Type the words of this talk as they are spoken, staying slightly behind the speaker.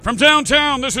From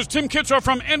downtown, this is Tim Kittrow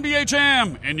from NBA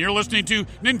Jam, and you're listening to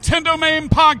Nintendo Main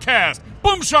Podcast.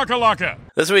 Boom shakalaka!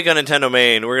 This week on Nintendo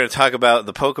Main, we're going to talk about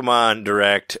the Pokemon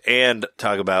Direct and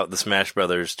talk about the Smash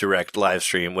Brothers Direct live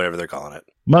stream, whatever they're calling it.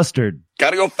 Mustard.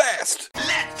 Gotta go fast!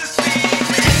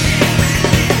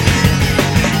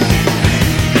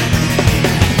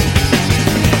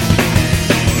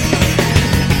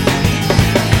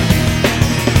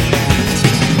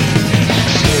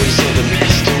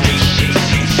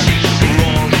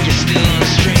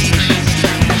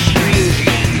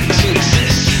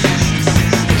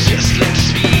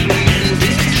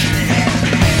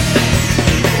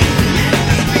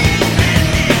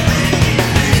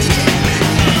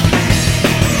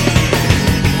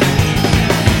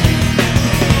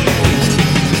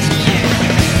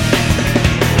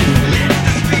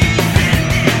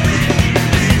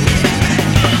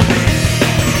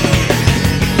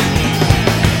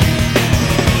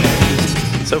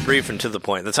 So brief and to the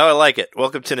point. That's how I like it.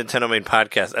 Welcome to Nintendo Main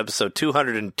Podcast, episode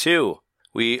 202.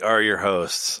 We are your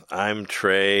hosts. I'm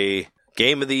Trey.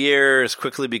 Game of the Year is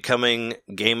quickly becoming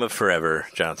Game of Forever,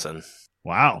 Johnson.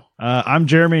 Wow. I'm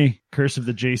Jeremy, Curse of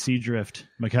the JC Drift,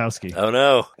 Mikowski. Oh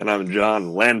no. And I'm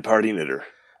John, Land Party Knitter.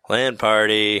 Land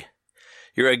Party.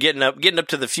 You're getting up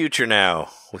to the future now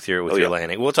with your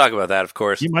landing. We'll talk about that, of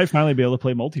course. You might finally be able to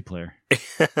play multiplayer.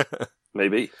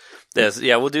 Maybe. Yes,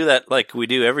 yeah, we'll do that like we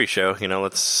do every show. You know,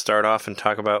 let's start off and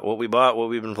talk about what we bought, what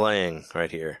we've been playing right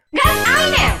here.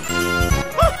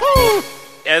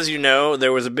 As you know,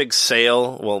 there was a big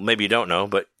sale. Well, maybe you don't know,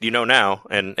 but you know now,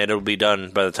 and it'll be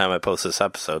done by the time I post this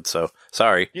episode, so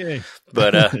sorry. Yay.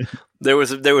 But there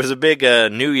was a big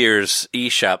New Year's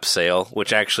eShop sale,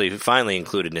 which actually finally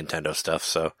included Nintendo stuff.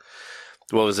 So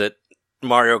what was it?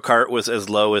 Mario Kart was as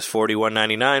low as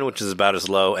 $41.99, which is about as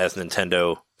low as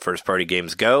Nintendo first-party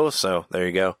games go, so there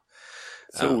you go.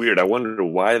 So weird. I wonder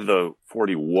why the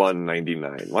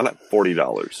 $41.99. Why not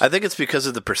 $40? I think it's because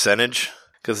of the percentage,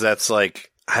 because that's like,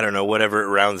 I don't know, whatever it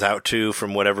rounds out to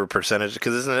from whatever percentage,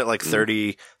 because isn't it like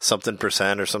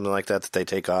 30-something% or something like that they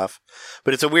take off?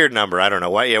 But it's a weird number. I don't know.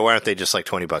 Why aren't they just like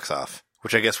 $20 off?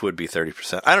 Which I guess would be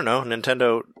 30%. I don't know.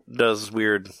 Nintendo does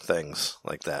weird things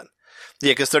like that.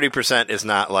 Yeah, because 30% is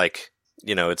not like,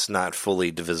 you know, it's not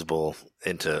fully divisible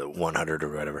into 100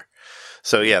 or whatever.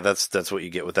 So yeah, that's what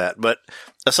you get with that. But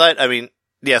aside, I mean,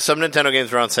 yeah, some Nintendo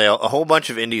games were on sale. A whole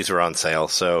bunch of indies were on sale.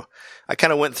 So I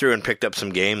kind of went through and picked up some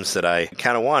games that I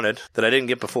kind of wanted that I didn't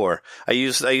get before. I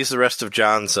used the rest of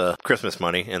John's Christmas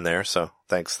money in there. So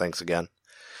thanks again.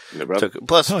 No problem.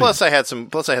 Plus I had some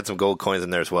gold coins in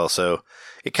there as well. So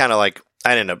it kind of like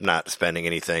I ended up not spending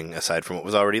anything aside from what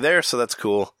was already there. So that's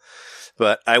cool.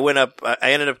 But I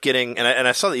ended up getting, and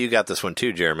I saw that you got this one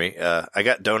too, Jeremy. I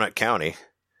got Donut County,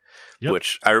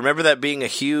 which I remember that being a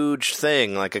huge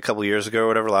thing like a couple years ago or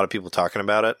whatever. A lot of people talking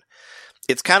about it.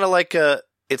 It's kind of like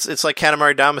it's like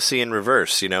Katamari Damacy in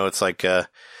reverse. You know, it's like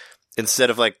instead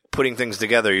of like putting things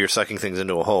together, you're sucking things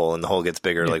into a hole, and the hole gets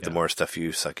bigger the more stuff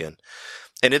you suck in.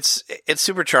 And it's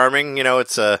super charming. You know,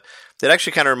 it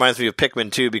actually kind of reminds me of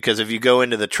Pikmin 2 because if you go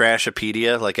into the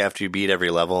Trashopedia, like after you beat every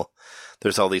level,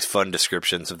 there's all these fun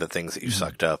descriptions of the things that you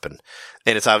sucked up, and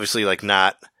it's obviously like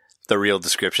not the real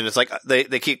description. It's like they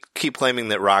keep claiming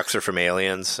that rocks are from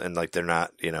aliens, and like they're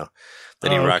not. You know,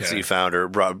 any rocks that you found are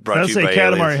brought to you by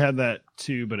Katamari aliens. had that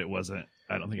too, but it wasn't.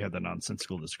 I don't think it had the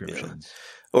nonsensical descriptions.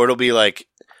 Yeah. Or it'll be like,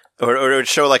 or it would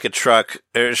show like a truck.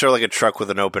 It would show like a truck with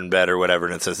an open bed or whatever,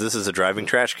 and it says this is a driving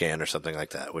trash can or something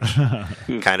like that, which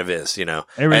kind of is, you know,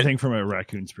 everything from a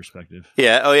raccoon's perspective.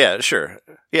 Yeah. Oh yeah. Sure.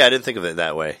 Yeah. I didn't think of it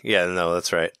that way. Yeah. No,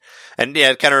 that's right. And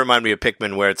yeah, it kind of reminded me of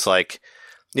Pikmin, where it's like,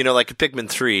 you know, like a Pikmin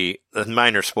 3.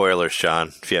 Minor spoilers,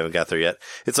 John, if you haven't got there yet.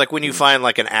 It's like when you find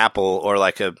like an apple or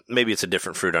like maybe it's a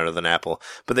different fruit other than apple,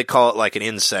 but they call it like an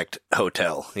insect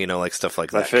hotel. You know, like stuff like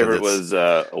that. My favorite was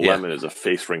a lemon is a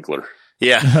face wrinkler.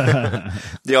 Yeah.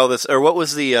 All this, or what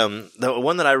was the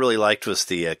one that I really liked was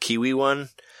the kiwi one,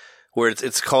 where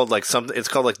it's called like something, it's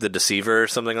called like the Deceiver or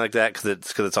something like that, cause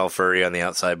it's all furry on the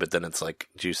outside, but then it's like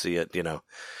juicy, you know,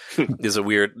 is a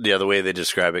weird, the way they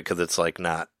describe it, cause it's like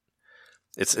not,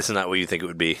 it's not what you think it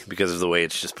would be because of the way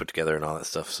it's just put together and all that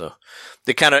stuff. So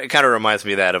it kind of reminds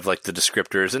me of that, of like the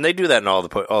descriptors, and they do that in all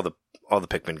the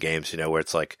Pikmin games, you know, where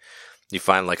it's like, you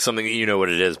find like something that you know what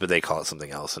it is, but they call it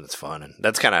something else, and it's fun. And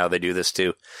that's kind of how they do this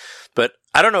too. But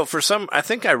I don't know, I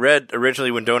think I read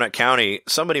originally when Donut County,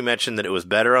 somebody mentioned that it was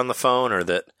better on the phone, or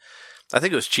that I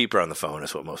think it was cheaper on the phone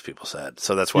is what most people said.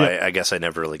 So that's why I guess I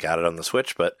never really got it on the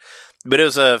Switch, but it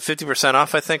was 50%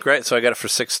 off, I think, right? So I got it for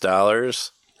 $6.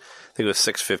 I think it was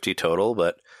 $6.50 total,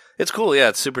 but it's cool. Yeah,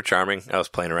 it's super charming. I was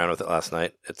playing around with it last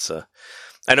night. It's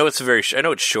I know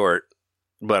it's short.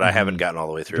 but I haven't gotten all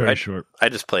the way through. Very short. I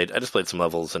just played some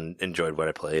levels and enjoyed what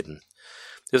I played, and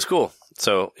it was cool.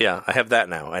 So yeah, I have that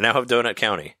now. I now have Donut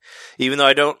County, even though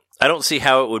I don't see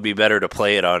how it would be better to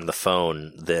play it on the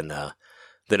phone than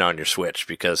on your Switch,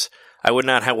 because I would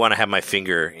not want to have my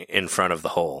finger in front of the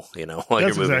hole, while That's you're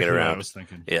moving exactly it around. What I was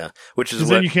thinking. Yeah, which is Because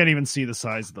then you can't even see the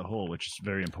size of the hole, which is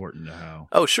very important to how.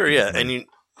 Oh, sure, yeah,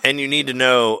 and you need to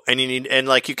know, and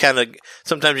like you kind of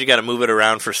sometimes you got to move it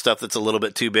around for stuff that's a little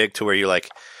bit too big to where you like,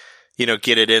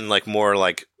 get it in like more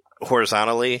like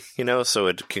horizontally, so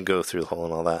it can go through the hole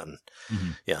and all that. And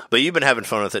yeah, but you've been having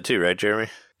fun with it too, right, Jeremy?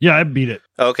 Yeah, I beat it.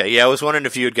 Okay, yeah, I was wondering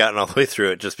if you had gotten all the way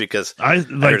through it, just because I heard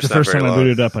the it's not first very time I long.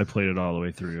 booted it up, I played it all the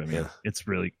way through. I mean, Yeah. it's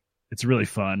really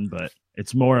fun, but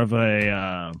it's more of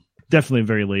a definitely a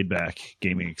very laid back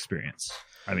gaming experience.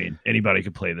 I mean, anybody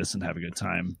could play this and have a good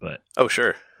time, but Oh,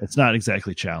 sure. it's not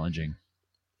exactly challenging.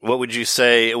 What would you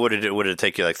say? Would it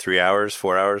take you like 3 hours,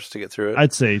 4 hours to get through it?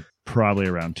 I'd say probably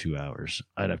around 2 hours.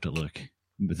 I'd have to look.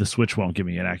 But the Switch won't give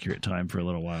me an accurate time for a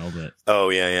little while, but Oh,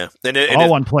 yeah. And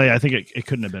all one play, I think it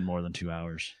couldn't have been more than 2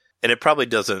 hours. and it probably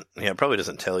doesn't. Yeah, it probably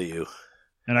doesn't tell you.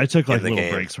 And I took like In the little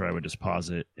game. breaks where I would just pause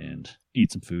it and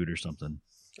eat some food or something.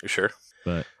 You sure?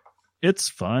 But it's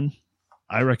fun.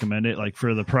 I recommend it. Like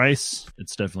for the price,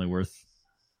 it's definitely worth.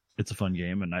 It's a fun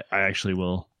game, and I actually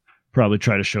will probably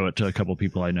try to show it to a couple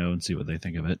people I know and see what they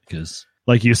think of it. Because,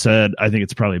 like you said, I think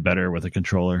it's probably better with a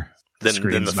controller. Than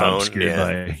Screen's the not phone. obscured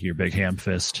Yeah. by your big ham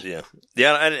fist. Yeah,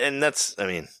 and that's. I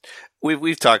mean,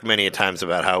 we've talked many a times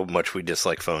about how much we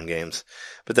dislike phone games,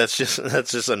 but that's just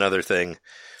another thing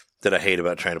that I hate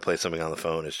about trying to play something on the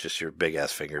phone is just your big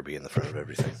ass finger being in the front of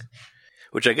everything.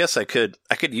 Which I guess I could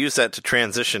use that to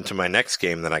transition to my next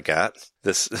game that I got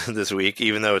this week,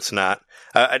 even though it's not.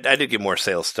 I did get more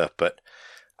sales stuff, but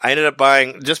I ended up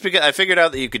buying just because I figured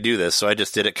out that you could do this, so I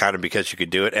just did it kind of because you could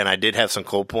do it, and I did have some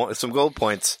gold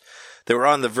points that were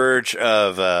on the verge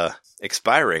of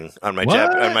expiring on my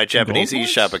Japanese Gold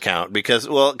points? eShop account because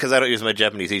I don't use my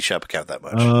Japanese eShop account that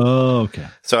much. Oh, okay.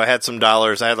 So I had some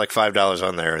dollars. I had like $5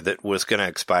 on there that was going to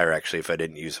expire actually if I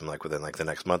didn't use them like within like the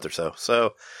next month or so.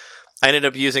 So I ended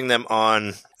up using them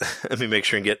on. Let me make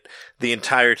sure and get the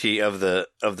entirety of the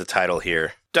title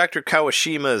here. Dr.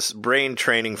 Kawashima's Brain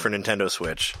Training for Nintendo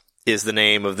Switch is the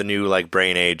name of the new like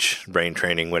brain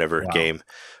training, whatever game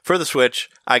for the Switch.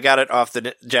 I got it off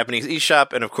the Japanese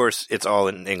eShop, and of course it's all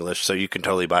in English, so you can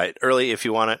totally buy it early if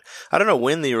you want it. I don't know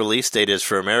when the release date is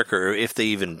for America, or if they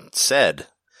even said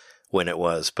when it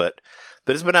was, but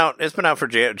it's been out. It's been out for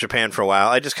Japan for a while.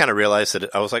 I just kind of realized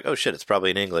that I was like, oh shit, it's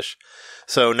probably in English.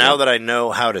 So now that I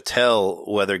know how to tell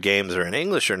whether games are in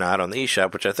English or not on the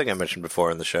eShop, which I think I mentioned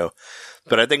before in the show,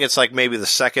 but I think it's like maybe the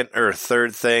second or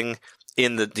third thing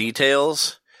in the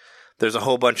details. There's a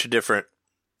whole bunch of different.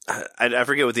 I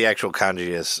forget what the actual kanji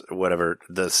is, whatever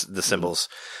the symbols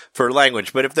for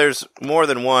language. But if there's more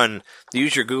than one,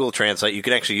 use your Google Translate. You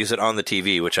can actually use it on the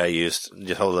TV, which I used.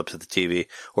 Just hold it up to the TV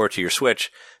or to your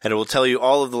Switch, and it will tell you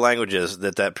all of the languages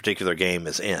that particular game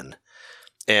is in.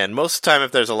 And most of the time,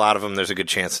 if there's a lot of them, there's a good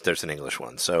chance that there's an English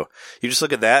one. So you just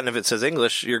look at that, and if it says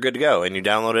English, you're good to go. And you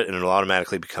download it, and it'll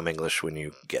automatically become English when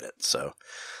you get it. So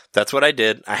that's what I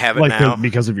did. I have it now.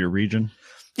 Because of your region?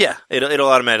 Yeah, it'll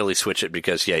automatically switch it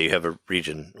because you have a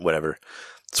region, whatever,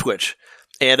 switch.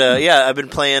 And I've been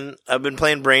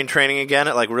playing Brain Training again.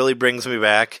 It like really brings me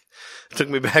back. It took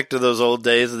me back to those old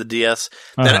days of the DS.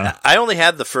 Then I only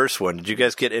had the first one. Did you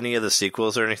guys get any of the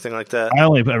sequels or anything like that? I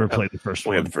only ever played the first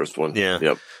We had one. the first one. Yeah.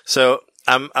 Yep. So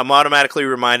I'm automatically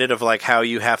reminded of like how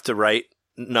you have to write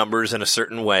numbers in a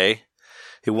certain way.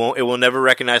 It will never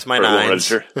recognize my Or it won't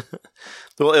nines. register.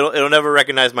 Well, it'll never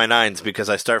recognize my nines because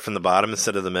I start from the bottom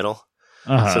instead of the middle.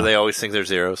 Uh-huh. So they always think they're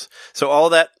zeros. So all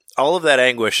of that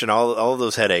anguish and all of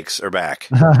those headaches are back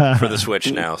for the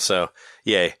Switch now. So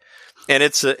yay. And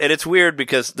it's weird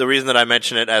because the reason that I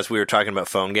mention it as we were talking about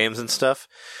phone games and stuff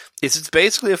is it's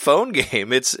basically a phone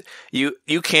game. It's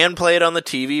you can play it on the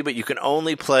TV, but you can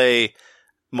only play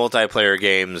multiplayer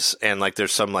games and like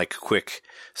there's some like quick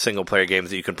single player games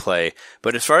that you can play.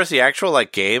 But as far as the actual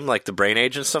like game, like the Brain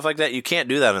Age and stuff like that, you can't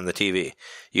do that on the TV.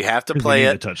 You have to play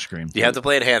it touchscreen. You have to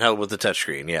play it handheld with the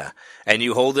touchscreen, yeah. And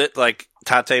you hold it like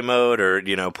tate mode or,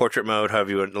 portrait mode, however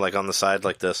you want, like on the side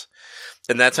like this.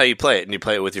 And that's how you play it, and you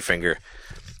play it with your finger.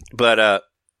 But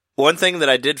one thing that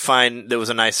I did find that was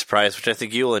a nice surprise, which I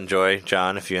think you'll enjoy,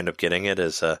 John, if you end up getting it,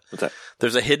 is What's that?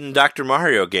 there's a hidden Dr.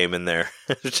 Mario game in there,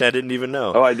 which I didn't even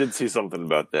know. Oh, I did see something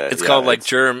about that. It's called like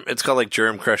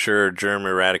Germ Crusher or Germ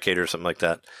Eradicator or something like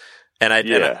that. And I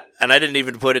didn't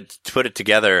even put it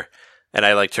together And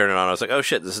I like turned it on. I was like, oh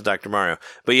shit, this is Dr. Mario.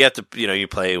 But you have to, you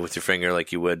play with your finger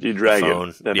like you would You drag the phone.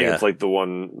 it. I think it's like the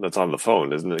one that's on the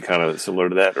phone, isn't it? Kind of similar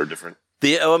to that or different?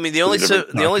 The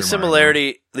only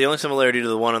similarity to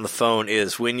the one on the phone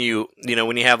is when you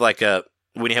have like a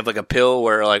pill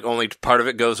where like only part of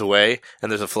it goes away and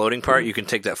there's a floating part, you can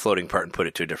take that floating part and put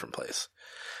it to a different place.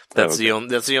 That's the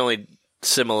only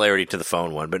similarity to the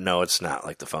phone one. But no, it's not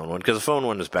like the phone one because the phone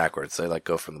one is backwards. They like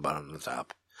go from the bottom to the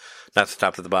top. Not the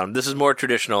top to the bottom. This is more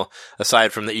traditional,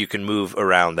 aside from that you can move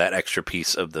around that extra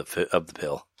piece of the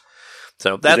pill.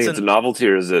 So that's you think it's a novelty,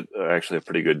 or is it actually a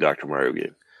pretty good Dr. Mario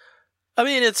game? I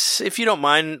mean, it's if you don't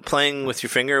mind playing with your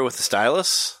finger with the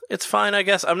stylus, it's fine, I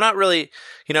guess. I'm not really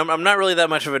that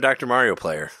much of a Dr. Mario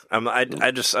player. I'm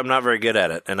not very good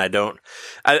at it, and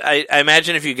I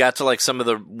imagine if you got to like some of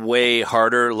the way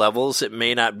harder levels, it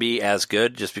may not be as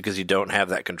good just because you don't have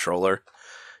that controller.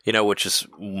 Which is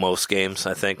most games,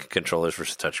 I think, controllers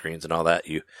versus touchscreens and all that.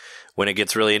 When it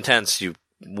gets really intense, you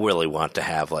really want to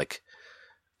have like,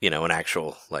 an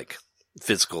actual like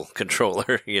physical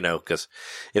controller, because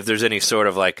if there's any sort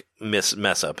of like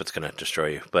mess up, it's going to destroy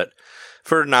you. But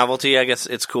for novelty, I guess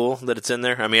it's cool that it's in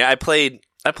there. I mean, I played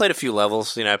a few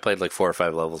levels, I played like 4 or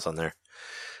 5 levels on there.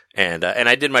 And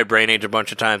I did my Brain Age a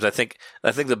bunch of times. I think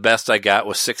the best I got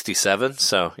was 67.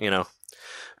 So,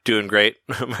 doing great.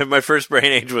 My first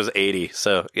Brain Age was 80,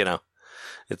 so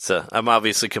it's I'm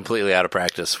obviously completely out of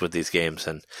practice with these games,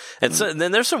 and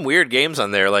then there's some weird games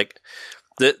on there. Like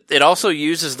it also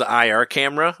uses the IR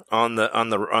camera on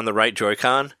the right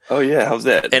Joy-Con. Oh yeah, how's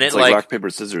that? And it's like rock paper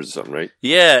scissors or something, right?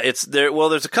 Yeah, it's there. Well,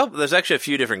 there's actually a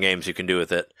few different games you can do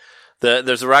with it.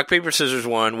 There's a rock paper scissors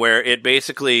one where it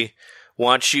basically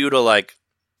wants you to like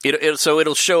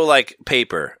it'll show like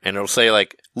paper and it'll say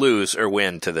like lose or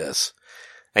win to this.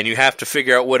 And you have to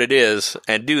figure out what it is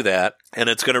and do that, and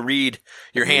it's going to read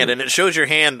your hand, and it shows your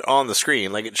hand on the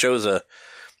screen, like it shows an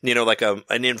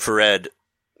infrared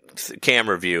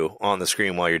camera view on the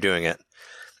screen while you're doing it,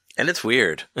 and it's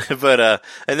weird. But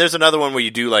and there's another one where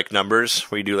you do like numbers,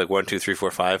 where you do like 1, 2, 3,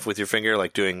 4, 5 with your finger,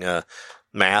 like doing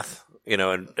math,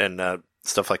 and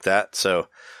stuff like that. So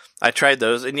I tried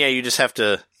those, and yeah, you just have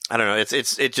to. I don't know.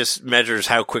 It just measures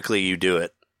how quickly you do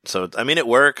it. So I mean, it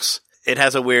works. It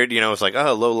has a weird, it's like,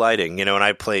 oh, low lighting, and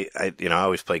I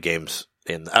always play games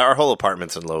in our whole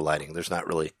apartment's in low lighting. There's not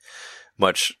really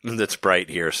much that's bright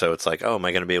here. So it's like, oh, am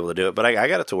I going to be able to do it? But I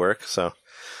got it to work. So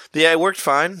yeah, it worked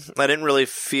fine. I didn't really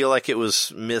feel like it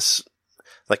was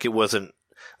like it wasn't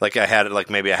like I had it, like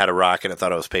maybe I had a rock and I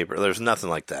thought it was paper. There's nothing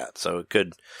like that. So it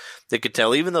could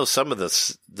tell, even though some of the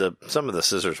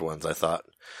scissors ones, I thought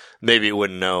maybe it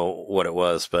wouldn't know what it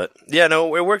was, but yeah,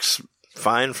 no, it works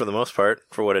fine for the most part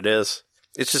for what it is.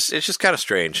 It's just kind of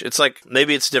strange. It's like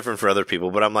maybe it's different for other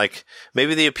people, but I'm like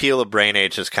maybe the appeal of Brain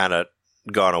Age has kind of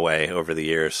gone away over the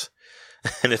years,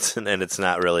 and it's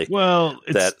not really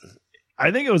that.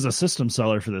 I think it was a system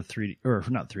seller for the 3D or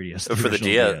not 3DS for the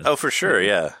DS. Oh, for sure,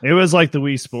 yeah. It was like the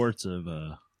Wii Sports of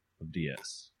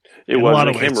DS. It was a lot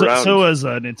of ways. So was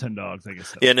Nintendogs, I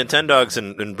guess. Yeah, Nintendogs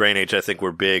and Brain Age, I think,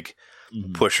 were big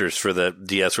pushers for the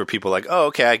DS, where people were like, oh,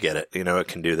 okay, I get it. It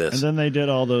can do this. And then they did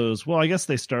all those. Well, I guess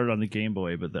they started on the Game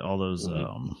Boy, but all those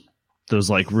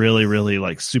like really, really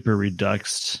like super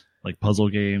reduxed like puzzle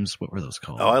games. What were those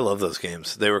called? Oh, I love those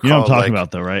games. They were called. You know what I'm talking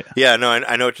about, though, right? Yeah, no,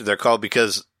 I know what they're called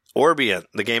because Orbiant,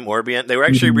 the game Orbiant, they were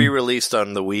actually re-released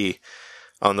on the Wii.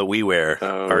 On the WiiWare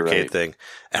arcade thing.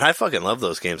 And I fucking love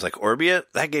those games. Like Orbiant,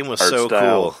 that game was so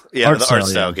cool. Yeah, the art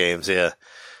style games, yeah.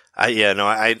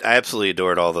 I absolutely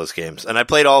adored all those games. And I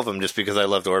played all of them just because I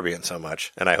loved Orbiant so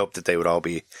much. And I hoped that they would all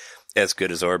be as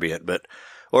good as Orbiant. But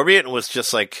Orbiant was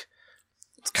just like,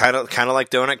 it's kind of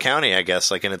like Donut County, I guess,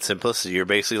 like in its simplicity. You're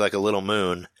basically like a little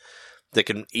moon that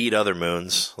can eat other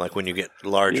moons, like when you get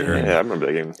larger. Yeah, I remember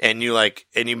that game. And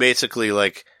you basically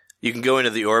like, you can go into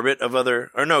the orbit of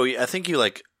I think you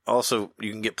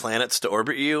can get planets to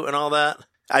orbit you and all that.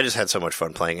 I just had so much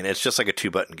fun playing it. It's just like a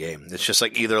 2-button game. It's just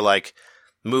like either like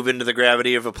move into the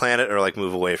gravity of a planet or like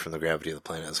move away from the gravity of the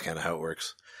planet. That's kind of how it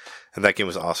works. And that game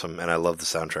was awesome. And I love the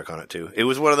soundtrack on it too. It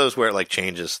was one of those where it like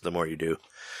changes the more you do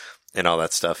and all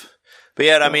that stuff. But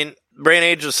yeah, I mean, Brain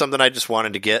Age was something I just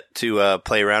wanted to get to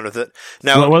play around with it.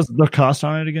 Now, what was the cost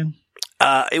on it again?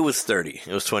 It was $30.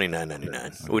 It was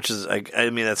 $29.99, which is,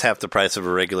 I mean, that's half the price of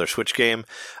a regular Switch game.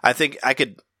 I think I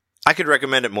could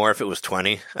recommend it more if it was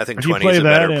 $20. I think $20 is a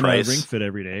better price. Ring Fit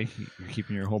every day. You're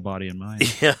keeping your whole body in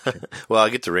mind. Yeah. Well, I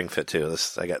get to Ring Fit too.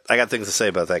 I got things to say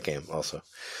about that game also.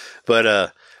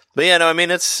 But But yeah, no, I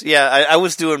mean I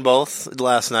was doing both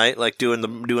last night, like doing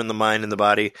the mind and the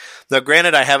body. Now,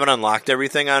 granted, I haven't unlocked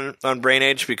everything on Brain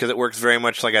Age because it works very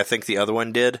much like I think the other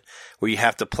one did, where you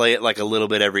have to play it like a little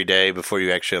bit every day before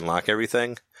you actually unlock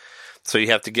everything. So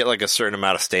you have to get like a certain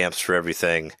amount of stamps for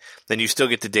everything. Then you still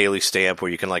get the daily stamp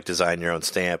where you can like design your own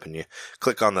stamp, and you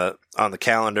click on the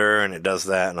calendar and it does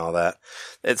that and all that.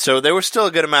 And so there was still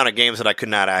a good amount of games that I could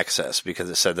not access because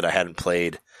it said that I hadn't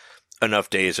played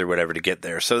enough days or whatever to get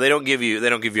there. So they don't give you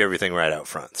everything right out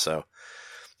front. So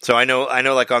I know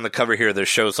like on the cover here there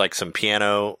shows like some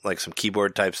piano, like some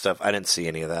keyboard type stuff. I didn't see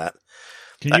any of that.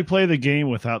 Can you play the game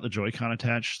without the Joy-Con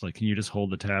attached? Like, can you just hold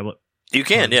the tablet? You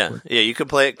can, yeah. Yeah, you can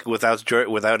play it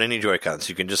without any Joy-Cons.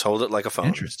 You can just hold it like a phone.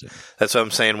 Interesting. That's what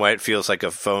I'm saying, why it feels like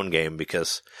a phone game,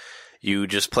 because you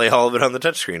just play all of it on the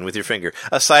touchscreen with your finger.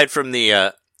 Aside from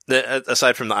the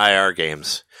IR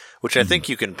games, which I think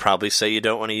you can probably say you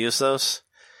don't want to use those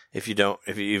if you don't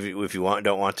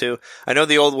want to. I know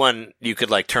the old one you could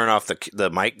like turn off the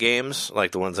mic games,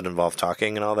 like the ones that involve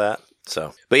talking and all that.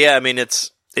 So, but yeah, I mean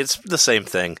it's the same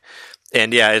thing.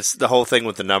 And yeah, it's the whole thing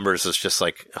with the numbers is just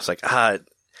like, I was like,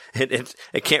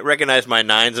 it can't recognize my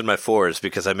 9s and my 4s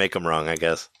because I make them wrong, I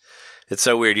guess. It's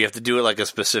so weird. You have to do it like a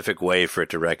specific way for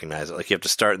it to recognize it. Like you have to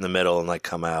start in the middle and like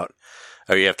come out.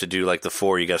 Or you have to do like the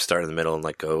 4, you got to start in the middle and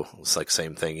like go. It's like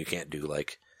same thing. You can't do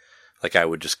like I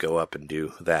would just go up and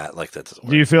do that. Like that doesn't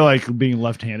work. Do you feel like being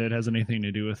left-handed has anything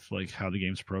to do with like how the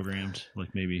game's programmed?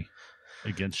 Like maybe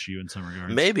against you in some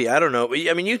regards? Maybe, I don't know. But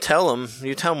I mean, you tell them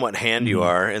what hand you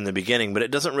are in the beginning, but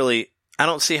it doesn't really. I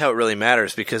don't see how it really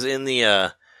matters because in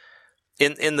the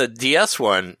in the DS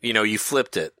one, you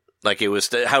flipped it. Like it was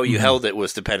how you held it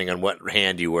was depending on what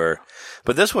hand you were.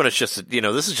 But this one is just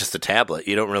this is just a tablet.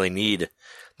 You don't really need.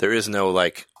 There is no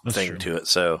like That's thing true. to it.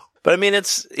 So, but I mean,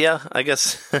 I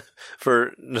guess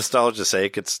for nostalgia's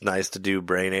sake, it's nice to do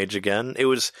Brain Age again.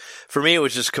 For me, it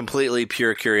was just completely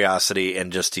pure curiosity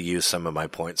and just to use some of my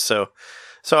points. So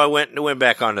I went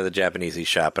back onto the Japanese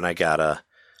eShop and I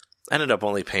ended up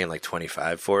only paying like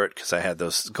 $25 for it because I had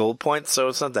those gold points, so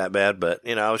it's not that bad. But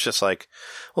I was just like,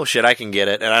 well, shit, I can get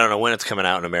it, and I don't know when it's coming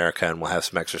out in America, and we'll have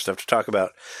some extra stuff to talk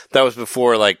about. That was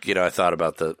before, like, I thought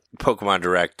about the Pokemon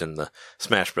Direct and the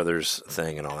Smash Brothers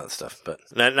thing and all that stuff. But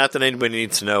not that anybody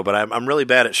needs to know, but I'm really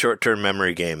bad at short-term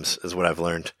memory games, is what I've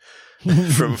learned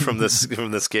from this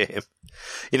game.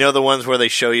 The ones where they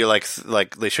show you like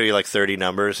 30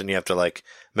 numbers, and you have to like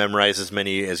memorize as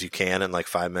many as you can in like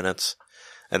 5 minutes.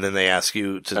 And then they ask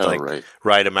you to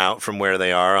write them out from where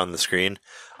they are on the screen.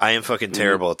 I am fucking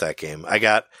terrible at that game.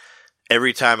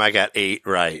 Every time I got 8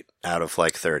 right out of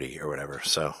like 30 or whatever.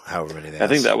 So however many they asked. I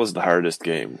think that was the hardest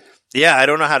game. Yeah, I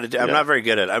don't know how to do. I'm not very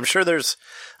good at it. I'm sure there's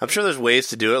ways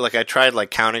to do it. Like I tried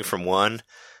like counting from 1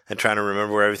 and trying to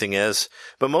remember where everything is.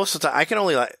 But most of the time I can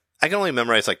only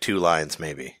memorize like 2 lines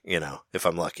maybe, if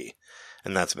I'm lucky.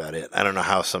 And that's about it. I don't know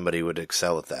how somebody would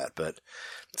excel at that, but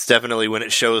it's definitely when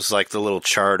it shows like the little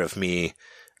chart of me,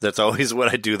 that's always what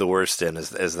I do the worst in is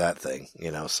that thing,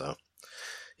 so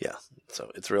yeah. So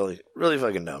it's really, really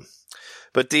fucking dumb.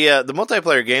 But the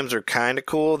multiplayer games are kind of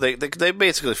cool. They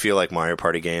basically feel like Mario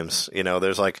Party games.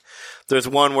 There's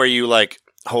one where you like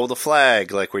hold a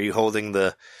flag, like where you holding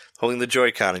the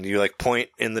Joy-Con and you like point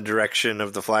in the direction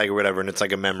of the flag or whatever. And it's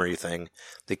like a memory thing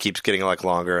that keeps getting like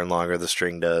longer and longer. The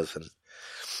string does. And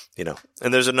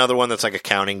and there's another one that's like a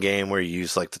counting game where you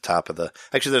use like the top of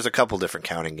actually there's a couple different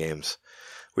counting games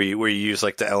where you use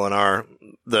like the L and R,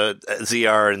 the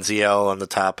ZR and ZL on the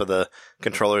top of the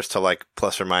controllers to like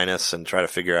plus or minus and try to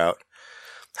figure out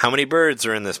how many birds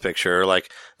are in this picture. Or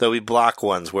like there'll be block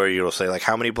ones where you'll say like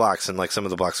how many blocks, and like some of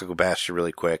the blocks will go past you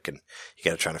really quick and you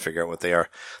gotta try to figure out what they are.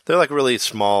 They're like really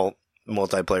small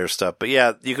multiplayer stuff, but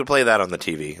yeah, you could play that on the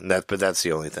TV, but that's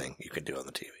the only thing you can do on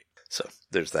the TV. So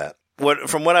there's that.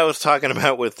 From what I was talking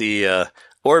about with the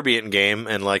Orbiant game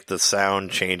and like the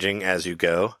sound changing as you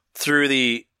go through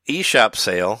the eShop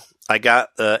sale, I got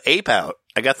Ape Out.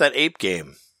 I got that Ape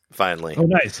game finally. Oh,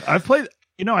 nice! I played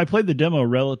the demo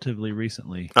relatively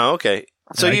recently. Oh, okay.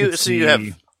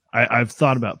 I've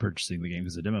thought about purchasing the game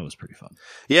because the demo was pretty fun.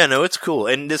 Yeah, no, it's cool.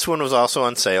 And this one was also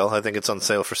on sale. I think it's on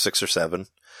sale for $6 or $7.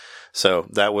 So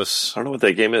that was. I don't know what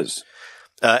that game is.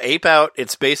 Ape Out.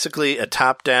 It's basically a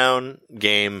top-down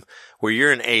game where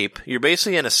you're an ape. You're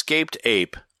basically an escaped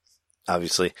ape,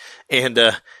 obviously, and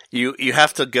you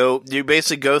have to go. You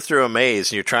basically go through a maze,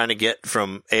 and you're trying to get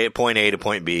from point A to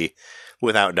point B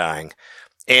without dying.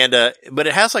 And but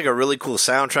it has like a really cool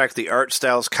soundtrack. The art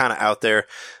style's kind of out there.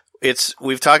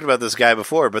 we've talked about this guy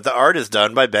before, but the art is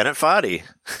done by Bennett Foddy,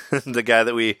 the guy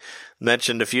that we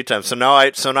mentioned a few times. So now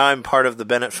I'm part of the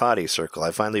Bennett Foddy circle. I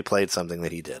finally played something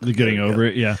that he did. Getting over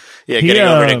it, yeah. Yeah, getting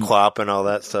over it and Quap and all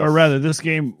that stuff. Or rather, this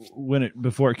game,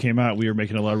 before it came out, we were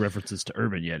making a lot of references to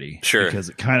Urban Yeti. Sure. Because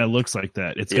it kind of looks like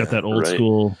that. It's got that old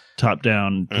school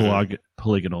top-down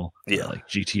polygonal, like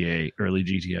GTA, early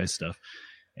GTA stuff.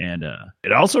 And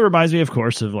it also reminds me, of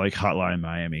course, of like Hotline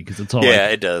Miami, because it's all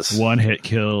it does one-hit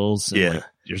kills. And like,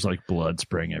 there's like blood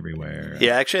spraying everywhere.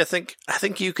 Yeah, actually, I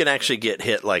think you can actually get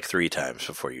hit like 3 times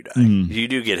before you die. You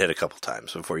do get hit a couple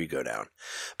times before you go down.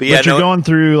 But yeah, you're going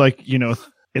through like,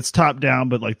 it's top down,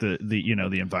 but like the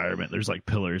the environment, there's like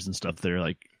pillars and stuff that are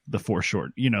like the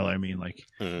foreshort. You know what I mean? Like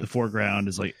the foreground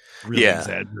is like really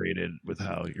exaggerated with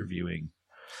how you're viewing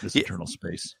this eternal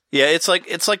space. Yeah, it's like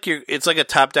a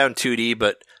top down 2D,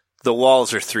 but the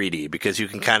walls are 3D because you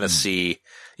can kind of see.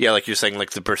 Yeah, like you're saying,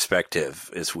 like the perspective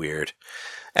is weird.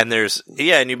 And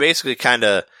and you basically kind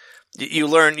of, you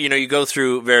learn, you go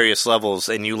through various levels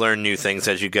and you learn new things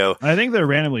as you go. I think they're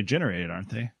randomly generated, aren't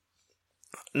they?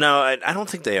 No, I don't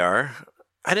think they are.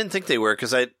 I didn't think they were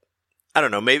because I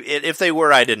don't know. Maybe if they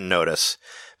were, I didn't notice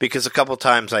because a couple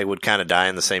times I would kind of die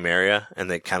in the same area and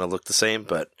they kind of look the same,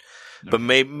 but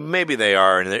maybe they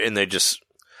are and they just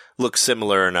look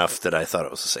similar enough that I thought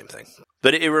it was the same thing.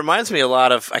 But it reminds me a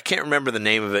lot of, I can't remember the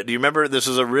name of it. Do you remember this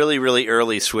was a really, really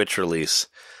early Switch release?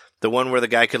 The one where the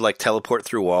guy could like teleport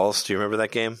through walls. Do you remember that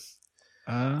game?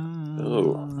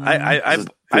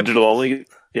 Digital only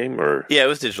game or? Yeah, it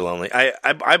was digital only. I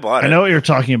bought it. I know what you're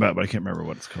talking about, but I can't remember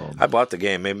what it's called. I bought the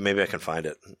game. Maybe I can find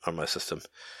it on my system.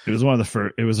 It was one of the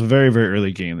first. It was a very, very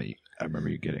early game that I remember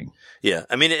you getting. Yeah,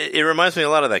 I mean, it reminds me a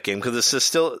lot of that game because this is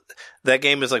still, that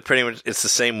game is like pretty much, it's the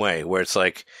same way where it's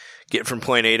like get from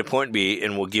point A to point B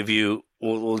and we'll give you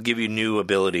new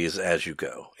abilities as you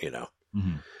go,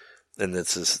 Mm-hmm. And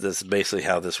this is basically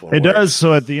how this one works. It does.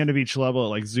 So at the end of each level, it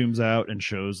like zooms out and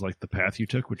shows like the path you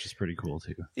took, which is pretty cool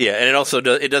too. Yeah, and it also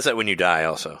does that when you die.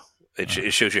 Also, it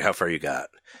shows you how far you got.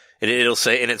 It'll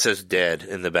say, and it says "dead"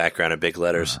 in the background in big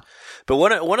letters. But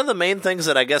one of the main things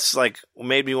that I guess like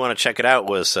made me want to check it out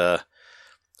was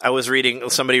I was reading,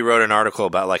 somebody wrote an article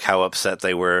about like how upset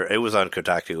they were. It was on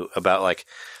Kotaku about like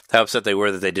how upset they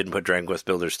were that they didn't put Dragon Quest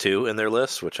Builders 2 in their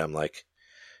list, which I'm like,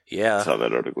 yeah. I saw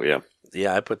that article, yeah.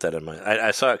 Yeah, I put that in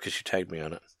I saw it because you tagged me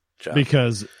on it, John.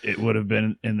 Because it would have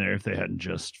been in there if they hadn't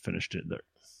just finished it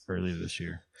earlier this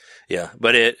year. Yeah,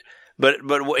 but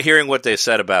hearing what they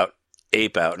said about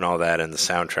Ape Out and all that and the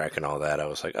soundtrack and all that, I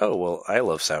was like, oh, well, I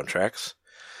love soundtracks.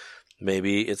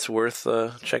 Maybe it's worth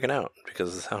checking out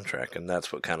because of the soundtrack, and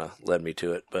that's what kind of led me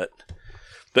to it. But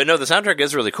no, the soundtrack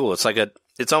is really cool. It's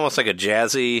almost like a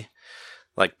jazzy,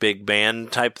 like big band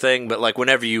type thing, but like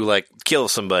whenever you like kill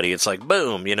somebody, it's like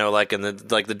boom, like and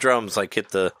the drums like hit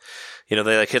the, they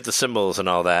like hit the cymbals and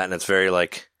all that, and it's very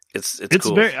like it's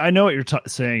cool. Very. I know what you're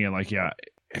saying, and like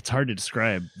it's hard to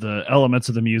describe. The elements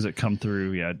of the music come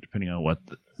through, depending on what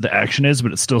the action is,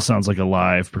 but it still sounds like a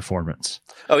live performance.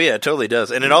 Oh yeah, it totally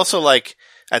does, and it also like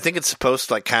I think it's supposed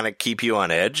to like kind of keep you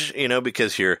on edge,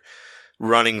 because you're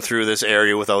running through this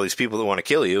area with all these people that want to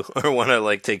kill you or want to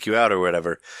like take you out or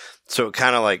whatever. So it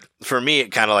kind of like, for me,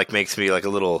 it kind of like makes me like a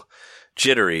little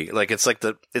jittery. Like it's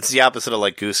the opposite of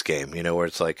like Goose Game, where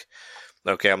it's like,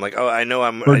 okay, I'm like, oh, I know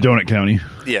or Donut County.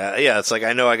 Yeah. It's like,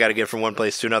 I know I got to get from one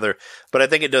place to another, but I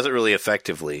think it does it really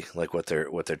effectively, like what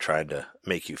they're trying to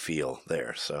make you feel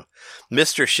there. So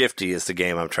Mr. Shifty is the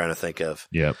game I'm trying to think of.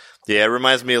 Yep. Yeah, it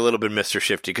reminds me a little bit of Mr.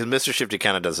 Shifty because Mr. Shifty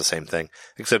kind of does the same thing,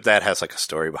 except that has like a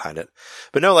story behind it.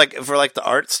 But no, like for like the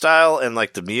art style and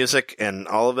like the music and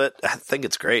all of it, I think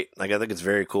it's great. Like I think it's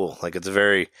very cool. Like it's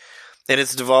and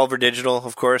it's Devolver Digital,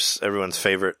 of course, everyone's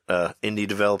favorite indie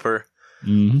developer.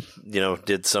 Mm-hmm.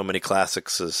 Did so many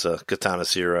classics as Katana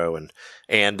Zero and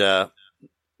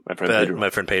My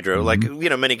Friend Pedro. Mm-hmm.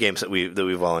 Like many games that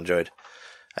we've all enjoyed.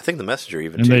 I think The Messenger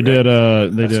even. And too, they did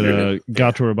right?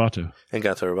 Gato Roboto. And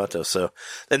Gato Roboto. So,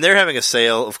 and they're having a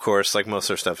sale, of course. Like most of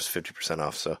their stuff is 50%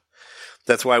 off. So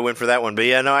that's why I went for that one. But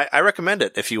yeah, no, I recommend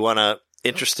it if you want a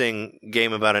interesting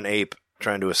game about an ape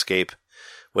trying to escape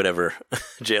whatever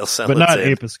jail cell. But not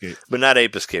Ape Escape. But not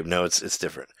Ape Escape. No, it's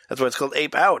different. That's why it's called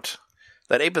Ape Out.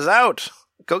 That ape is out.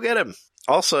 Go get him.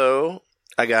 Also,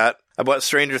 I bought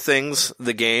Stranger Things,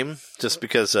 the game, just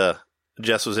because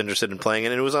Jess was interested in playing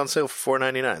it, and it was on sale for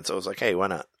 $4.99. So I was like, hey, why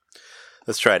not?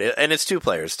 Let's try it. And it's 2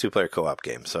 players, 2-player co-op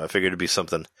game. So I figured it'd be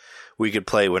something we could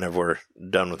play whenever we're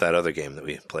done with that other game that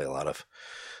we play a lot of.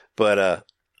 But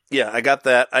yeah, I got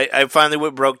that. I finally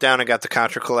broke down. I got the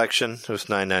Contra Collection. It was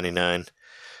 $9.99.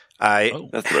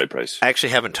 That's the right price. I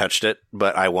actually haven't touched it,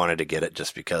 but I wanted to get it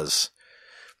just because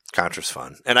Contra's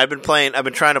fun. And I've been trying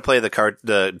to play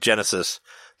the Genesis,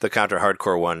 the Contra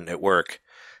Hardcore one at work,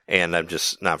 and I'm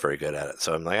just not very good at it.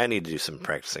 So I'm like, I need to do some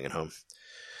practicing at home.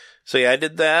 So yeah, I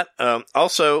did that.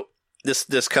 Also,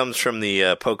 this comes from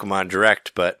the Pokemon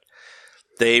Direct, but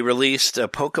they released a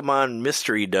Pokemon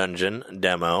Mystery Dungeon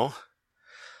demo,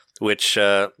 which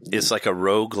is like a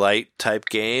roguelite type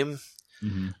game.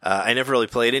 Mm-hmm. I never really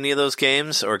played any of those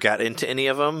games or got into any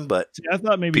of them, but I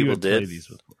thought maybe people you would did. play these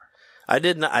before. I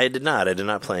did not. I did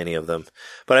not play any of them,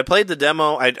 but I played the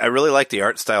demo. I really like the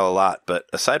art style a lot, but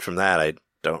aside from that, I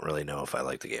don't really know if I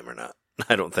like the game or not.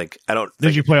 I don't think.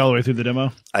 Did you play all the way through the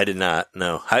demo? I did not.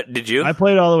 No. Did you? I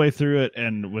played all the way through it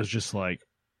and was just like,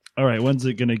 all right, when's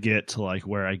it going to get to like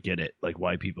where I get it? Like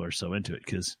why people are so into it.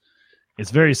 Cause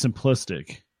it's very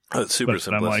simplistic. Oh, it's super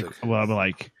simplistic. I'm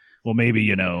like, well,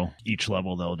 maybe, each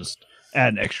level they'll just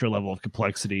add an extra level of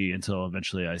complexity until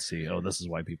eventually I see, oh, this is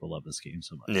why people love this game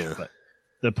so much. Yeah. But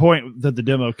the point that the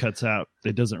demo cuts out,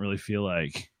 it doesn't really feel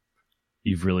like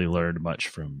you've really learned much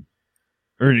from,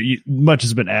 or much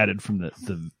has been added from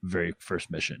the very first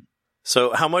mission.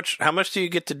 So how much do you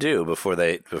get to do before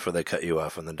they cut you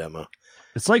off on the demo?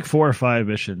 It's like 4 or 5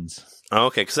 missions. Oh,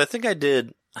 okay, because I think I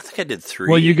did 3.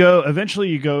 Well, eventually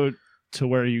you go to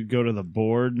where you go to the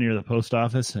board near the post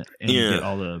office and you get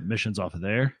all the missions off of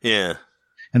there. Yeah.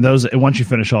 And once you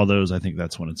finish all those, I think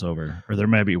that's when it's over. Or there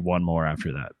may be one more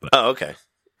after that. But oh, okay.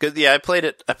 Good. Yeah, I played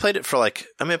it for like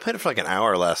an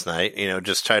hour last night,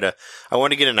 I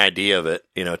want to get an idea of it,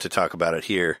 to talk about it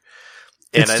here.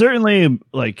 And it's certainly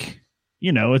like,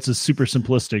 it's a super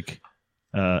simplistic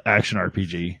action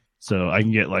RPG. So I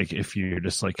can get like, if you're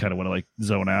just like kind of want to like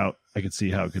zone out, I could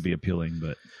see how it could be appealing,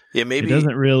 but yeah, maybe it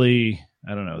doesn't really,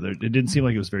 I don't know. It didn't seem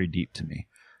like it was very deep to me.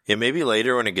 Yeah, maybe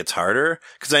later when it gets harder,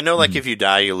 because I know like if you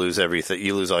die, you lose everything,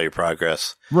 you lose all your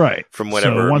progress, right? From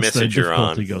whatever mission you're on.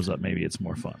 Once the difficulty goes up, maybe it's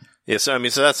more fun. Yeah, so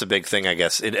that's the big thing, I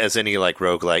guess. As any like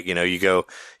roguelike,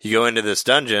 you go into this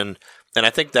dungeon, and I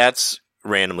think that's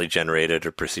randomly generated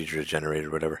or procedurally generated,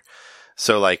 or whatever.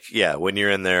 So like, yeah, when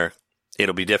you're in there,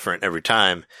 it'll be different every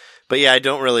time. But yeah, I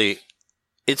don't really.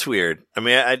 It's weird. I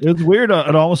mean, it's weird.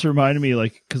 It almost reminded me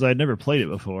like because I'd never played it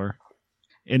before.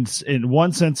 In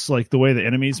one sense, like the way the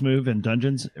enemies move in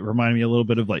dungeons, it reminded me a little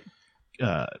bit of like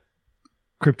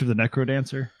Crypt of the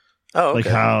Necrodancer. Oh, okay. Like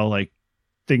how like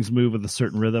things move with a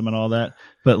certain rhythm and all that.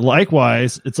 But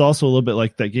likewise, it's also a little bit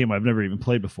like that game I've never even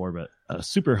played before, but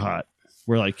Super Hot,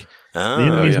 where like the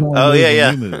enemies move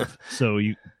when you move. So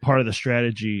part of the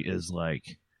strategy is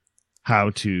like how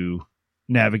to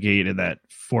navigate in that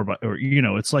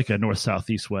it's like a north, south,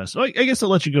 east, west. I guess it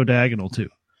lets you go diagonal too.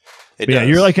 Yeah,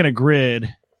 you're like in a grid,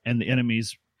 and the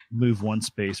enemies move one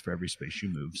space for every space you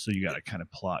move. So you got to kind of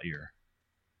plot your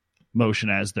motion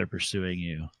as they're pursuing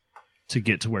you to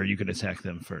get to where you can attack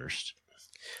them first.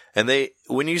 And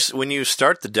when you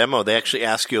start the demo, they actually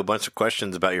ask you a bunch of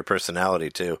questions about your personality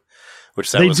too,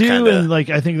 which they do, and like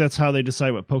I think that's how they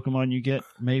decide what Pokemon you get.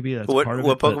 Maybe that's part of it.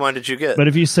 What Pokemon did you get? But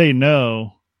if you say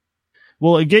no.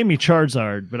 Well, it gave me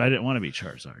Charizard, but I didn't want to be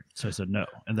Charizard, so I said no,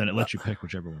 and then it lets you pick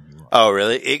whichever one you want. Oh,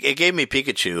 really? It gave me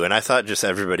Pikachu, and I thought just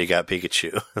everybody got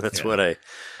Pikachu. That's what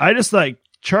I just like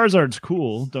Charizard's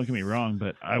cool. Don't get me wrong,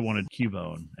 but I wanted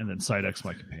Cubone, and then Psyduck's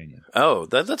my companion. Oh,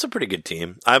 that's a pretty good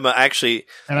team. I'm actually,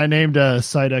 and I named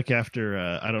Psyduck after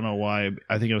I don't know why.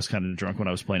 I think I was kind of drunk when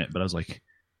I was playing it, but I was like,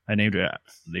 I named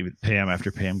Pam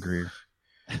after Pam Grier.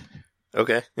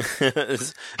 Okay,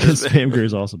 because Pam Grier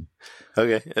is awesome.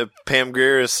 Okay, Pam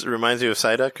Grier reminds you of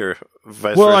Psyduck, or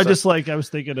vice versa? Well, I was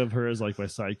thinking of her as like my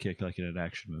sidekick, like in an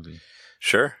action movie.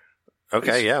 Sure.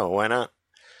 Okay, yeah, well, why not?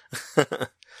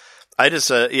 I just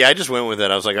went with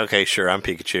it. I was like, okay, sure, I'm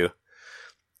Pikachu.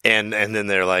 And then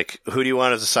they're like, who do you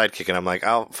want as a sidekick? And I'm like,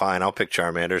 fine, I'll pick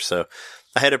Charmander. So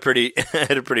I had a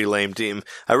pretty lame team.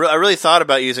 I really thought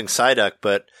about using Psyduck,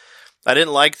 but I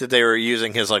didn't like that they were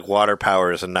using his like water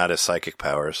powers and not his psychic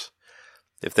powers.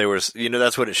 If there was,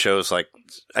 that's what it shows, like,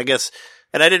 I guess,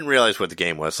 and I didn't realize what the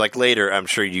game was. Like, later, I'm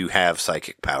sure you have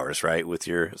psychic powers, right, with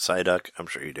your Psyduck? I'm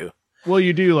sure you do. Well,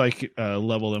 you do, like,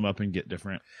 level them up and get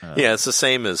different. Yeah, it's the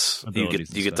same as you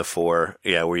get the 4,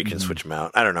 where you can switch them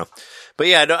out. I don't know. But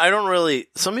yeah, I don't really,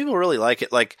 some people really like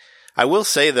it. Like, I will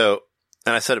say, though,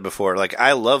 and I said it before, like,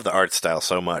 I love the art style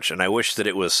so much, and I wish that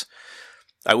it was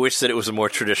a more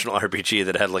traditional RPG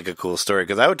that had like a cool story,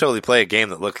 because I would totally play a game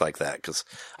that looked like that, because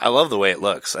I love the way it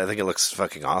looks. I think it looks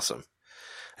fucking awesome.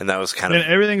 And that was kind of...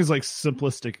 And everything is like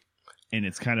simplistic, and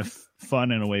it's kind of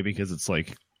fun in a way, because it's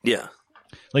like... Yeah.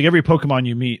 Like every Pokemon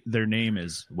you meet, their name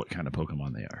is what kind of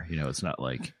Pokemon they are. It's not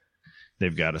like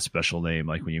they've got a special name,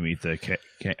 like when you meet the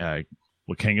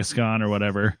Kangaskhan or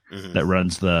whatever that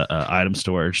runs the item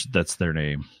storage, that's their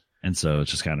name. And so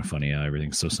it's just kind of funny how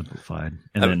everything's so simplified.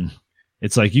 And then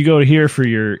it's like you go here for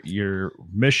your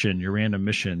mission, your random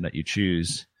mission that you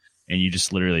choose, and you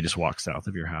just literally just walk south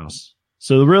of your house.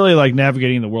 So really, like,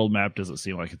 navigating the world map doesn't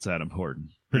seem like it's that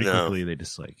important. Pretty quickly, they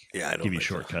just give you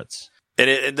shortcuts.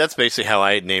 And that's basically how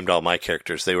I named all my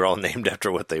characters. They were all named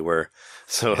after what they were.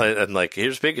 So I'm like,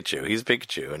 here's Pikachu, he's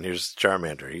Pikachu, and here's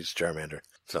Charmander, he's Charmander.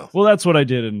 So well, that's what I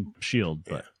did in Shield,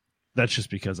 but that's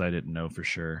just because I didn't know for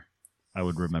sure. I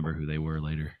would remember who they were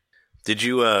later. Did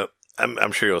you?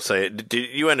 I'm sure you'll say it.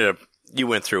 Did you you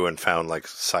went through and found like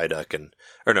Psyduck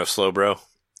Slowbro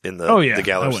in the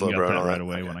Galar Slowbro and all right that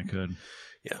away when I could.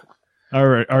 Yeah. I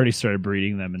already started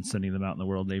breeding them and sending them out in the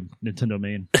world named Nintendo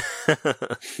Main.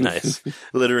 Nice.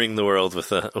 Littering the world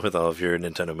with all of your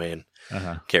Nintendo Main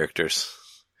characters,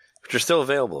 which are still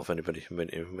available if anybody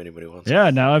wants. Yeah,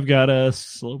 now I've got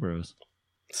Slowbros.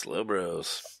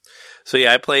 Slowbros. So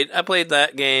yeah, I played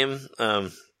that game.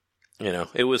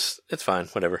 It's fine,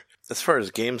 whatever. As far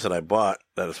as games that I bought,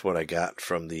 that is what I got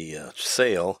from the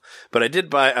sale. But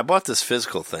I bought this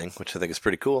physical thing, which I think is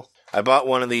pretty cool. I bought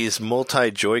one of these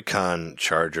multi-Joy-Con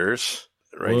chargers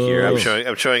right here.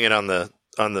 I'm showing it on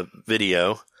the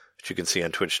video, which you can see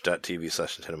on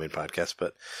twitch.tv/Nintendo Main Podcast.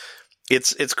 But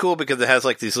it's cool because it has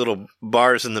like these little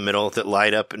bars in the middle that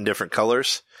light up in different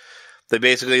colors.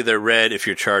 They're red if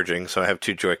you're charging. So I have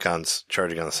 2 Joy-Cons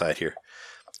charging on the side here.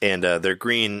 And they're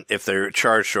green if they're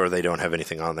charged or they don't have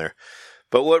anything on there.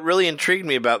 But what really intrigued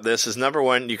me about this is, number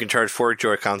one, you can charge 4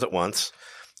 Joy-Cons at once.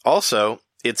 Also,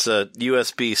 it's a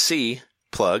USB-C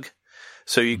plug,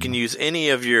 so you can use any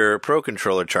of your Pro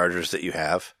Controller chargers that you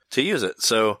have to use it.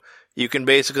 So you can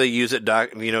basically use it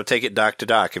take it dock to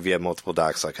dock if you have multiple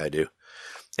docks like I do.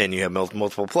 And you have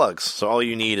multiple plugs. So all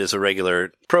you need is a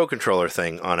regular Pro Controller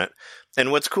thing on it.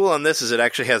 And what's cool on this is it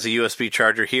actually has a USB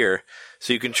charger here,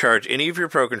 so you can charge any of your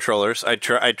Pro Controllers. I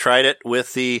tried it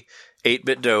with the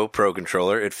 8BitDo Pro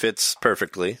Controller. It fits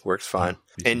perfectly, works fine.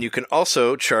 And you can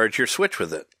also charge your Switch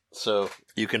with it. So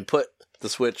you can put the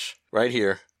Switch right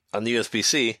here on the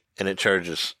USB-C, and it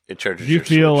charges. Do you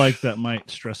feel like that might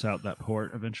stress out that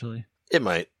port eventually? It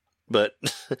might, but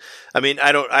I mean,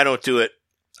 I don't do it.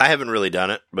 I haven't really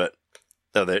done it, but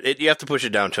you have to push it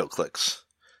down until it clicks.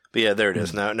 But yeah, there it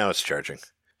is. Now it's charging.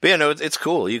 But yeah, no, it's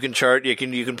cool. You can charge. You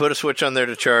can put a Switch on there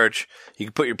to charge. You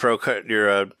can put your Pro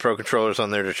Controllers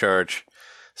on there to charge.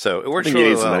 So it works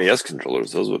really well. Some NES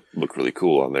controllers. Those would look really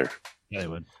cool on there. Yeah, they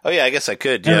would. Oh yeah, I guess I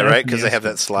could. Yeah, right, because they have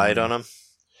that slide on them.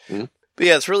 Mm-hmm. But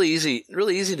yeah, it's really easy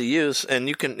to use, and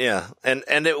you can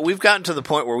we've gotten to the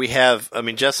point where we have. I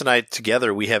mean, Jess and I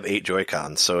together, we have 8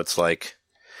 Joy-Cons. So it's like,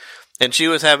 and she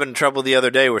was having trouble the other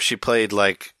day where she played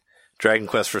like Dragon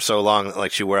Quest for so long that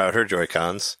like she wore out her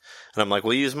Joy-Cons, and I'm like,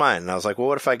 well, use mine. And I was like, well,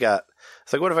 what if I got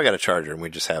a charger and we'll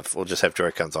just have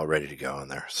Joy-Cons all ready to go on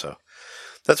there. So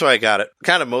that's why I got it,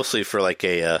 kind of mostly for like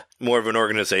a more of an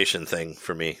organization thing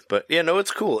for me. But yeah, no,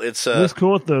 it's cool. It's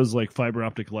cool with those like fiber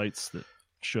optic lights that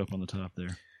show up on the top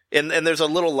there. And there's a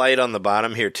little light on the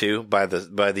bottom here too by the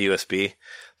USB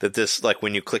that this, like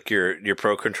when you click your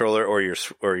Pro Controller or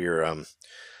your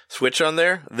Switch on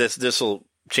there, this will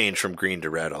change from green to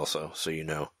red also, so you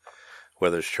know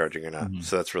whether it's charging or not. Mm-hmm.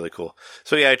 So that's really cool.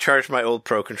 So yeah, I charged my old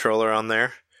Pro Controller on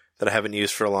there that I haven't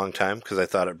used for a long time because I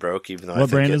thought it broke. Even though what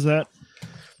brand is that?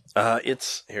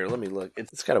 It's here. Let me look.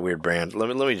 It's got a weird brand.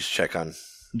 Let me just check on.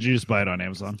 Did you just buy it on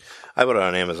Amazon? I bought it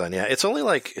on Amazon. Yeah, it's only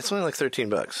like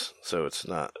 $13, so it's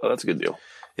not. Oh, that's a good deal.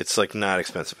 It's like not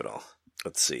expensive at all.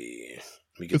 Let's see.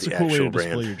 Let me get it's the a cool actual way to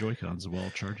brand. Display your Joy-Cons while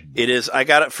charging. It is. I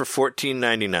got it for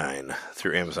 $14.99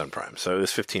 through Amazon Prime, so it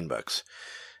was $15.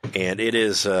 And it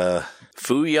is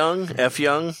Fu Young, F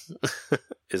Young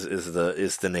is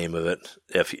the name of it.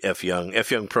 F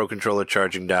Young Pro Controller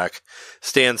charging dock,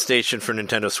 stand station for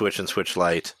Nintendo Switch and Switch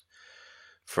Lite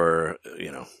for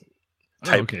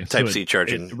Type C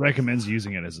charging. It recommends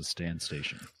using it as a stand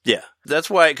station. Yeah, that's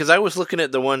why, because I was looking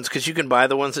at the ones, because you can buy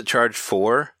the ones that charge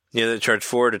 4. That charge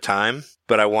 4 at a time.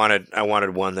 But I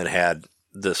wanted one that had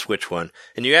the Switch one,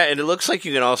 and it looks like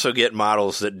you can also get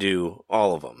models that do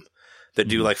all of them. That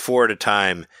do like 4 at a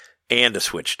time and a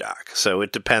Switch dock. So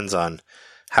it depends on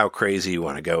how crazy you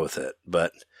want to go with it.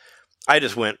 But I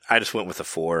just went with a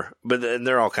 4. But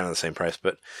they're all kind of the same price.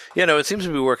 But it seems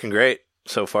to be working great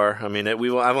so far. I mean, I've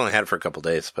only had it for a couple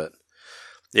days, but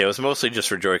yeah, it was mostly just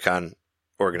for Joy-Con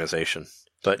organization.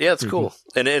 But yeah, it's cool.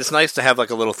 And it's nice to have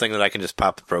like a little thing that I can just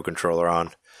pop the Pro Controller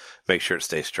on, make sure it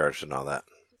stays charged and all that.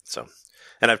 So,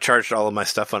 and I've charged all of my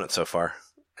stuff on it so far,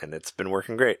 and it's been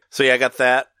working great. So yeah, I got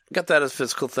that. Got that as a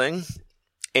physical thing,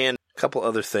 and a couple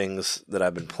other things that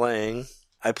I've been playing.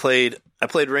 I played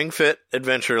Ring Fit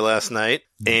Adventure last night,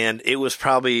 and it was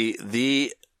probably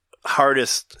the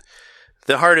hardest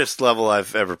level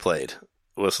I've ever played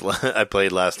was I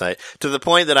played last night, to the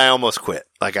point that I almost quit.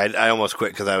 Like I almost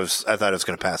quit because I thought I was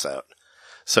going to pass out.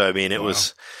 So I mean, it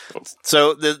was.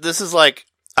 So this is like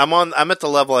I'm at the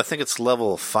level, I think it's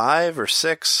level 5 or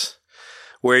 6,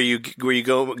 where you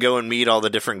go and meet all the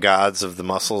different gods of the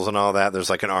muscles and all that. There's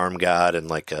like an arm god and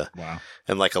like a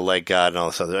leg god and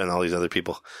all these other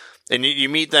people. And you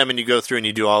meet them and you go through and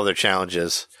you do all their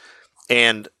challenges,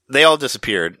 and they all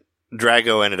disappeared.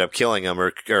 Drago ended up killing them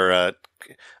or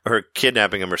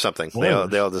kidnapping them or something.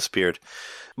 They all disappeared.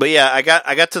 But yeah, I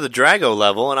got to the Drago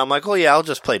level and I'm like, oh yeah, I'll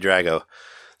just play Drago.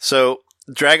 So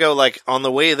Drago, like on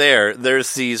the way there,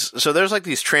 there's like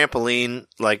these trampoline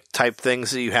like type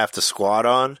things that you have to squat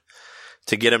on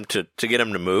to get them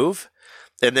to move.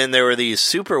 And then there were these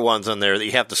super ones on there that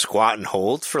you have to squat and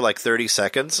hold for like 30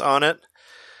 seconds on it.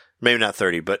 Maybe not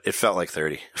 30, but it felt like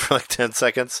 30 for like 10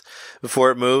 seconds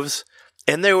before it moves.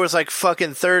 And there was like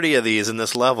fucking 30 of these in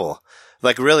this level.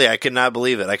 Like really, I could not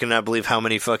believe it. I could not believe how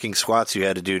many fucking squats you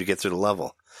had to do to get through the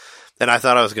level. And I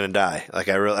thought I was going to die. Like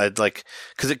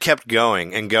cause it kept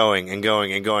going and going and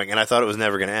going and going. And I thought it was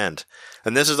never going to end.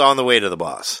 And this is on the way to the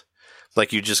boss.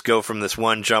 Like you just go from this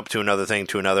one jump to another thing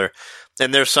to another.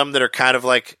 And there's some that are kind of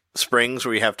like springs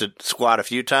where you have to squat a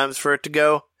few times for it to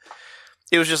go.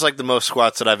 It was just like the most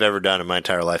squats that I've ever done in my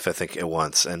entire life, I think, at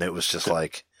once. And it was just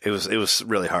like, it was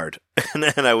really hard.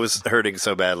 And I was hurting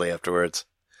so badly afterwards.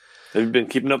 Have you been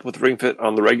keeping up with Ring Fit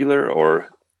on the regular, or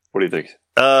what do you think?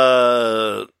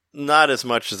 Not as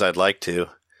much as I'd like to.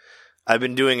 I've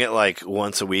been doing it like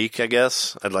once a week, I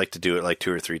guess. I'd like to do it like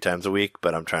 2 or 3 times a week,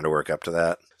 but I'm trying to work up to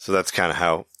that. So that's kind of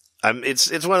how it's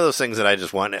one of those things that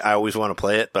I always want to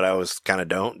play it, but I always kind of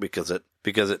don't because it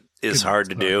is hard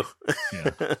to do.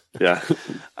 Yeah. Yeah.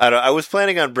 I was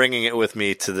planning on bringing it with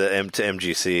me to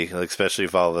MGC, like, especially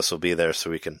if all of us will be there so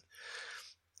we can,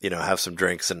 have some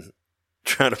drinks and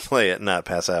try to play it and not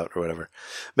pass out or whatever.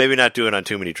 Maybe not do it on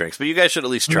too many drinks, but you guys should at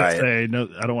least try it. No,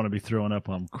 I don't want to be throwing up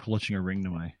while I'm clutching a ring to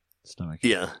my stomach.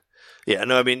 Yeah. Yeah,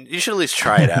 no, I mean, you should at least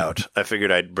try it out. I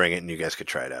figured I'd bring it and you guys could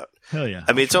try it out. Hell yeah.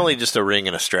 I mean, it's only just a ring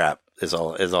and a strap is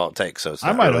all it takes, so it's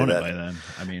not I might really own that, it by then.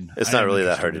 I mean, it's not really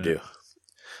that hard to do.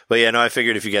 But yeah, no, I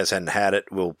figured if you guys hadn't had it,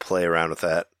 we'll play around with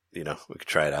that. We could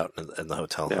try it out in the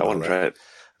hotel. Yeah, I want to try it.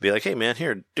 Be like, hey man,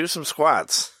 here, do some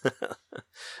squats.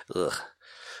 Ugh.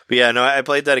 But yeah, no, I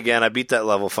played that again. I beat that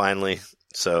level finally,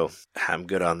 so I'm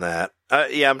good on that.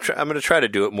 Yeah, I'm going to try to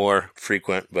do it more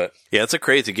frequent, but yeah, it's a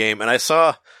crazy game. And I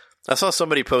saw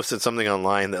somebody posted something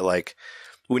online that like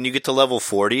when you get to level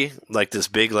 40, like this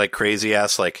big, like crazy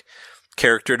ass, like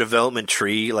character development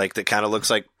tree, like that kind of looks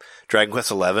like Dragon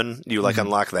Quest 11. You like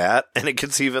unlock that and it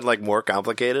gets even like more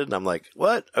complicated. And I'm like,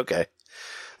 what? Okay.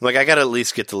 I'm like, I got to at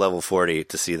least get to level 40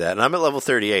 to see that. And I'm at level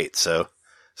 38. So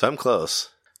I'm close.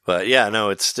 But yeah, no,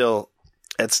 it's still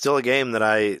a game that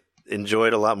I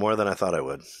enjoyed a lot more than I thought I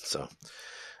would. So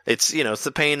it's, it's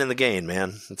the pain and the gain,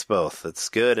 man. It's both. It's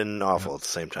good and awful at the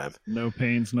same time. No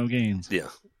pains, no gains. Yeah.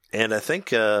 And I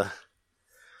think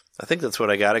that's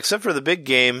what I got, except for the big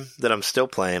game that I'm still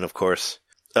playing, of course.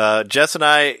 Jess and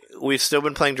I, we've still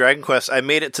been playing Dragon Quest. I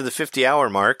made it to the 50-hour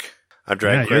mark on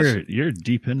Dragon Quest. You're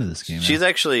deep into this game. She's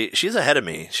ahead of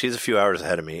me. She's a few hours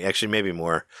ahead of me. Actually, maybe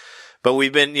more. But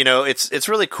we've been, it's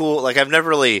really cool. Like, I've never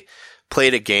really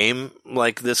played a game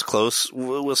like this close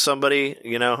with somebody,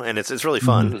 and it's really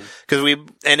fun. Because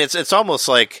it's almost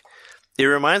like, it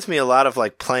reminds me a lot of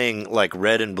like playing like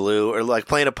Red and Blue or like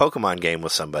playing a Pokemon game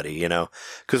with somebody,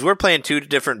 because we're playing 2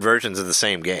 different versions of the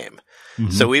same game.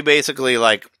 Mm-hmm. So we basically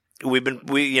like,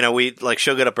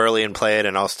 she'll get up early and play it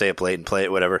and I'll stay up late and play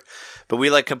it, whatever. But we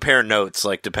like compare notes,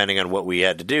 like depending on what we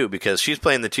had to do, because she's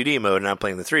playing the 2D mode and I'm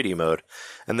playing the 3D mode.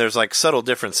 And there's like subtle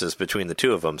differences between the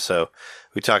two of them. So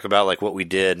we talk about like what we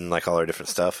did and like all our different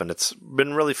stuff. And it's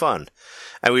been really fun.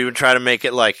 And we would try to make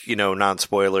it like,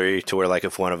 non-spoilery to where like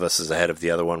if one of us is ahead of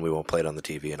the other one, we won't play it on the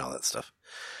TV and all that stuff.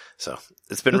 So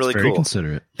it's been really very cool.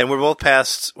 Considerate. And we're both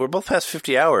past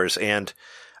 50 hours, and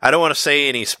I don't want to say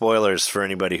any spoilers for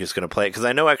anybody who's going to play it, because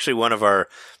I know actually one of our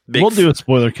big... We'll do a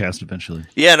spoiler cast eventually.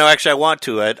 Yeah, no, actually I want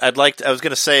to. I want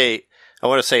to say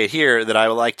it here that I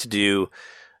would like to do,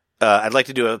 I'd like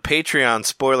to do a Patreon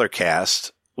spoiler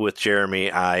cast with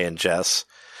Jeremy, I, and Jess.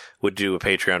 Would do a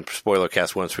Patreon spoiler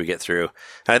cast once we get through.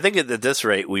 And I think at this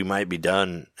rate, we might be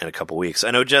done in a couple weeks.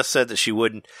 I know Jess said that she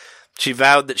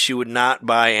vowed that she would not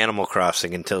buy Animal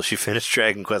Crossing until she finished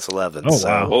Dragon Quest XI. Oh,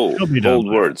 wow. Oh, bold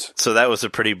words. So that was a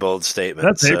pretty bold statement.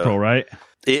 That's April, right?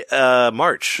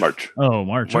 March. Oh,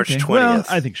 March. March okay. 20th. Well,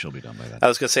 I think she'll be done by then. I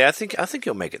was going to say, I think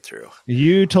you'll make it through.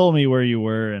 You told me where you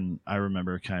were, and I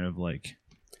remember kind of like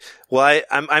Well,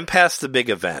 I'm past the big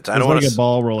event. I It's don't like want a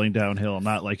ball rolling downhill,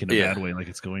 not like in a Yeah. bad way, like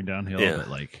it's going downhill, Yeah. but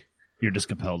like you're just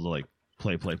compelled to like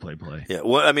play. Yeah.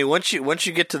 Well, I mean, once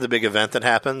you get to the big event that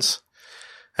happens,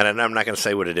 and I'm not going to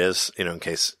say what it is, in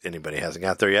case anybody hasn't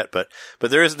got there yet, but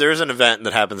there is an event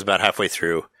that happens about halfway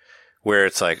through where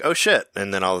it's like, oh shit,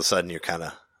 and then all of a sudden you're kind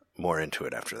of more into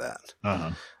it after that.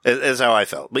 Uh-huh. Is how I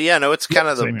felt. But yeah, no, it's kind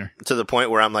of same here. to the point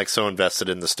where I'm like so invested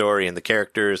in the story and the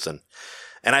characters, and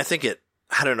I think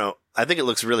I don't know, I think it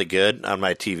looks really good on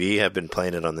my TV. I've been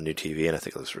playing it on the new TV, and I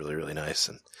think it looks really, really nice.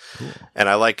 And Cool. and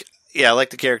I like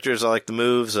the characters. I like the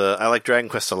moves. I like Dragon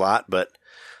Quest a lot, but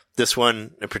this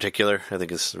one in particular, I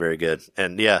think is very good.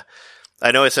 And yeah,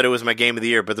 I know I said it was my game of the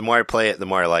year, but the more I play it, the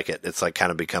more I like it. It's like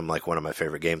kind of become like one of my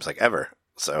favorite games like ever.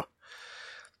 So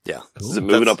yeah. Cool. Is it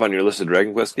moving up on your list of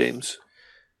Dragon Quest games?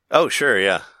 Oh, sure.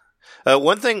 Yeah.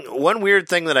 One weird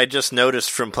thing that I just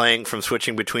noticed from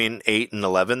switching between 8 and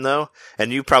 11 though,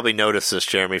 and you probably noticed this,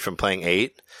 Jeremy, from playing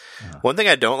 8. One thing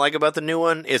I don't like about the new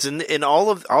one is in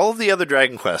all of the other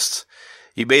Dragon Quests,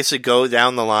 you basically go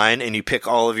down the line and you pick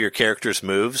all of your characters'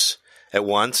 moves at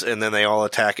once, and then they all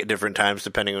attack at different times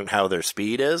depending on how their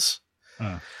speed is.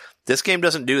 This game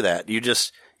doesn't do that.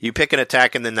 You pick an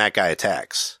attack and then that guy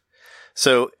attacks.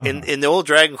 So in the old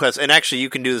Dragon Quest, and actually you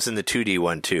can do this in the 2D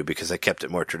one too, because I kept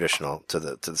it more traditional to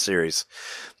the series.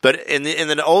 But in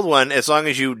the old one, as long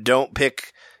as you don't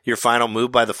pick your final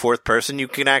move by the fourth person, you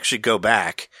can actually go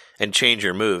back and change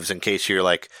your moves in case you're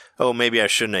like, oh, maybe I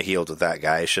shouldn't have healed with that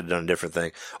guy. I should have done a different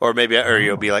thing. Or maybe, or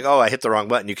you'll be like, oh, I hit the wrong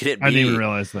button. You can hit B. I didn't even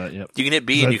realize that. Yep. You can hit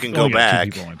B and you can go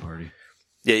back. People in my party.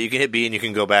 Yeah, you can hit B and you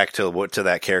can go back to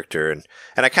that character, and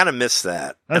I kind of miss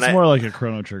that. That's more like a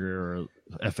Chrono Trigger or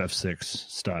FF6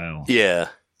 style. Yeah.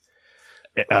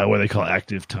 What they call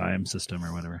active time system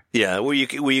or whatever. Yeah, where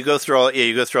you go through all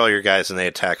your guys and they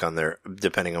attack on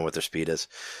depending on what their speed is.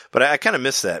 But I kind of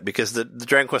miss that because the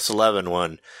Dragon Quest XI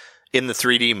one, in the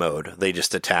 3D mode, they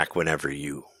just attack whenever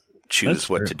you choose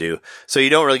what to do. So you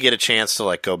don't really get a chance to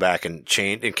like go back and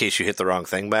change in case you hit the wrong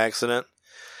thing by accident.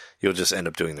 You'll just end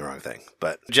up doing the wrong thing.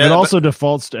 But it also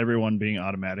defaults to everyone being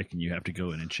automatic, and you have to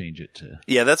go in and change it to.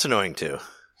 Yeah, that's annoying too.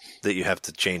 That you have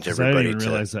to change everybody. I didn't even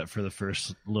realize that for the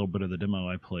first little bit of the demo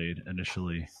I played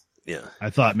initially. Yeah, I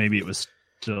thought maybe it was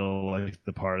still like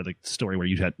the part of the story where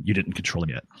you didn't control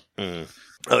them yet.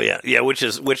 Oh yeah,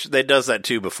 which they does that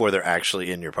too before they're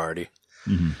actually in your party.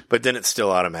 Mm-hmm. But then it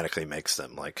still automatically makes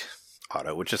them like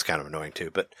auto, which is kind of annoying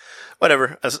too. But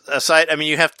whatever. Aside, I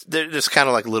mean, there's kind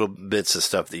of like little bits of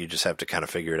stuff that you just have to kind of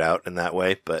figure it out in that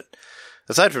way. But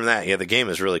aside from that, yeah, the game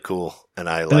is really cool, and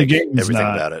I like everything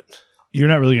about it. You're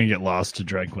not really going to get lost to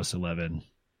Dragon Quest XI.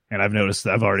 And I've noticed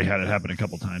that I've already had it happen a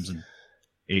couple times in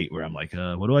 8 where I'm like,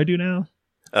 what do I do now?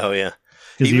 Oh, yeah.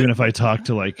 Because even if I talk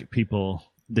to like people,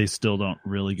 they still don't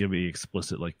really give me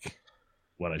explicit like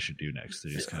what I should do next.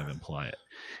 They just kind of imply it.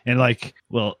 And like,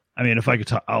 well, I mean, if I could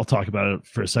talk, I'll talk about it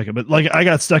for a second. But like, I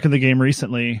got stuck in the game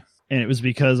recently, and it was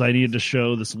because I needed to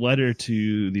show this letter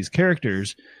to these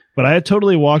characters. But I had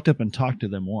totally walked up and talked to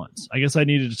them once. I guess I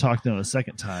needed to talk to them a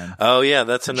second time. Oh, yeah,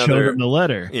 that's another. Show them the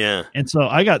letter. Yeah. And so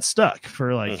I got stuck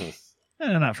for like,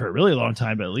 not for a really long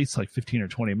time, but at least like 15 or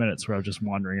 20 minutes where I was just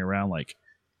wandering around like,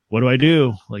 what do I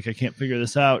do? Like, I can't figure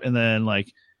this out. And then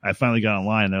like, I finally got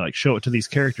online and they're like, show it to these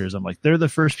characters. I'm like, they're the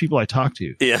first people I talked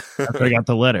to. Yeah. After I got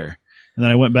the letter. And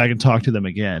then I went back and talked to them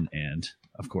again. And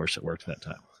of course it worked that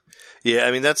time. Yeah.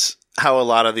 I mean, that's how a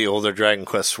lot of the older Dragon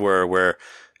Quests were, where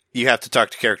you have to talk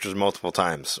to characters multiple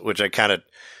times, which I kind of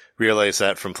realized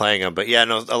that from playing them. But yeah,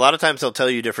 no, a lot of times they'll tell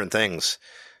you different things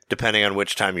depending on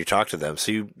which time you talk to them.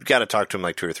 So you got to talk to them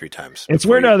like 2 or 3 times. It's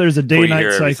weird how there's a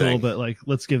day-night cycle, but like,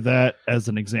 let's give that as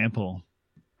an example.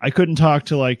 I couldn't talk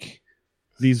to like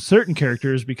these certain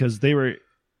characters because they were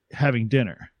having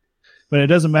dinner. But it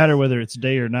doesn't matter whether it's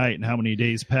day or night and how many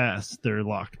days pass, they're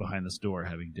locked behind this door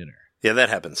having dinner. Yeah, that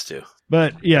happens too.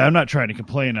 But yeah, I'm not trying to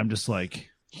complain. I'm just like,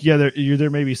 yeah, there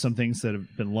may be some things that have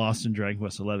been lost in Dragon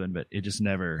Quest XI, but it just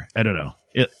never, I don't know.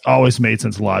 It always made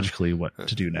sense logically what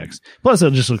to do next. Plus,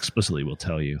 it just explicitly will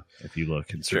tell you if you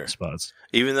look in certain spots.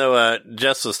 Even though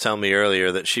Jess was telling me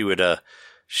earlier that she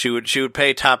would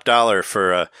pay top dollar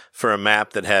for a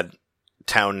map that had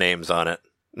town names on it,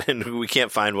 and we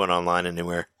can't find one online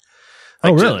anywhere.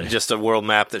 Like, oh, really? Just a world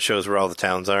map that shows where all the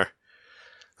towns are.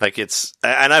 Like and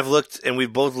I've looked, and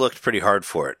we've both looked pretty hard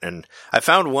for it. And I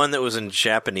found one that was in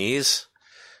Japanese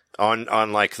on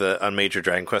major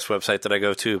Dragon Quest website that I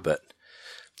go to, but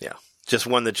yeah, just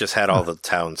one that just had all the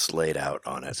towns laid out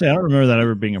on it. See, I don't remember that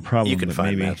ever being a problem. You can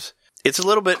find maps. It's a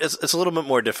little bit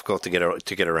more difficult to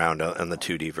get around on the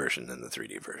 2D version than the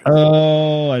 3D version.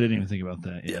 Oh, I didn't even think about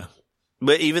that. Yeah.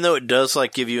 But even though it does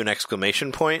like give you an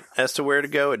exclamation point as to where to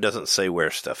go, it doesn't say where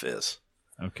stuff is.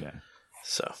 Okay.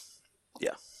 So,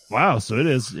 yeah. Wow. So it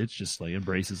is. It's just like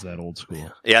embraces that old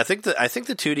school. Yeah, I think the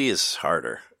 2D is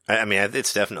harder. I mean,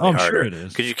 it's definitely harder. Sure it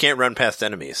is. Because you can't run past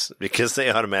enemies because they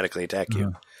automatically attack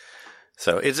you.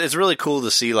 So it's really cool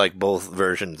to see like both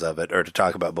versions of it, or to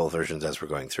talk about both versions as we're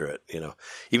going through it. You know,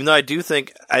 even though I do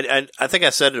think I think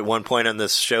I said at one point on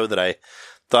this show that I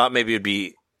thought maybe it'd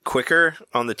be quicker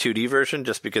on the 2D version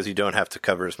just because you don't have to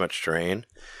cover as much terrain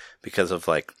because of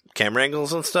like camera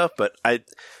angles and stuff. But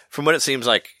from what it seems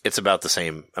like, it's about the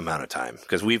same amount of time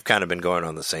because we've kind of been going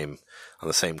on the same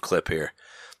clip here.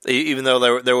 Even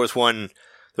though there was one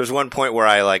point where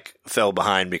I like fell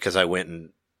behind because I went and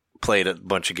played a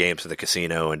bunch of games in the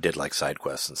casino and did like side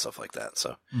quests and stuff like that.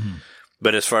 So,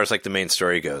 but as far as like the main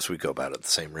story goes, we go about it at the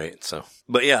same rate. So,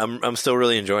 but yeah, I'm still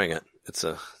really enjoying it. It's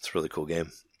a really cool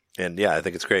game. And yeah, I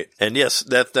think it's great. And yes,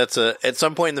 that's at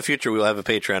some point in the future, we'll have a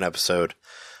Patreon episode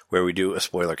where we do a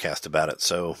spoiler cast about it.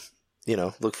 So, you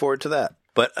know, look forward to that.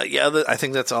 But yeah, I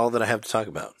think that's all that I have to talk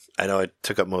about. I know I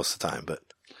took up most of the time, but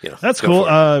you know, that's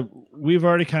cool. We've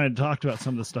already kind of talked about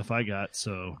some of the stuff I got.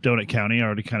 So Donut County, I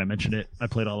already kind of mentioned it. I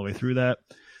played all the way through that.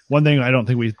 One thing I don't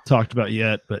think we talked about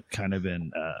yet, but kind of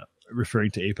in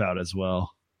referring to Ape Out as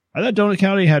well. I thought Donut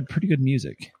County had pretty good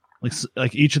music.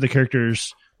 Like each of the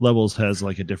characters' levels has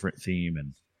like a different theme,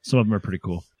 and some of them are pretty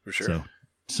cool. For sure. So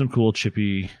some cool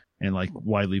chippy and like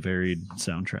widely varied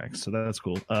soundtracks. So that's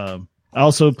cool. I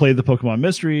also played the Pokemon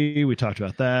Mystery. We talked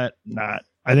about that.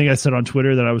 I think I said on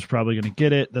Twitter that I was probably going to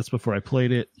get it. That's before I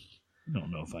played it. I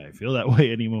don't know if I feel that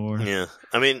way anymore. Yeah.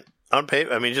 I mean, on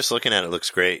paper, just looking at it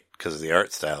looks great because of the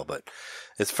art style, but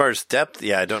as far as depth,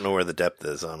 yeah, I don't know where the depth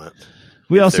is on it.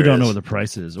 We also don't know what the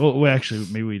price is. Well, actually,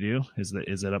 maybe we do. Is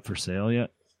it up for sale yet?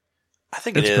 I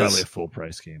think it's probably a full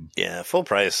price game. Yeah, full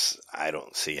price. I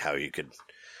don't see how you could.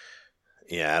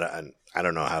 Yeah, I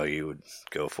don't know how you would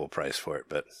go full price for it,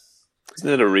 but isn't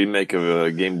it a remake of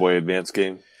a Game Boy Advance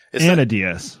game? A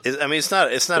DS. It's not.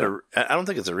 I don't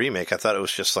think it's a remake. I thought it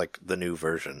was just like the new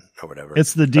version or whatever.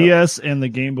 It's the DS and the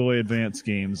Game Boy Advance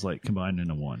games like combined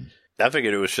into one. I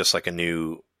figured it was just like a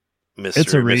new mystery.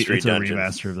 It's a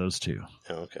remaster of those two.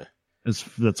 Oh, okay.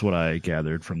 That's what I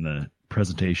gathered from the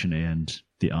presentation and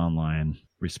the online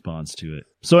response to it.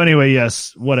 So anyway,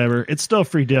 yes, whatever. It's still a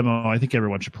free demo. I think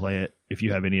everyone should play it if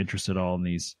you have any interest at all in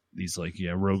these like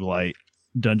roguelite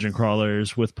dungeon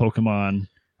crawlers with Pokemon.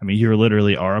 I mean, you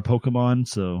literally are a Pokemon,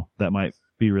 so that might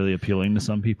be really appealing to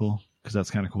some people because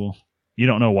that's kind of cool. You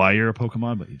don't know why you're a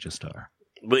Pokemon, but you just are.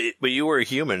 But you were a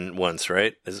human once,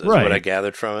 right? Is right. What I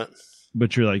gathered from it.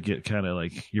 But you're like, get kind of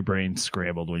like your brain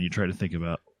scrambled when you try to think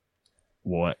about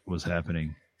what was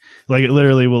happening. Like it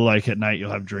literally will, like at night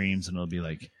you'll have dreams and it'll be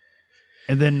like,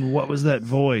 and then what was that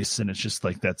voice? And it's just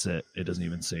like, that's it. It doesn't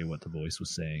even say what the voice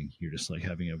was saying. You're just like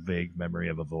having a vague memory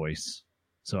of a voice.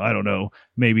 So I don't know.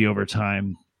 Maybe over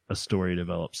time a story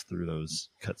develops through those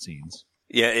cutscenes.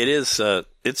 Yeah, it is.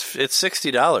 It's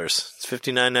 $60. It's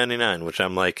 $59.99, which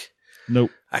I'm like,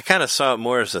 nope. I kind of saw it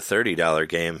more as a $30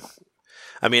 game.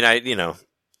 I mean,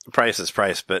 price is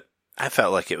price, but I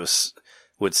felt like it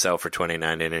would sell for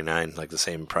 $29.99, like the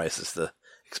same price as the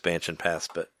expansion pass.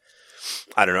 But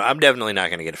I don't know. I'm definitely not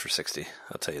going to get it for $60.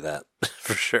 I'll tell you that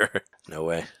for sure. No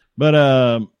way.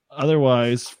 But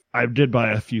otherwise, I did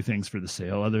buy a few things for the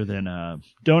sale. Other than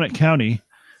Donut County,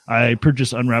 I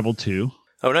purchased Unraveled 2.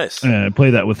 Oh, nice. And I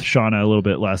played that with Shauna a little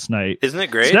bit last night. Isn't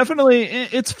it great?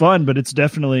 It's fun, but it's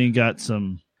definitely got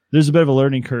there's a bit of a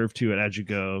learning curve to it as you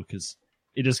go, because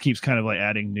it just keeps kind of like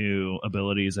adding new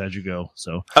abilities as you go.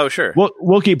 So, oh, sure.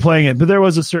 We'll keep playing it. But there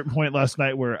was a certain point last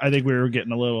night where I think we were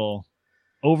getting a little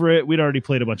over it. We'd already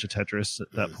played a bunch of Tetris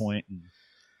at that point, and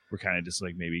we're kind of just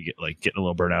like maybe getting a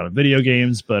little burnt out of video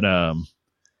games. But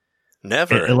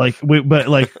never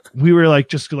we were like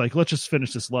just like, let's just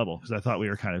finish this level, because I thought we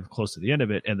were kind of close to the end of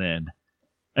it, and then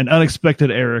an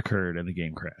unexpected error occurred and the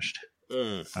game crashed.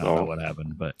 I don't know what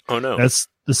happened, but oh no, that's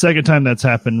the second time that's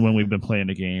happened when we've been playing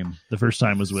a game. The first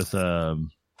time was with the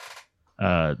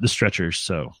Stretchers,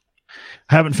 so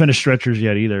haven't finished Stretchers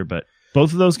yet either. But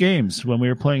both of those games, when we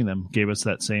were playing them, gave us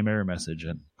that same error message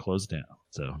and closed down.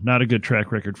 So not a good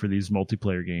track record for these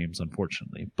multiplayer games,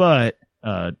 unfortunately. But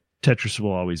Tetris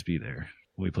will always be there.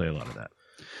 We play a lot of that.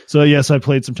 So yes, I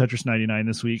played some Tetris 99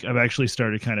 this week. I've actually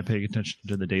started kind of paying attention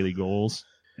to the daily goals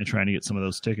and trying to get some of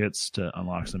those tickets to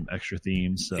unlock some extra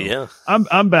themes. So yeah,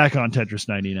 I'm back on Tetris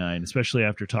 99, especially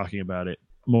after talking about it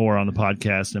more on the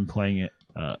podcast and playing it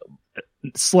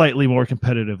slightly more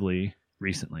competitively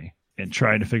recently, and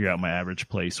trying to figure out my average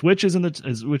place, which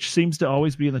seems to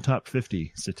always be in the top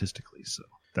 50 statistically. So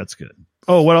That's good.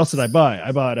 Oh, what else did I buy?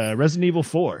 I bought Resident Evil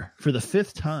 4 for the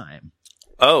 5th time.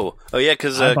 Oh, yeah,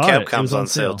 because Capcom's on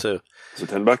sale too. Is it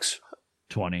 $10?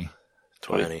 20.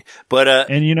 But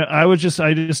and I just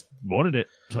wanted it,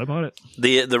 so I bought it.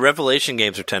 The Revelation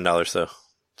games are $10 though.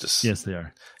 Yes, they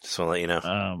are. Just want to let you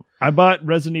know. I bought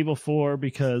Resident Evil 4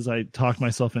 because I talked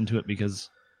myself into it because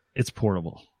it's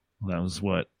portable. That was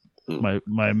what my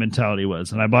mentality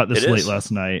was, and I bought this late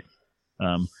last night.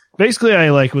 Basically,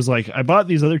 I bought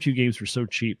these other 2 games for so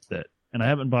cheap and I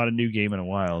haven't bought a new game in a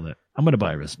while that I'm going to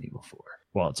buy Resident Evil 4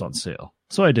 while it's on sale.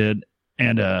 So I did,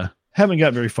 and haven't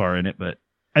got very far in it, but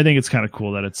I think it's kind of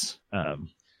cool that it's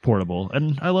portable,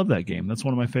 and I love that game. That's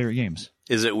one of my favorite games.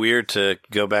 Is it weird to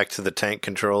go back to the tank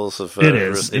controls of it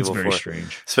is. Resident Evil 4? It's very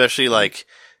strange. Especially like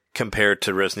compared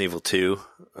to Resident Evil 2,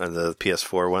 the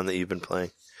PS4 one that you've been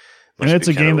playing. And it's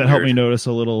a game that helped me notice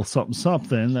a little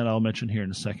something that I'll mention here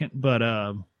in a second. But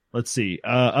let's see.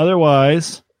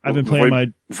 Otherwise, I've been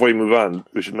playing Before you move on,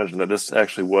 we should mention that this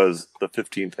actually was the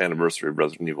 15th anniversary of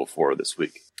Resident Evil 4 this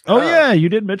week. Oh, yeah, you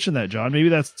did mention that, John. Maybe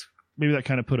that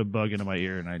kind of put a bug into my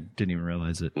ear, and I didn't even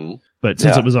realize it. Mm-hmm. But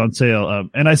since it was on sale,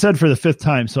 and I said for the 5th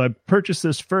time, so I purchased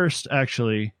this first,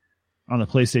 actually, on the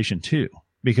PlayStation 2,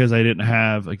 because I didn't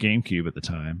have a GameCube at the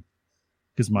time,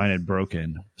 because mine had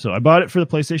broken. So I bought it for the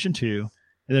PlayStation 2,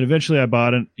 and then eventually I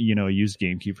bought a used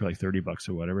GameCube for like $30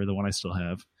 or whatever, the one I still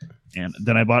have. And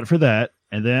then I bought it for that,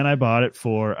 and then I bought it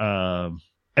for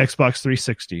Xbox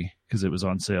 360, because it was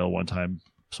on sale one time,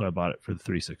 so I bought it for the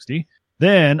 360.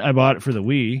 Then I bought it for the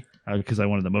Wii, because I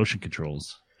wanted the motion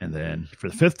controls. And then for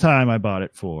the 5th time, I bought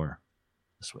it for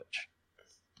the Switch.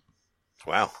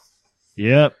 Wow.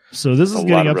 Yep. So this is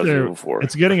getting up there.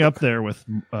 It's getting up there with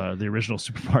the original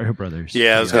Super Mario Brothers.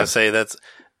 Yeah, I was going to say that's,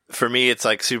 for me, it's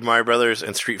like Super Mario Brothers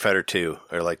and Street Fighter 2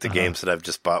 are like the games that I've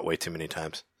just bought way too many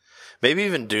times. Maybe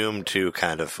even Doom 2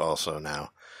 kind of also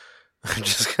now.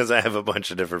 Just because I have a bunch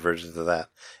of different versions of that.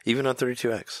 Even on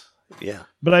 32X. Yeah.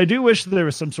 But I do wish there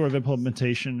was some sort of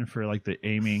implementation for like the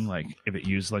aiming, like if it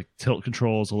used like tilt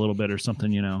controls a little bit or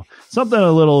something, something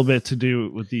a little bit to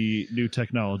do with the new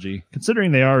technology,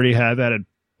 considering they already have added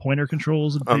pointer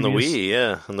controls on the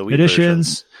Wii, on the Wii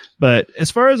editions. Version. But as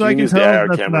far as I can tell,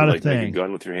 that's not a thing. Make a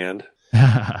gun with your hand.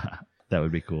 That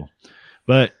would be cool.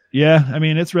 But yeah, I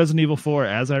mean, it's Resident Evil 4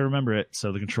 as I remember it.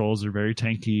 So the controls are very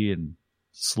tanky and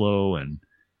slow, and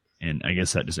I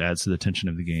guess that just adds to the tension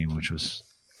of the game, which was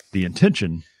the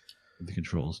intention of the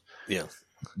controls. Yeah.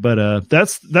 But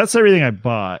that's everything I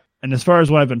bought. And as far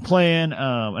as what I've been playing,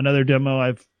 another demo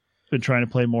I've been trying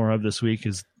to play more of this week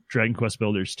is Dragon Quest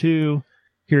Builders 2.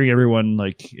 Hearing everyone,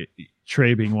 like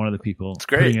Trey being one of the people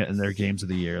putting it in their games of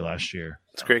the year last year.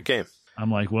 It's a great game.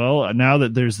 I'm like, well, now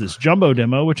that there's this jumbo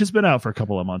demo, which has been out for a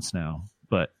couple of months now,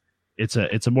 but it's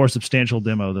a more substantial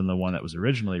demo than the one that was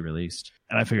originally released.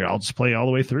 And I figured I'll just play all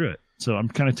the way through it. So I'm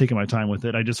kind of taking my time with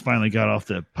it. I just finally got off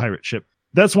the pirate ship.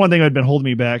 That's one thing I'd been holding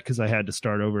me back because I had to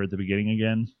start over at the beginning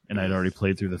again, and I'd already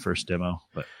played through the first demo.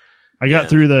 But I got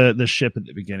through the ship at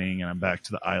the beginning, and I'm back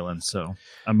to the island. So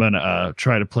I'm going to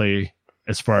try to play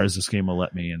as far as this game will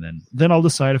let me, and then I'll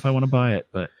decide if I want to buy it.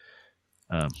 But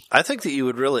I think that you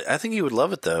would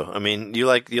love it, though. I mean, you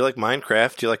like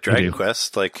Minecraft, you like Dragon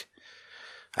Quest. Like,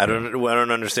 I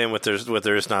don't understand what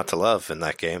there is not to love in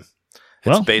that game.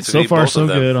 Well, so far so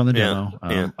good on the demo.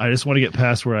 I just want to get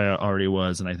past where I already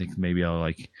was, and I think maybe I'll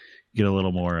get a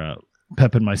little more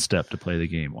pep in my step to play the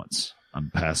game once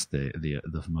I'm past the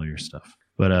familiar stuff.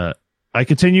 But I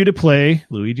continue to play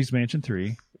Luigi's Mansion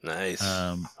 3. Nice.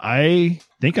 I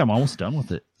think I'm almost done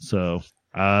with it. So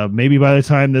maybe by the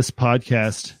time this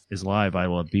podcast is live, I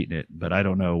will have beaten it. But I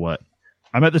don't know what.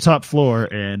 I'm at the top floor,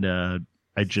 and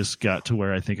I just got to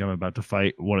where I think I'm about to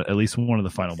fight at least one of the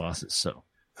final bosses. So.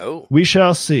 Oh, we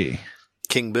shall see.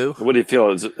 King Boo. What do you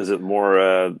feel? Is it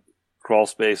more crawl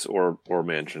space or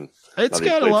mansion? It's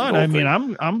got a lot. I mean,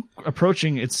 I'm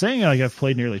approaching. It's saying like I've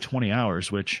played nearly 20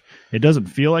 hours, which it doesn't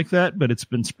feel like that, but it's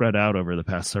been spread out over the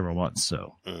past several months.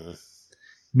 So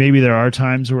maybe there are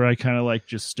times where I kind of like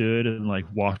just stood and like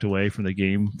walked away from the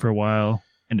game for a while,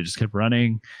 and it just kept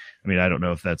running. I mean, I don't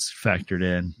know if that's factored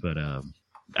in, but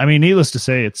I mean, needless to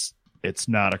say, it's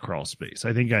not a crawl space.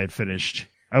 I think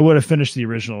I would have finished the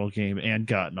original game and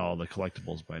gotten all the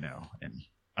collectibles by now. And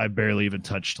I barely even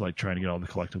touched like trying to get all the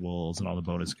collectibles and all the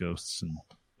bonus ghosts, and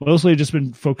mostly just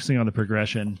been focusing on the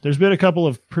progression. There's been a couple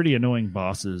of pretty annoying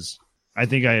bosses. I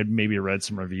think I had maybe read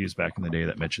some reviews back in the day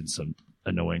that mentioned some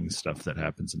annoying stuff that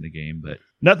happens in the game, but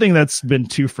nothing that's been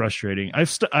too frustrating.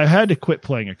 I had to quit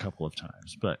playing a couple of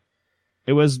times, but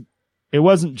it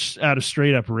wasn't out of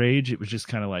straight up rage. It was just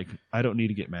kind of like, I don't need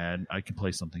to get mad. I can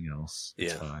play something else.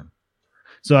 It's fine.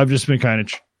 So I've just been kind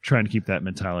of trying to keep that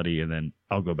mentality, and then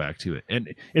I'll go back to it.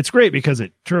 And it's great because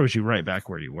it throws you right back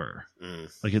where you were.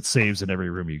 Like it saves in every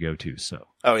room you go to. So.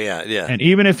 Oh yeah, yeah. And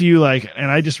even if you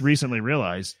and I just recently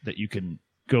realized that you can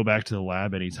go back to the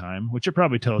lab anytime, which it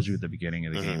probably tells you at the beginning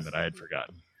of the game, but I had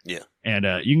forgotten. Yeah. And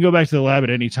you can go back to the lab at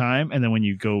any time, and then when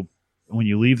you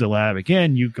leave the lab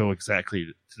again, you go exactly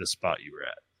to the spot you were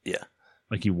at. Yeah.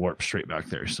 Like you warp straight back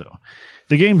there. So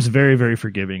the game's very, very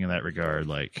forgiving in that regard.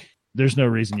 Like there's no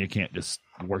reason you can't just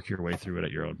work your way through it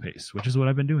at your own pace, which is what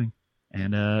I've been doing.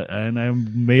 And I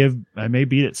may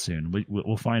beat it soon.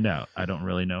 We'll find out. I don't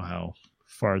really know how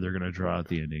far they're going to draw at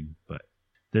the ending, but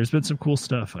there's been some cool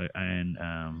stuff.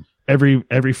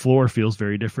 Every floor feels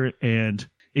very different, and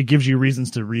it gives you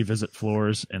reasons to revisit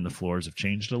floors, and the floors have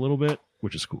changed a little bit,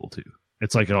 which is cool too.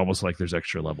 It's almost like there's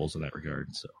extra levels in that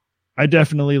regard. So I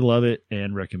definitely love it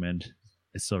and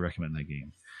I still recommend that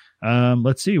game.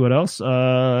 Let's see what else.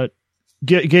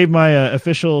 Gave my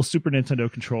official Super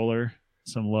Nintendo controller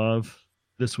some love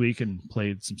this week and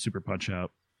played some Super Punch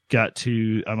Out. I'm at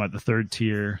the 3rd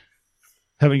tier.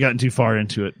 Haven't gotten too far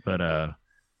into it, but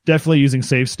definitely using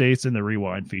save states and the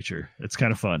rewind feature. It's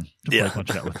kind of fun to play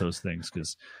Punch Out with those things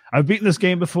because I've beaten this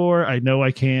game before. I know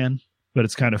I can, but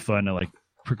it's kind of fun to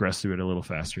progress through it a little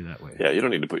faster that way. Yeah, you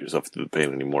don't need to put yourself through the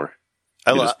pain anymore.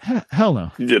 Hell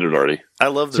no. You did it already. I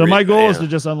love the So my goal is to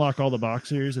just unlock all the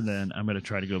boxers, and then I'm going to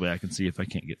try to go back and see if I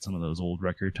can't get some of those old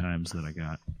record times that I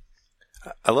got.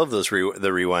 I love those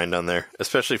the rewind on there,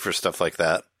 especially for stuff like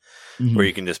that, where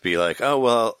you can just be like, oh,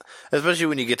 well, especially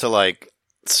when you get to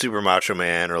Super Macho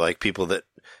Man or people that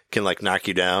can knock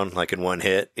you down in one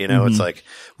hit, it's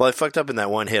well, I fucked up in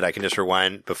that one hit. I can just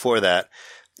rewind before that.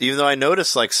 Even though I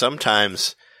notice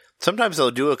sometimes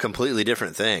they'll do a completely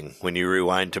different thing when you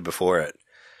rewind to before it.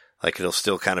 It'll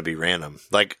still kind of be random.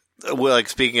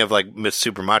 Speaking of Miss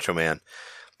Super Macho Man,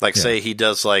 say he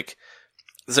does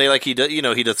he does,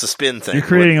 he does the spin thing. You're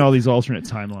creating all these alternate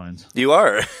timelines. You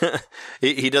are.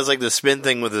 he does the spin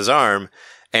thing with his arm,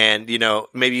 and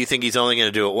maybe you think he's only going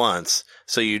to do it once,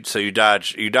 so you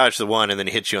dodge the one, and then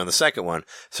he hits you on the second one.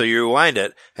 So you rewind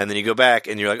it, and then you go back,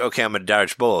 and you're like, okay, I'm going to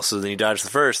dodge both. So then you dodge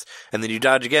the first, and then you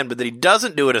dodge again, but then he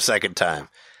doesn't do it a second time.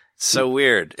 It's so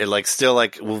weird. It still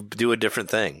will do a different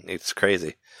thing. It's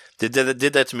crazy. Did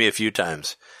that to me a few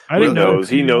times. I didn't know.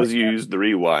 He knows you used the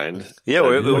rewind. Yeah,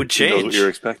 it would change. He knows what you're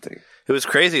expecting. It was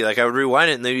crazy. I would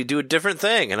rewind it, and then you do a different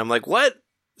thing, and I'm like, what?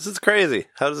 This is crazy.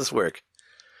 How does this work?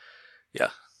 Yeah,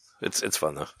 it's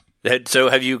fun though. So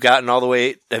have you gotten all the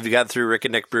way? Have you gotten through Rick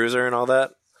and Nick Bruiser and all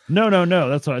that? No.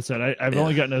 That's what I said. I've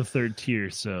only gotten to the 3rd tier,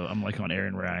 so I'm on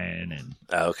Aaron Ryan and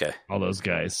okay, all those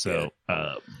guys. So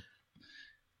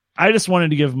I just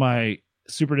wanted to give my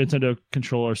Super Nintendo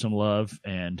controller some love,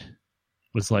 and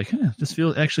was this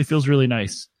actually feels really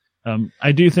nice.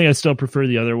 I do think I still prefer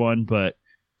the other one, but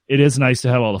it is nice to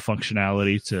have all the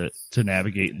functionality to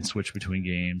navigate and switch between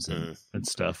games and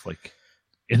stuff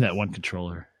in that one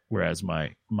controller, whereas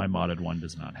my modded one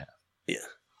does not have. Yeah.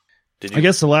 I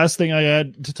guess the last thing I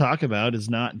had to talk about is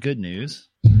not good news.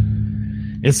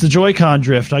 It's the Joy-Con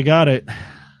drift. I got it.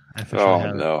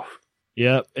 No.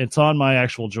 Yep, it's on my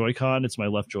actual Joy-Con. It's my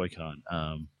left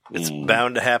Joy-Con. It's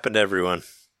bound to happen to everyone.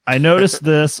 I noticed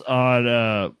this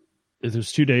on it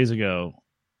was 2 days ago.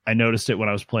 I noticed it when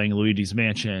I was playing Luigi's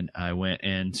Mansion. I went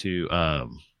into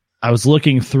I was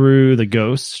looking through the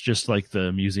ghosts, just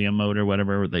the museum mode or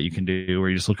whatever that you can do, where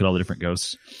you just look at all the different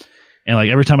ghosts. And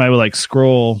every time I would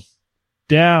scroll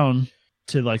down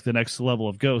to the next level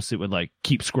of ghosts, it would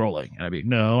keep scrolling, and I'd be,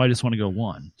 no, I just want to go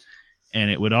one. And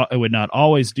it would not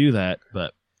always do that,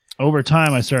 but over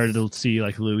time I started to see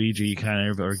Luigi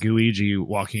or Gooigi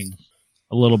walking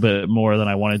a little bit more than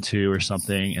I wanted to or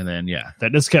something. And then,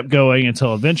 that just kept going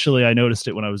until eventually I noticed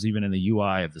it when I was even in the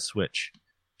UI of the Switch,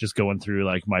 just going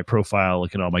through my profile,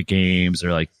 looking at all my games,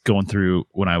 or going through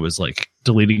when I was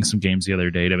deleting some games the other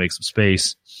day to make some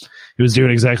space. It was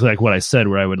doing exactly what I said,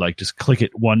 where I would just click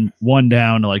it one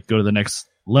down to go to the next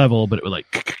level, but it would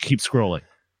keep scrolling.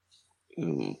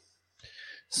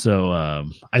 So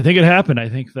I think it happened. I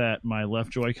think that my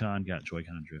left Joy-Con got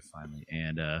Joy-Con drift finally.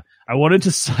 And I wanted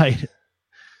to cite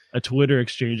a Twitter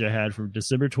exchange I had from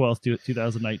December 12th,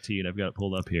 2019. I've got it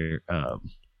pulled up here. I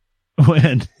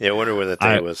wonder where that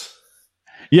day was.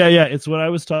 Yeah. It's when I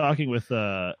was talking with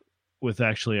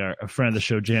actually a friend of the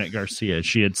show, Janet Garcia.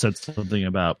 She had said something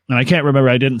about, and I can't remember.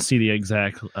 I didn't see the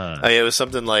exact. It was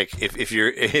something if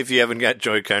you haven't got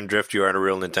Joy-Con drift, you aren't a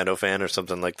real Nintendo fan, or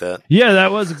something like that. Yeah,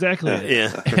 that was exactly it.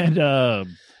 Yeah.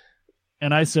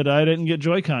 And I said I didn't get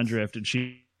Joy-Con drift, and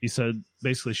she said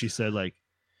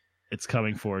it's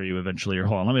coming for you eventually. Or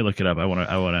hold on, let me look it up. I want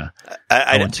to.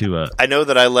 I know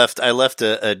that I left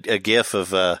a GIF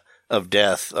of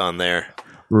death on there.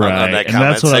 Right, on that and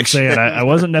that's what section. I'm saying. I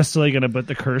wasn't necessarily going to put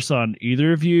the curse on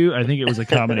either of you. I think it was a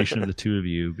combination of the two of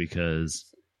you because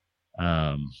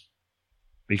I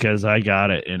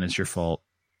got it and it's your fault.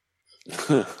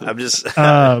 I'm just.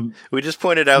 We just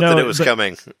pointed out that it was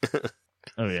coming.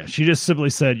 Oh yeah, she just simply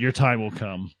said your time will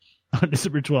come on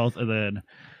December 12th, and then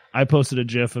I posted a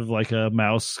GIF of like a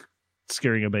mouse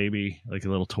scaring a baby, like a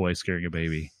little toy scaring a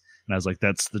baby, and I was like,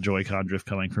 "That's the Joy-Con drift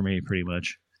coming for me, pretty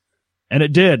much." And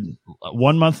it did.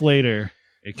 1 month later,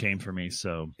 it came for me.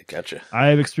 So gotcha. I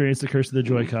have experienced the curse of the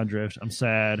Joy-Con drift. I'm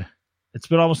sad. It's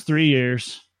been almost 3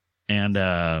 years, and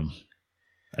I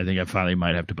think I finally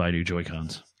might have to buy new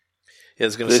Joy-Cons. Yeah, I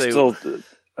was going to say, still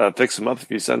fix them up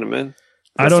if you send them in.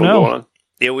 I don't know.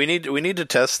 Yeah, we need to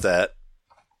test that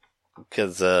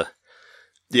because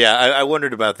I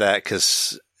wondered about that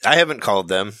because I haven't called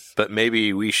them, but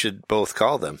maybe we should both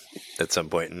call them at some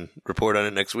point and report on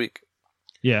it next week.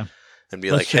 Yeah. And be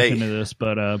Let's like, check hey, into this,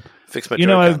 but fix my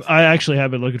Joy-Con. I actually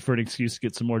have been looking for an excuse to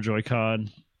get some more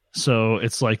Joy-Con. So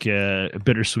it's like a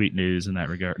bittersweet news in that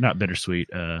regard. Not bittersweet.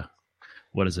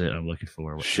 What is it I'm looking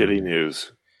for? Shitty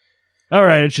news. All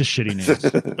right, it's just shitty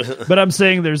news. But I'm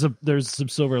saying there's some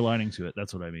silver lining to it.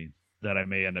 That's what I mean. That I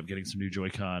may end up getting some new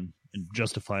Joy-Con and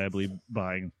justifiably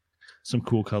buying some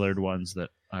cool colored ones that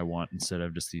I want instead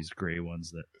of just these gray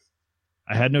ones that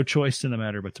I had no choice in the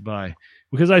matter but to buy.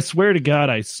 Because I swear to God,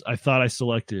 I thought I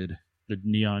selected the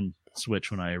neon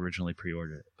Switch when I originally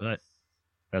pre-ordered it. But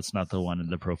that's not the one in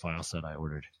the profile set I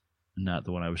ordered. Not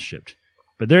the one I was shipped.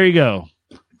 But there you go.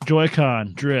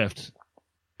 Joy-Con, drift.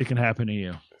 It can happen to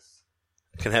you.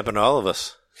 It can happen to all of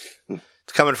us.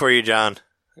 It's coming for you, John.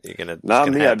 Not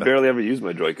me. Happen. I barely ever use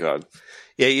my Joy-Con.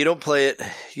 Yeah, you don't play it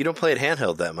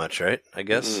handheld that much, right? I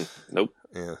guess. Nope.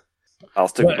 Yeah. I'll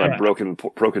stick with my broken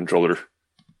Pro Controller.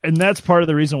 And that's part of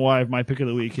the reason why my pick of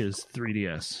the week is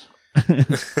 3DS.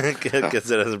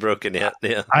 Because it hasn't broken yet.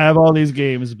 Yeah. I have all these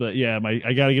games, but yeah,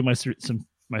 I got to give my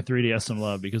 3DS some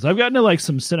love because I've gotten to like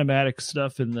some cinematic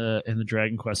stuff in the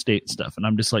Dragon Quest VIII stuff, and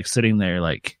I'm just like sitting there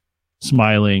like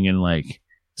smiling and like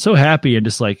so happy and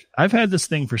just like I've had this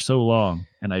thing for so long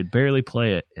and I barely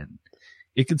play it, and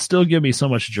it could still give me so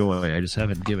much joy. I just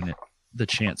haven't given it the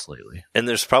chance lately. And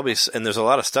there's a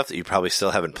lot of stuff that you probably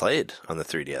still haven't played on the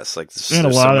 3DS. Like there's a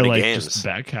lot so of many like games. just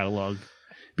back catalog.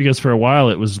 Because for a while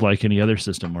it was like any other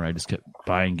system where I just kept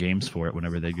buying games for it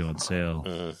whenever they'd go on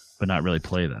sale, but not really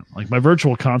play them. Like my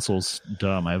virtual console's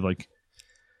dumb. I have like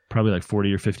probably like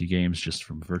 40 or 50 games just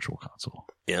from virtual console.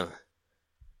 Yeah.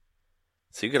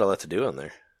 So you got a lot to do on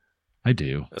there. I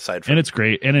do. Aside from, and it's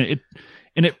great, and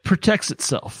it protects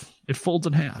itself. It folds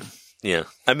in half. Yeah,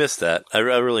 I missed that. I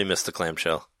really missed the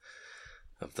clamshell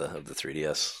of the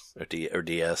 3DS or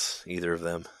DS, either of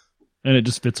them. And it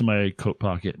just fits in my coat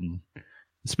pocket, and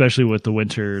especially with the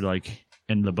winter, like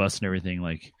in the bus and everything,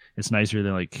 like it's nicer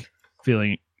than like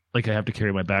feeling like I have to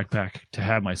carry my backpack to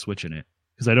have my Switch in it,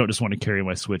 because I don't just want to carry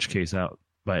my Switch case out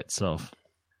by itself.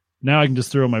 Now I can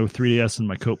just throw my 3DS in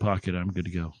my coat pocket, and I'm good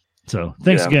to go. So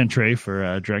thanks again, Trey,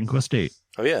 for Dragon Quest VIII.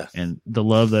 Oh yeah, and the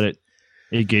love that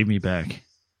it gave me back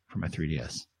for my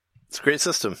 3DS. It's a great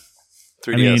system.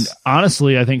 3DS. I mean,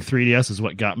 honestly, I think 3DS is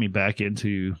what got me back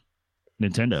into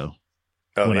Nintendo.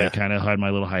 I kind of had my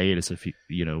little hiatus,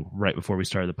 right before we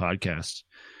started the podcast.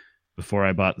 Before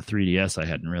I bought the 3DS, I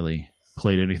hadn't really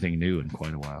played anything new in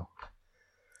quite a while.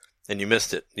 And you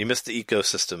missed it. You missed the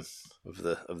ecosystem of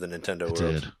the Nintendo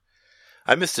world. Did.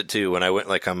 I missed it too when I went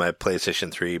like on my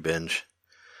PlayStation 3 binge.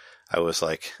 I was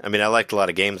like, I mean, I liked a lot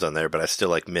of games on there, but I still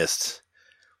like missed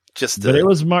just the. But it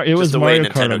was Mario Kart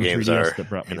Nintendo on games 3DS that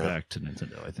brought me back to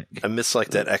Nintendo, I think. I miss like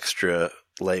that extra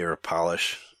layer of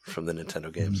polish from the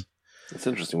Nintendo games. Mm-hmm. It's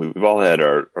interesting. We've all had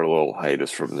our little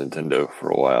hiatus from Nintendo for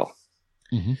a while.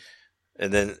 Mm-hmm.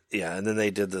 And then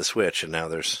they did the Switch, and now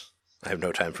I have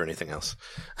no time for anything else.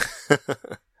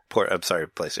 I'm sorry,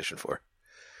 PlayStation 4.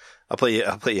 I'll play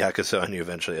Yakuza on you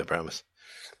eventually, I promise.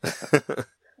 But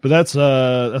that's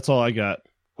all I got.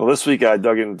 Well, this week I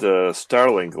dug into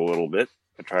Starlink a little bit.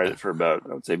 I tried it for about,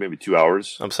 I would say, maybe 2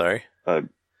 hours. I'm sorry. Tried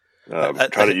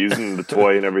it using the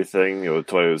toy and everything. The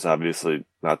toy was obviously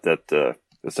not that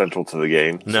essential to the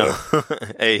game. No,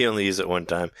 you only use it one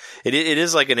time. It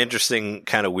is like an interesting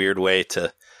kind of weird way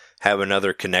to have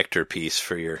another connector piece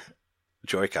for your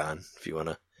Joy-Con if you want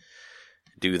to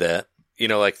do that.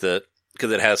 Like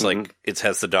because it has it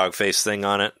has the dog face thing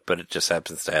on it, but it just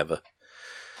happens to have a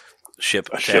ship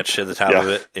attached to the top of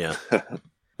it. Yeah.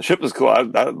 The ship is cool. I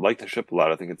like the ship a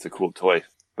lot. I think it's a cool toy.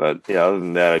 But other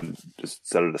than that, I just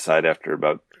set it aside after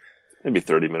about maybe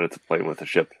 30 minutes of playing with the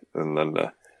ship, and then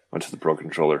went to the Pro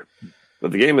Controller.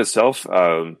 But the game itself,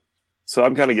 so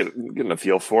I'm kind of getting a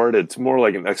feel for it. It's more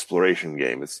like an exploration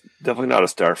game. It's definitely not a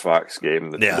Star Fox game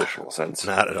in the traditional sense.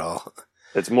 Not at all.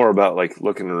 It's more about like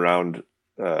looking around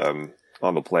on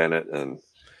the planet and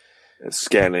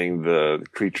scanning the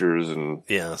creatures and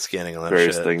scanning a lot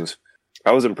various of shit. things.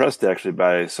 I was impressed actually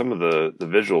by some of the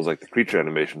visuals, like the creature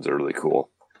animations are really cool.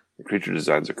 The creature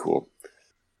designs are cool.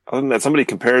 Other than that, somebody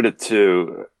compared it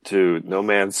to No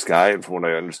Man's Sky, and from what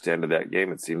I understand of that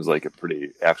game, it seems like a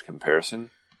pretty apt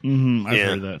comparison. Mm-hmm. I've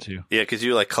heard that too. Yeah, because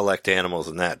you like collect animals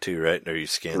in that too, right? Or you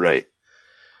scan them? Right.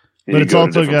 But you it's go to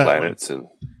also different got planets and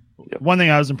one thing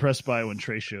I was impressed by when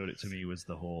Trey showed it to me was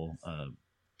the whole,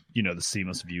 the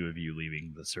seamless view of you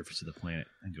leaving the surface of the planet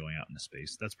and going out into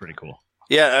space. That's pretty cool.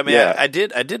 Yeah, I mean, I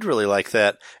did really like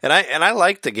that, and I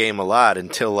liked the game a lot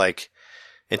until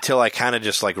I kind of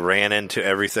just like ran into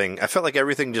everything. I felt like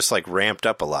everything just like ramped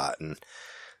up a lot, and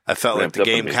I felt like the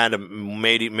game kind of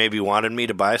maybe wanted me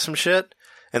to buy some shit,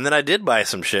 and then I did buy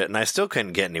some shit, and I still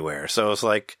couldn't get anywhere. So I was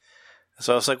like,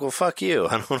 well, fuck you.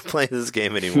 I don't want to play this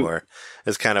game anymore.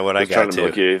 Is kind of what I got trying to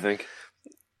milk you think?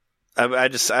 I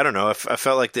don't know. I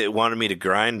felt like they wanted me to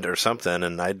grind or something,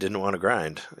 and I didn't want to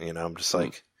grind. I'm just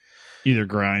like either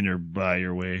grind or buy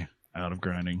your way out of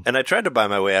grinding. And I tried to buy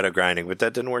my way out of grinding, but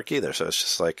that didn't work either. So it's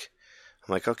just like,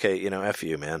 I'm like, okay, F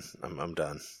you, man. I'm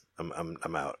done.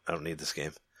 I'm out. I don't need this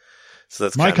game. So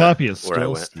that's my copy is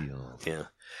still sealed. Yeah,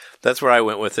 that's where I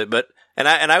went with it. But and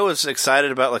I was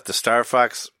excited about like the Star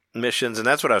Fox missions, and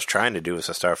that's what I was trying to do with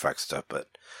the Star Fox stuff. But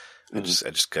I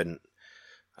just couldn't.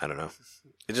 I don't know.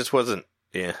 It just wasn't.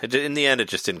 Yeah. In the end, it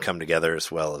just didn't come together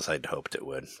as well as I'd hoped it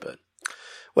would. But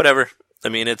whatever. I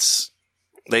mean,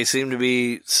 they seem to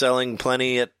be selling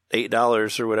plenty at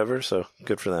 $8 or whatever, so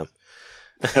good for them.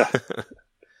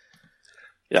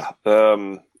 Yeah.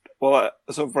 Well,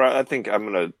 so far, I think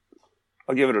I'll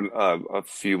give it a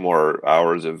few more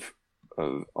hours of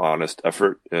honest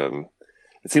effort.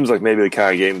 It seems like maybe the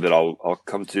kind of game that I'll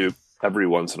come to every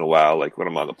once in a while, like when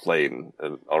I'm on the plane,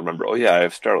 and I'll remember, oh yeah, I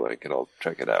have Starlink, and I'll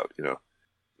check it out,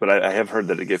 But I have heard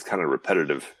that it gets kind of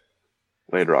repetitive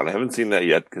later on. I haven't seen that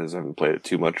yet because I haven't played it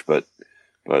too much, but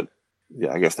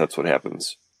yeah, I guess that's what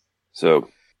happens. So,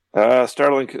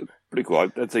 Starlink, pretty cool.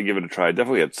 I'd say give it a try.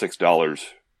 Definitely at $6.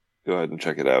 Go ahead and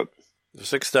check it out.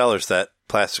 $6,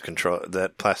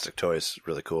 that plastic toy is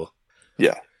really cool.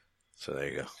 Yeah. So there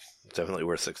you go. Definitely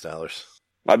worth $6.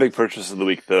 My big purchase of the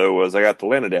week, though, was I got the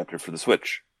LAN adapter for the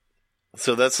Switch.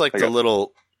 So that's like that's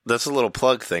a little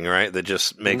plug thing, right? That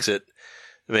just makes it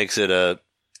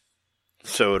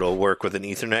so it'll work with an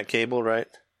Ethernet cable, right?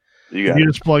 You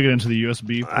just plug it into the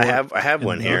USB port. I have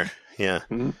one here. Yeah.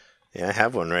 Mm-hmm. Yeah, I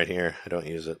have one right here. I don't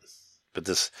use it. But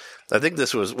I think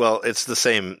this was, it's the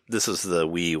same. This is the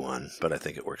Wii one, but I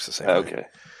think it works the same way. Okay.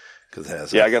 Because it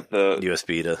has I got the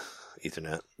USB to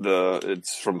Ethernet.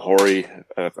 It's from Hori.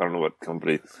 I don't know what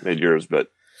company made yours, but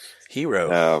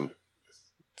Hero.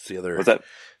 It's the other. What's that?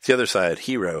 It's the other side.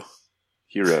 Hero.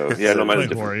 Yeah, no, mine's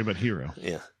different. Hori, but Hero.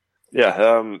 Yeah.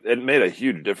 Yeah. It made a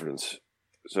huge difference.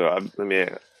 So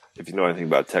if you know anything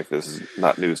about tech, this is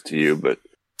not news to you, but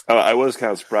I was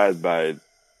kind of surprised by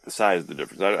the size of the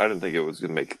difference. I didn't think it was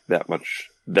going to make that much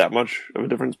of a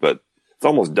difference, but it's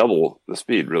almost double the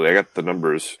speed, really. I got the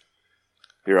numbers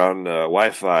here on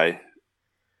Wi-Fi.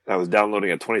 I was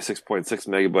downloading at 26.6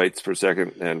 megabytes per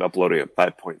second and uploading at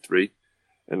 5.3.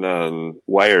 And then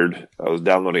wired, I was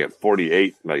downloading at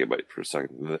 48 megabytes per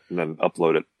second and then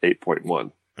upload at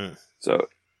 8.1. So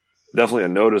definitely a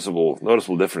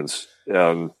noticeable difference.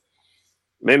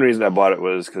 Main reason I bought it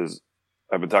was because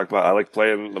I've been talking about I like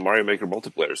playing the Mario Maker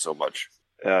multiplayer so much.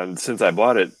 And since I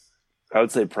bought it, I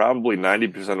would say probably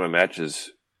 90% of my matches,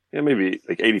 maybe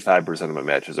like 85% of my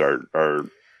matches are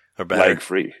lag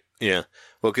free. Yeah.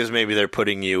 Well, because maybe they're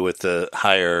putting you with the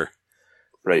higher,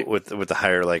 right? With the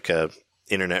higher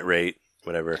internet rate,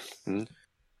 whatever. Mm-hmm.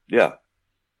 Yeah.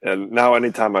 And now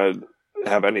anytime I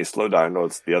have any slowdown, I know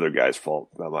it's the other guy's fault,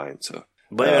 not mine. So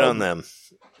blame it on them.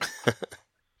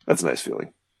 That's a nice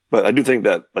feeling. But I do think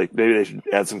that maybe they should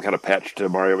add some kind of patch to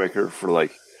Mario Maker for the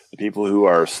people who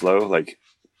are slow. Like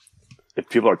if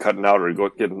people are cutting out or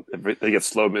if they get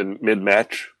slow mid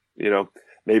match,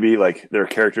 maybe their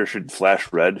character should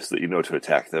flash red so that you know to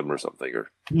attack them or something, or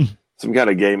some kind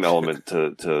of game element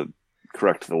to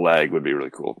correct the lag would be really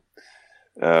cool.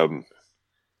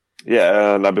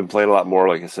 Yeah, and I've been playing a lot more,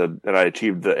 like I said, and I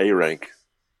achieved the A rank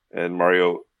in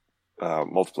Mario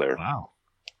multiplayer. Wow.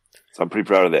 So I'm pretty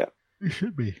proud of that. You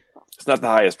should be. It's not the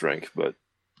highest rank, but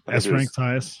S rank's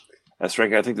highest. S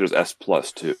rank, I think there's S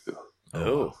plus too.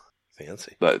 Oh,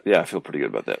 fancy. But yeah, I feel pretty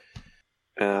good about that.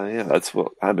 Yeah, that's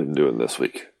what I've been doing this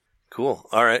week. Cool.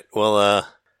 All right. Well, I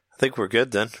think we're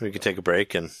good then. We can take a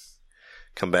break and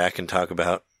come back and talk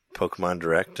about Pokemon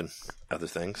Direct and other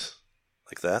things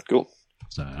like that. Cool.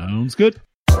 Sounds good.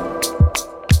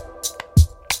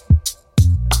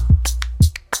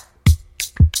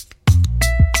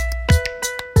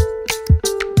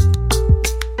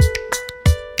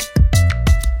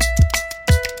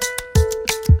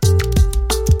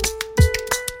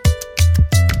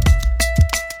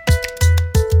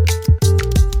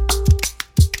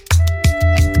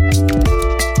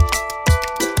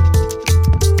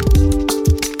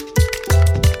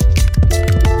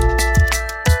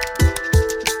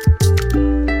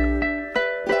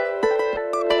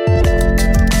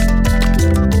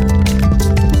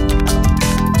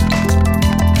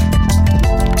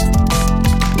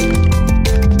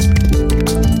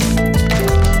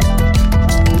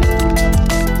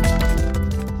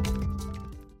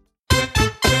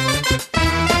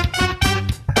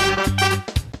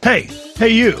 Hey,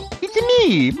 you. It's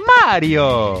me,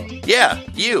 Mario. Yeah,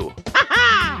 you.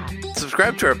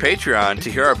 Subscribe to our Patreon to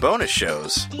hear our bonus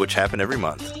shows, which happen every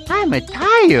month. I'm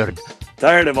tired.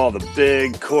 Tired of all the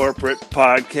big corporate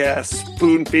podcasts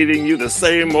spoon-feeding you the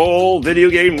same old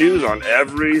video game news on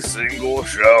every single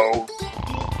show?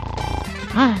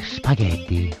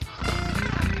 Spaghetti.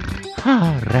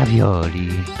 Ravioli.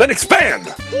 Then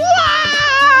expand!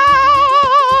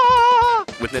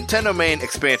 With Nintendo Main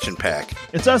Expansion Pack.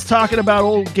 It's us talking about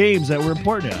old games that were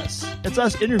important to us. It's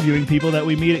us interviewing people that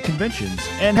we meet at conventions.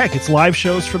 And heck, it's live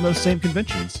shows from those same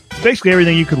conventions. It's basically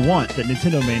everything you could want that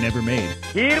Nintendo Main ever made.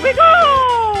 Here we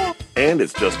go! And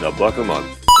it's just $1 a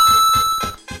month.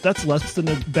 That's less than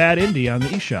a bad indie on the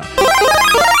eShop.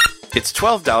 It's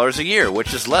 $12 a year,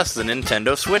 which is less than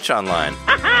Nintendo Switch Online.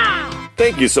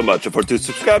 Thank you so much for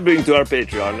subscribing to our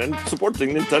Patreon and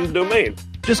supporting Nintendo Main.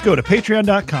 Just go to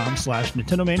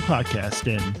patreon.com/Nintendo Main Podcast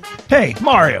and, hey,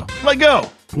 Mario, let go.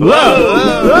 Whoa!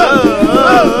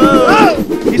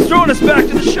 He's throwing us back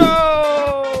to the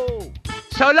show.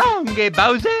 So long,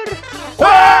 Bowser.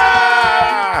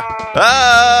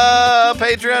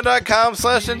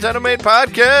 Patreon.com/Nintendo Main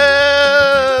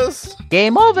Podcast.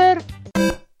 Game over.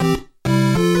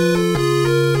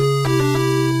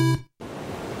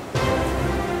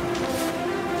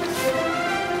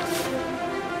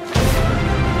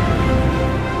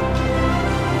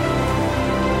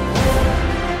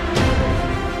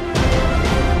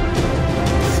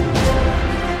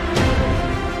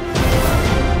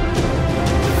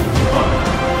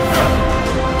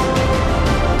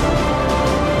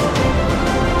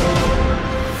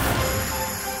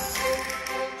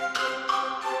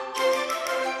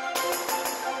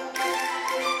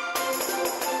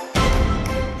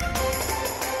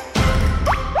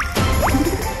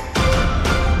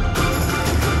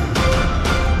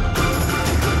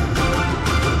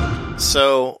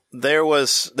 So there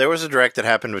was a direct that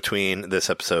happened between this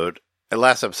episode,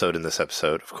 last episode and this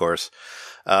episode, of course.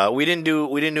 We didn't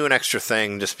do an extra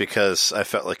thing just because I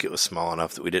felt like it was small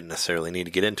enough that we didn't necessarily need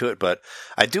to get into it. But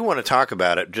I do want to talk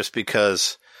about it just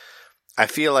because I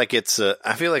feel like it's a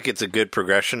good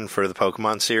progression for the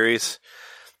Pokemon series.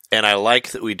 And I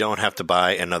like that we don't have to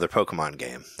buy another Pokemon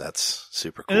game. That's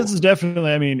super cool. And this is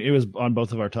definitely, I mean, it was on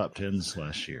both of our top 10s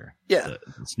last year. Yeah.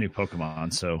 This new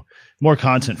Pokemon. So more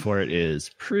content for it is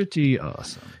pretty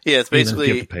awesome. Yeah, it's basically...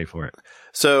 You have to pay for it.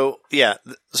 So, yeah.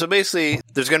 So basically,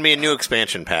 there's going to be a new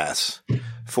expansion pass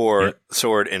for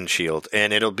Sword and Shield.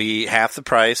 And it'll be half the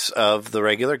price of the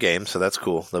regular game. So that's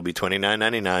cool. They'll be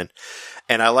 $29.99.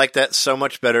 And I like that so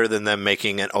much better than them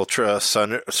making an Ultra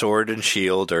Sword and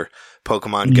Shield or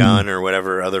Pokemon Gun or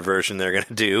whatever other version they're going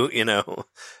to do, you know.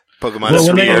 Pokemon When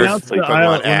Spear, they announced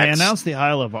the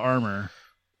Isle of Armor,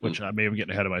 which I may be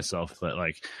getting ahead of myself, but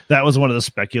like that was one of the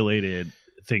speculated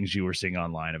things you were seeing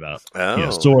online about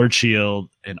Sword,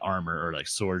 Shield, and Armor, or like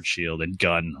Sword, Shield, and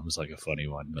Gun was like a funny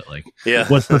one, but like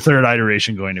what's the third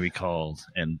iteration going to be called?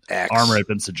 And X. Armor had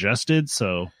been suggested,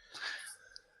 so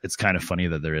it's kind of funny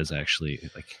that there is actually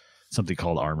like something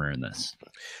called Armor in this.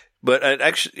 But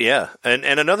actually, yeah. And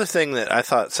another thing that I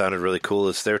thought sounded really cool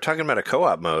is they were talking about a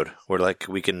co-op mode where like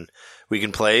we can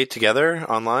play together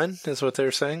online is what they were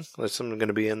saying. There's something going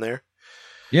to be in there.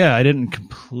 Yeah, I didn't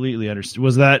completely understand.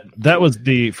 Was that was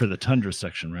for the Tundra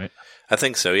section, right? I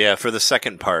think so. Yeah, for the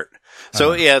second part.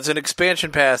 So yeah, it's an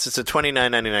expansion pass. It's a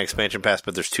 $29.99 expansion pass,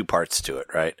 but there's two parts to it,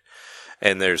 right?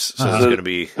 And there's going to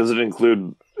be. Does it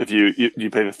include if you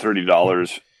pay the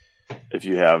 $30 if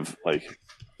you have like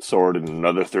Sword and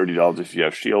another $30 if you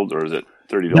have Shield, or is it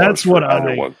 $30? That's for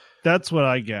either one? That's what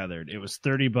I gathered. It was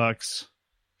 $30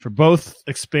 for both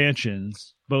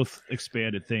expansions, both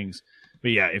expanded things.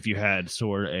 But yeah, if you had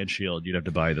Sword and Shield, you'd have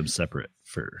to buy them separate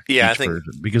for I each think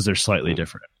version because they're slightly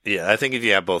different. Yeah, I think if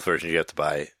you have both versions, you have to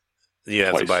buy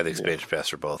Twice, the expansion pass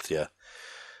for both. Yeah,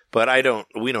 but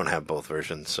we don't have both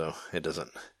versions, so it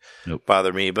doesn't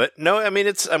bother me. But no, I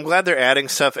mean I'm glad they're adding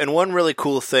stuff. And one really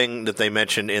cool thing that they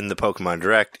mentioned in the Pokemon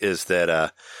Direct is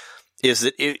that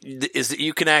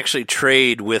you can actually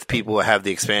trade with people who have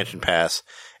the expansion pass,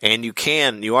 and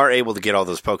you are able to get all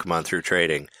those Pokemon through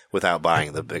trading without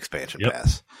buying the expansion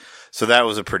pass. So that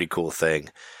was a pretty cool thing.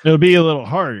 It'll be a little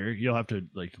harder. You'll have to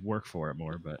work for it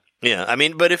more, but yeah, I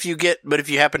mean, but if you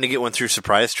happen to get one through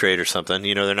Surprise Trade or something,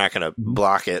 they're not going to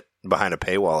block it behind a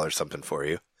paywall or something for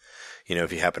you.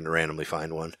 If you happen to randomly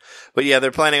find one. But yeah,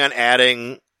 they're planning on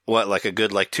adding a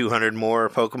good 200 more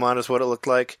Pokemon is what it looked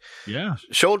like. Yeah,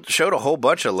 showed a whole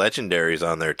bunch of legendaries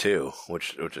on there too,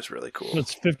 which is really cool. So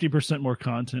it's 50% more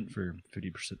content for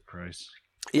 50% price.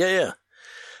 Yeah.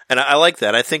 And I like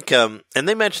that. I think, and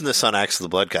they mentioned this on Axe of the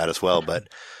Blood God as well, but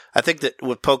I think that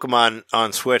with Pokemon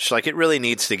on Switch, it really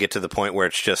needs to get to the point where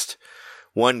it's just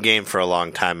one game for a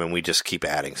long time and we just keep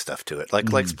adding stuff to it. Like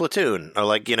Splatoon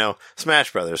or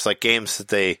Smash Brothers, games that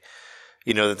they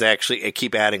actually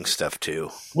keep adding stuff to.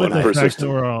 With the fact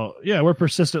that we're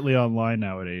persistently online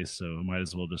nowadays, so might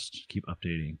as well just keep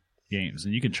updating games.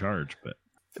 And you can charge, but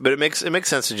it makes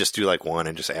sense to just do one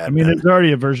and just add. I mean, there's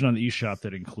already a version on the eShop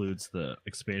that includes the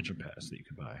expansion pass that you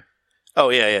can buy. Oh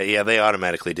yeah. They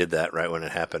automatically did that right when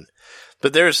it happened.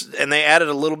 But they added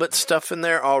a little bit stuff in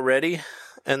there already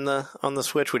on the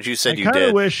Switch, which you said you did. I kind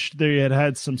of wish they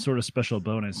had some sort of special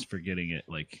bonus for getting it,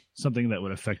 something that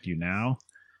would affect you now.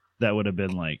 That would have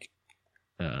been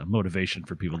motivation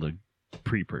for people to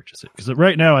pre-purchase it. Because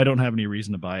right now I don't have any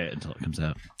reason to buy it until it comes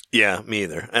out. Yeah, me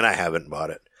either, and I haven't bought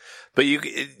it. But you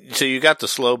got the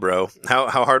Slowbro.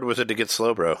 How hard was it to get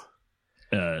Slowbro?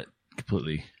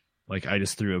 Completely. I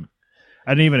just threw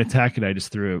I didn't even attack it. I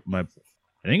just threw I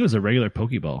think it was a regular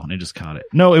Pokeball, and I just caught it.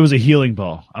 No, it was a healing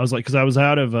ball. I was because I was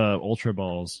out of Ultra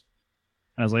Balls.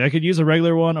 I was I could use a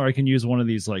regular one, or I can use one of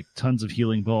these tons of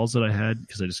healing balls that I had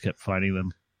because I just kept finding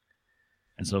them.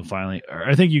 And so finally,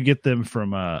 I think you get them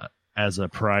from as a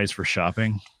prize for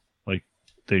shopping.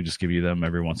 They just give you them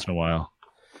every once in a while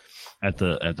at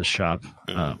the shop.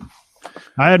 I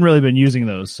hadn't really been using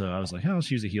those, so I was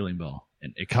let's use a healing ball,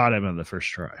 and it caught him on the first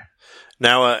try.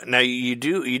 Now you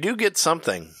do get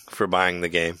something for buying the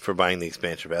game, for buying the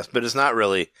expansion pass, but it's not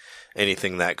really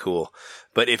anything that cool.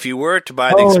 But if you were to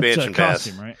buy the expansion pass,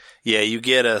 costume, right? Yeah, you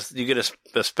get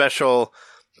a special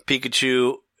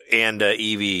Pikachu and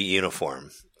Eevee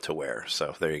uniform to wear.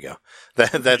 So there you go.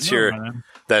 That's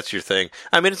your thing.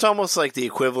 I mean, it's almost like the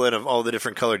equivalent of all the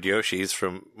different colored Yoshis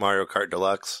from Mario Kart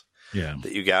Deluxe. Yeah,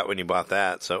 that you got when you bought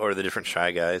that. So, or the different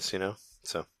Shy Guys,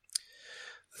 So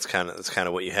that's kind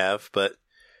of what you have. But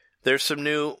there's some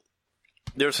new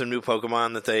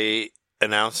Pokemon that they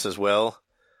announced as well.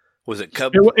 Was it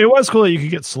Cub? It was cool that you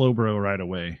could get Slowbro right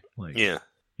away. Yeah,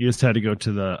 you just had to go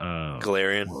to the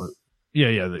Galarian.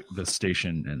 The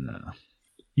station, and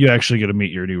you actually get to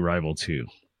meet your new rival too,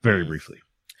 very briefly.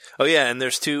 Oh yeah, and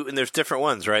there's different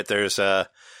ones, right? There's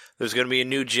going to be a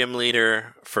new gym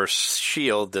leader for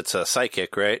Shield that's a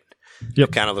psychic, right? Yep.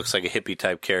 It kind of looks like a hippie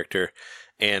type character.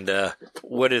 And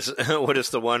what is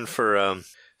the one for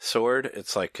Sword?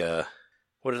 It's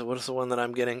what is the one that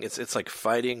I'm getting? It's like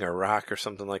fighting or rock or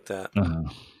something like that. Uh-huh.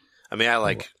 I mean, I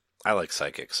like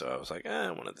psychic, so I was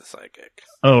I wanted the psychic.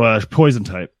 Oh, poison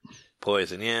type.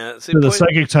 Poison, yeah. See, the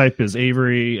psychic type is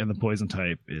Avery, and the poison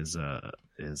type is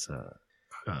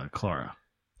Clara.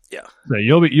 Yeah. So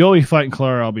you'll be fighting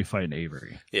Clara. I'll be fighting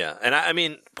Avery. Yeah, and I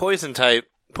mean, poison type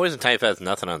has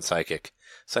nothing on psychic.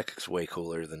 Psychic's way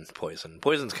cooler than poison.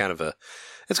 Poison's kind of a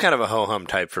ho hum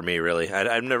type for me, really.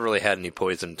 I've never really had any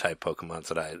poison type Pokemons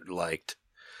that I liked.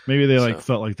 Maybe they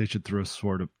felt like they should throw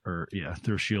Sword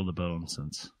throw Shield of Bone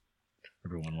since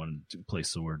everyone wanted to play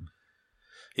Sword.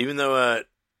 Even though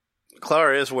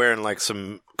Clara is wearing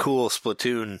some cool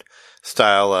Splatoon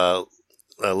style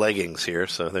leggings here,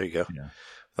 so there you go. Yeah.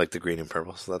 Like the green and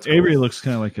purple. So that's Avery cool. looks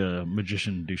kind of like a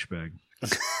magician douchebag.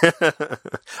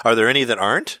 Are there any that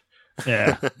aren't?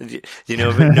 Yeah. Do you know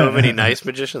of any nice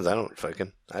magicians? I don't.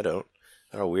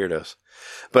 They're all weirdos.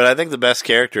 But I think the best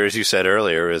character, as you said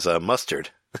earlier, is Mustard.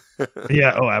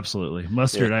 Yeah. Oh, absolutely.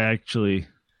 Mustard. Yeah. I actually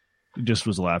just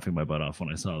was laughing my butt off when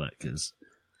I saw that because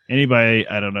anybody,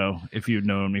 I don't know if you've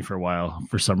known me for a while,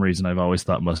 for some reason I've always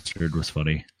thought Mustard was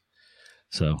funny.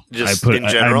 So just I in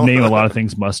general? I name a lot of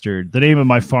things Mustard. The name of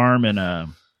my farm in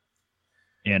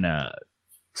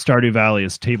Stardew Valley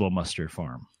is Table Mustard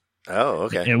Farm. Oh,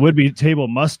 okay. It would be Table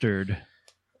Mustard,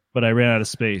 but I ran out of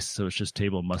space, so it's just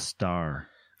Table Mustar.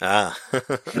 Ah.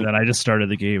 And then I just started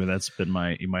the game, and that's been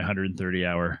my 130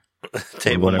 hour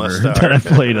Table whatever Mustard. that I've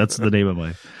played. That's the name of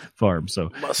my farm.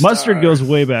 So mustard goes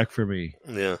way back for me.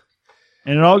 Yeah.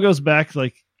 And it all goes back,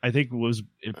 like, I think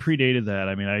it predated that.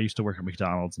 I mean, I used to work at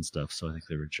McDonald's and stuff, so I think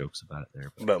there were jokes about it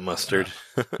there. But, About mustard.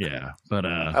 yeah. But,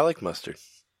 I like mustard.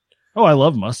 oh, I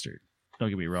love mustard. Don't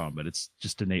get me wrong, but it's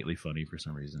just innately funny for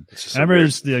some reason. It's just I remember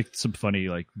there's like some funny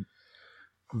like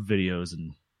videos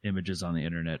and images on the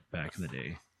internet back in the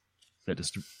day that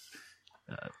just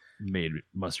made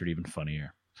mustard even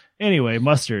funnier. Anyway,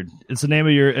 mustard. It's the name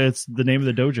of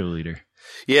the dojo leader.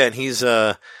 Yeah, and he's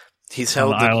held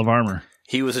on the Isle of Armor.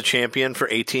 He was a champion for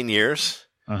 18 years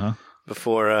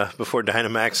before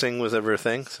Dynamaxing was ever a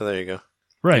thing. So there you go.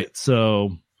 Right.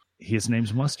 So his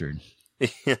name's Mustard.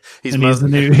 he's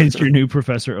your new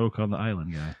Professor Oak on the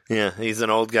island guy. Yeah, he's an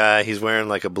old guy. He's wearing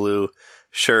like a blue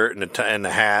shirt and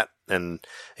a hat, and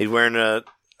he's wearing a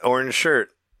orange shirt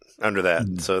under that.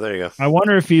 So there you go. I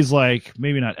wonder if he's like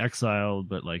maybe not exiled,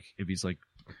 but like if he's like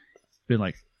been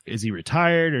like, is he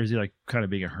retired or is he like kind of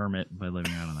being a hermit by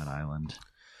living out on that island?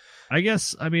 I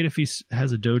guess, I mean, if he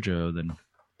has a dojo, then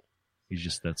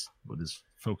that's what his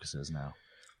focus is now.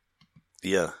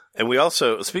 Yeah. And we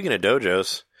also, speaking of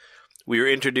dojos, we were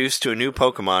introduced to a new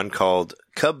Pokemon called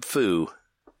Kubfu.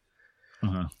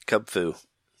 Kubfu.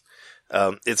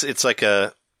 It's like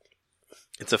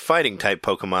it's a fighting type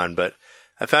Pokemon, but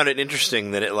I found it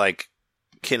interesting that it like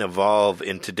can evolve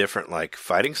into different like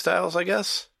fighting styles, I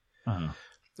guess.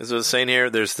 As I was saying here,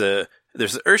 there's the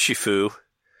Urshifu,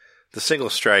 the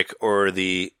single strike, or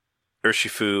the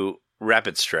Urshifu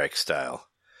rapid strike style.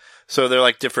 So they're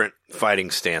like different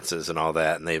fighting stances and all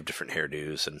that, and they have different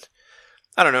hairdos, and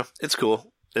I don't know. It's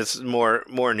cool. It's more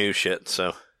new shit,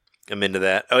 so I'm into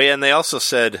that. Oh yeah, and they also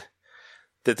said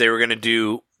that there are going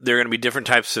to be different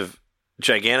types of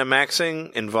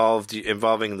Gigantamaxing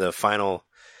involving the final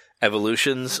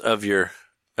evolutions of your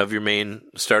main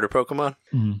starter Pokemon.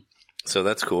 So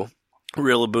that's cool.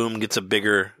 Rillaboom gets a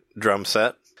bigger drum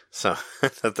set. So I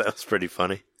thought that was pretty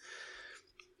funny.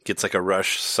 Gets like a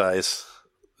rush size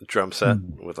drum set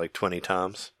with like 20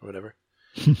 toms or whatever.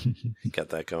 Got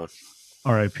that going.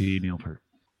 R.I.P. Neil Peart.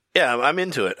 Yeah, I'm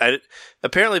into it.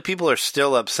 Apparently people are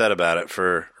still upset about it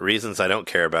for reasons I don't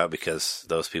care about because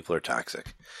those people are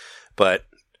toxic. But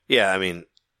yeah, I mean,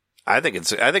 I think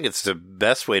it's the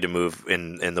best way to move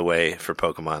in the way for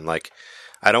Pokemon. Like,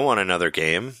 I don't want another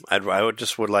game. I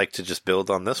would like to just build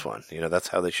on this one. You know, that's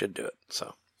how they should do it.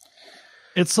 So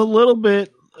it's a little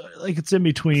bit like it's in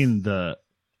between the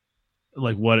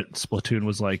like what Splatoon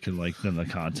was like and like then the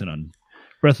content on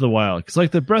Breath of the Wild. Because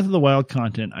like the Breath of the Wild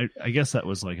content, I guess that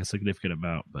was like a significant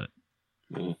amount, but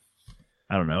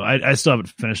I don't know. I still haven't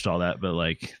finished all that, but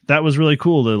like that was really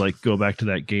cool to like go back to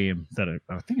that game that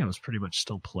I think I was pretty much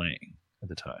still playing at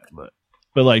the time. But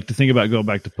like to think about going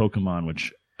back to Pokemon,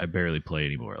 which I barely play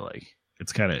anymore, like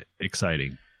it's kind of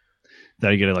exciting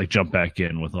that I get to like jump back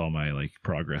in with all my like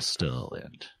progress still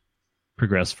and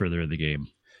progress further in the game.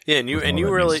 Yeah, and you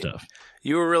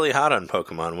were really hot on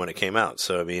Pokemon when it came out.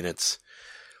 So I mean, it's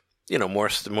more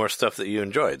stuff that you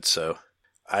enjoyed. So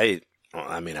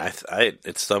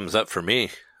it's thumbs up for me,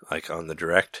 like on the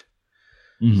Direct.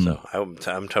 So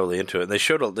I'm totally into it. And they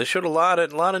showed a lot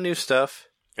of new stuff.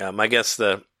 I guess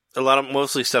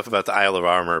mostly stuff about the Isle of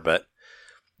Armor, but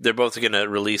they're both going to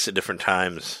release at different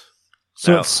times.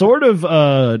 So it's sort of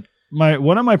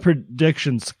one of my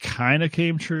predictions kind of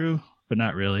came true, but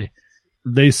not really.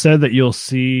 They said that you'll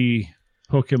see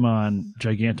Pokemon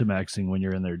Gigantamaxing when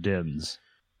you're in their dens.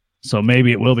 So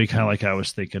maybe it will be kind of like I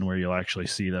was thinking, where you'll actually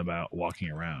see them out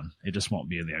walking around. It just won't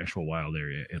be in the actual wild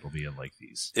area. It'll be in like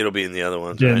these. It'll be in the other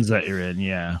ones, dens that you're in,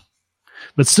 yeah.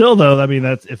 But still, though, I mean,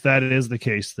 if that is the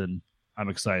case, then I'm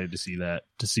excited to see that.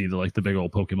 To see the big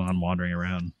old Pokemon wandering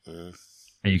around, and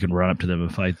you can run up to them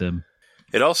and fight them.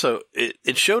 It also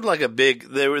it showed like a big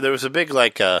there was a big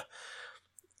like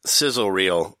sizzle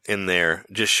reel in there,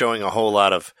 just showing a whole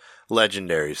lot of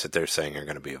legendaries that they're saying are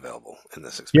going to be available in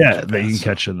this expansion. Yeah, that you can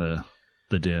catch in the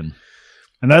den,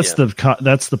 and that's the part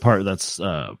that's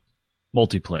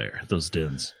multiplayer. Those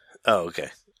dens. Oh, okay.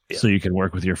 Yeah. So you can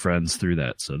work with your friends through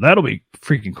that. So that'll be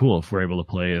freaking cool if we're able to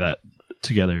play that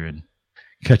together and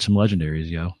catch some legendaries,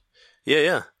 yo.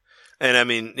 Yeah. And I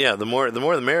mean, yeah, the more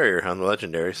the merrier on the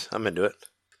legendaries. I'm into it.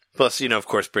 Plus, of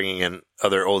course, bringing in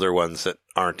other older ones that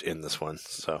aren't in this one.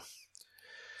 So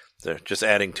they're just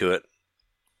adding to it.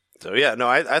 So yeah, no,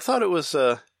 I thought it was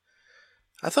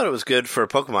good for a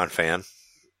Pokemon fan.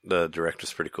 The Direct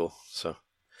was pretty cool. So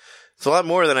it's a lot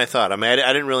more than I thought. I mean,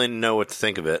 I didn't really know what to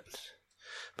think of it,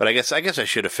 but I guess I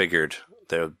should have figured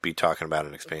they would be talking about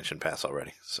an expansion pass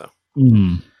already. So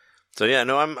So yeah,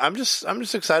 no, I'm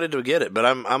just excited to get it, but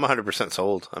I'm 100%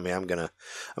 sold. I mean, I'm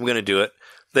gonna do it.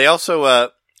 They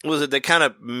also they kind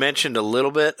of mentioned a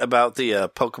little bit about the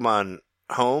Pokemon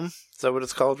Home. Is that what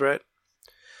it's called, right?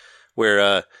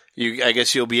 Where I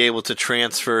guess you'll be able to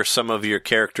transfer some of your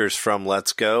characters from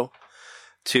Let's Go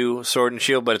to Sword and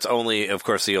Shield, but it's only, of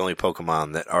course, the only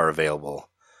Pokemon that are available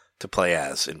to play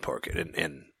as in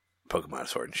Pokemon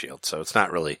Sword and Shield. So it's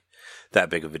not really that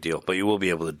big of a deal, but you will be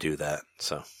able to do that.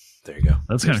 So there you go.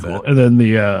 That's kind of cool. And then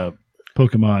the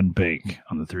Pokemon Bank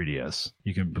on the 3DS,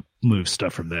 you can move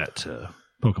stuff from that to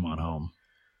Pokemon Home.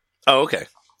 Oh, okay.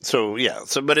 So yeah,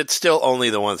 but it's still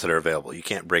only the ones that are available. You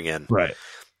can't bring in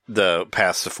the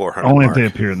past the 400. Only mark. if they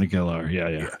appear in the Galar.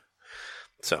 Yeah.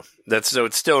 So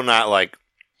it's still not like,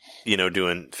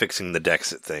 fixing the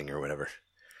Dexit thing or whatever,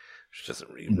 which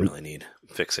doesn't really need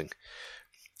fixing.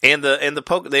 And they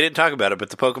didn't talk about it, but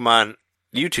the Pokemon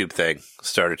YouTube thing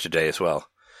started today as well.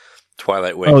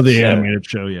 Twilight Wings. Oh, the animated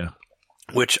show, yeah.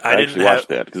 Which I didn't watch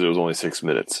that because it was only 6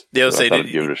 minutes. Yeah, so I thought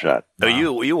I'd give it a shot.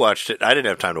 Oh, you watched it. I didn't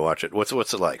have time to watch it. What's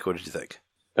it like? What did you think?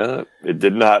 It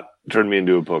did not turn me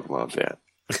into a Pokemon fan.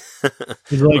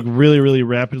 Is it like really, really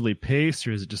rapidly paced,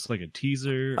 or is it just like a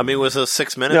teaser? I mean, was those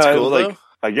 6 minutes cool though?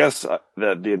 I guess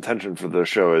that the intention for the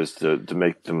show is to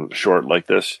make them short like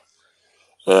this,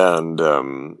 and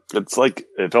it's like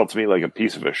it felt to me like a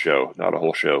piece of a show, not a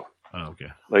whole show. Oh, okay.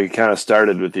 Like it kind of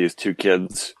started with these two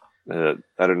kids. I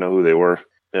don't know who they were,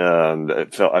 and I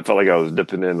felt like I was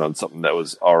dipping in on something that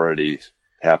was already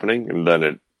happening, and then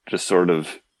it just sort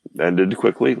of ended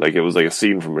quickly. Like it was like a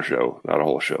scene from a show, not a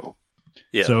whole show.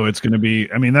 Yeah. So it's going to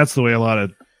be. I mean, that's the way a lot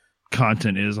of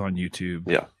content is on YouTube.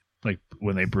 Yeah. Like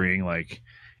when they bring like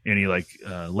any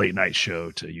late night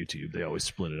show to YouTube, they always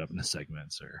split it up into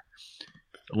segments. Or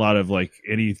a lot of like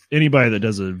anybody that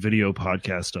does a video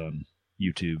podcast on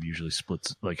YouTube usually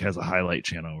has a highlight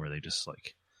channel where they just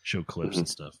like show clips and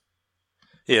stuff.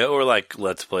 Yeah, or like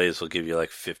Let's Plays will give you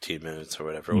like 15 minutes or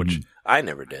whatever, which I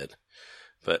never did.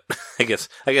 But I guess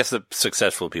the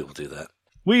successful people do that.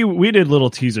 We did little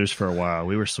teasers for a while.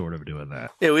 We were sort of doing that.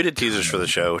 Yeah, we did teasers for the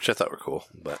show, which I thought were cool.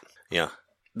 But yeah.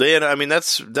 I mean,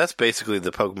 that's basically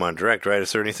the Pokemon Direct, right?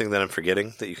 Is there anything that I'm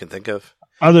forgetting that you can think of?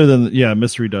 Other than,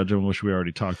 Mystery Dungeon, which we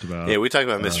already talked about. Yeah, we talked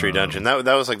about Mystery Dungeon. That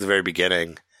was like the very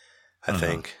beginning, I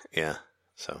think. Yeah.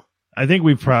 So I think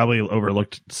we probably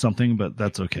overlooked something, but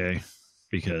that's okay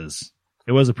because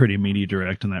it was a pretty meaty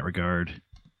Direct in that regard.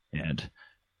 And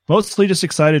mostly just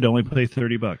excited to only pay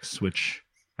 $30, which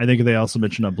I think they also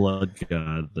mentioned on Blood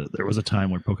God that there was a time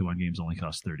where Pokemon games only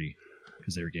cost $30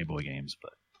 because they were Game Boy games,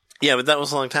 but yeah, but that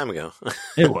was a long time ago.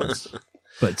 It was,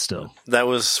 but still. That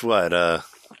was what?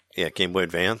 Game Boy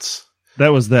Advance. That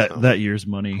was that year's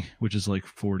money, which is like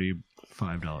 $45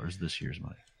 this year's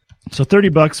money. So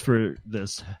 $30 for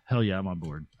this. Hell yeah, I'm on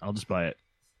board. I'll just buy it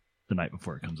the night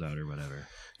before it comes out or whatever.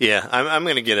 Yeah, I'm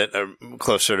going to get it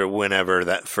closer to whenever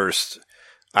that first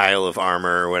Isle of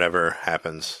Armor or whatever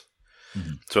happens.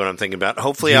 Mm-hmm. That's what I'm thinking about.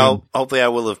 Hopefully, I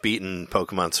will have beaten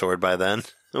Pokemon Sword by then.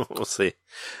 We'll see.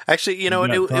 Actually,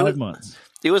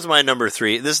 it was my number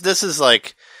 3. This is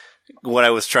like what I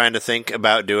was trying to think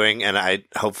about doing, and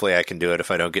hopefully I can do it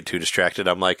if I don't get too distracted.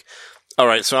 I'm like, all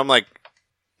right, so I'm like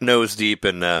nose deep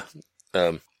in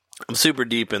I'm super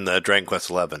deep in the Dragon Quest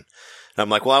XI. And I'm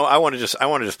like, well, I want to just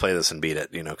play this and beat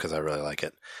it, because I really like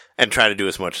it, and try to do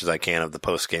as much as I can of the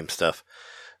post game stuff.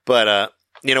 But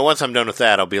once I'm done with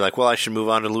that, I'll be like, well, I should move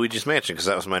on to Luigi's Mansion because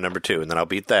that was my number 2, and then I'll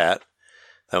beat that.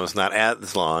 That was not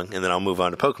as long, and then I'll move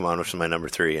on to Pokemon, which is my number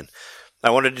 3. And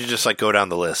I wanted to just like go down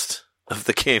the list of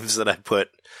the games that I put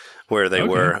where they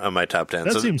were on my top 10.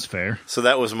 That seems fair. So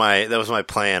that was my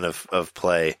plan of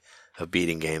play of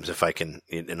beating games if I can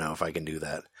if I can do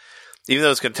that. Even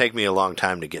though it's going to take me a long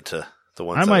time to get to the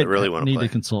ones that I really want to play. I need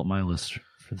to consult my list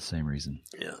for the same reason.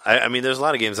 Yeah, I mean, there's a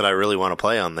lot of games that I really want to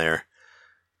play on there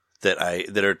that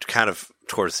are kind of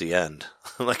towards the end.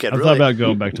 Like I thought about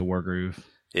going back to Wargroove.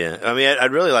 Yeah, I mean,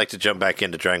 I'd really like to jump back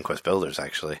into Dragon Quest Builders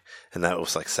actually, and that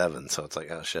was like 7, so it's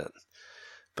like, oh shit.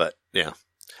 But yeah,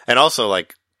 and also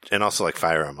like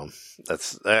Fire Emblem.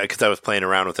 That's because I was playing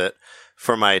around with it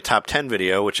for my top 10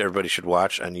 video, which everybody should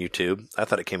watch on YouTube. I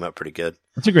thought it came out pretty good.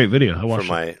 That's a great video. I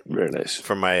watched it. Very nice.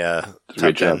 For my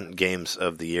top 10 games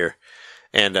of the year.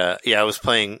 And I was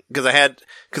playing because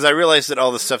I realized that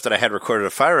all the stuff that I had recorded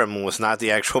of Fire Emblem was not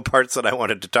the actual parts that I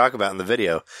wanted to talk about in the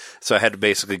video. So I had to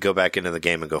basically go back into the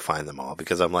game and go find them all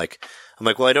because I'm like,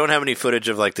 well, I don't have any footage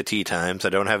of like the tea times. I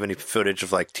don't have any footage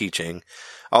of like teaching.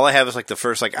 All I have is like the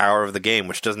first like hour of the game,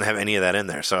 which doesn't have any of that in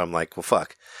there. So I'm like, well,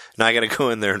 fuck. Now I got to go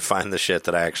in there and find the shit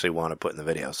that I actually want to put in the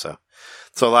video. So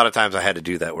a lot of times I had to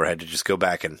do that where I had to just go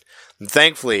back and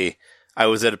thankfully I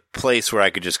was at a place where I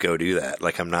could just go do that.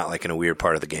 Like, I'm not like in a weird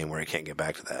part of the game where I can't get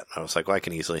back to that. I was like, well, I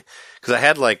can easily, because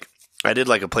I did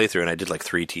like a playthrough and I did like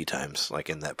 3 tea times like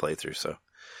in that playthrough. So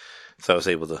I was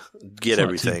able to get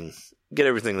everything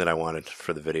that I wanted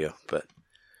for the video.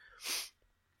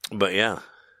 But yeah,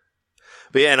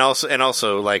 and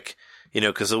also like, you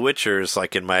know, because The Witcher is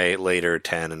like in my later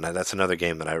 10, and that's another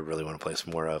game that I really want to play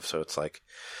some more of. So it's like,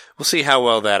 we'll see how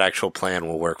well that actual plan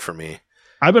will work for me.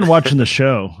 I've been watching the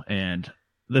show, and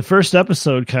the first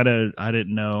episode I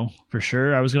didn't know for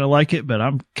sure I was going to like it, but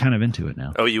I'm kind of into it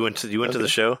now. Oh, you went to the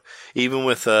show? Even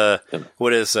with,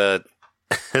 what is,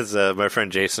 as my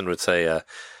friend Jason would say,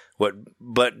 what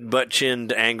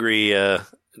butt-chinned, angry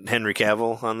Henry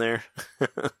Cavill on there?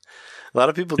 A lot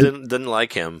of people didn't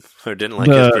like him, or didn't like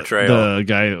his portrayal. The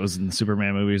guy that was in the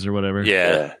Superman movies or whatever.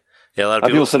 Yeah. Yeah, a lot of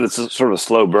people said it's sort of a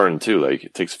slow burn too. Like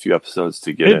it takes a few episodes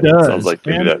to get it. Does. Sounds like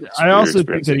maybe that. I also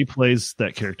think that he plays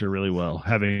that character really well,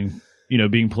 having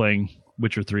playing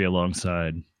Witcher 3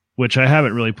 alongside, which I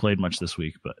haven't really played much this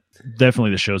week, but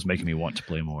definitely the show's making me want to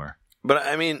play more. But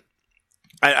I mean,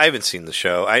 I haven't seen the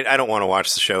show. I don't want to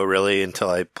watch the show really until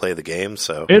I play the game.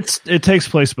 So it takes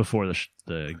place before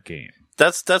the game.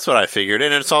 That's what I figured,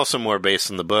 and it's also more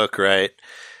based on the book, right?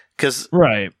 Because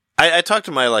right. I talked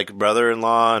to my like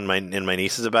brother-in-law and my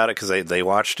nieces about it because they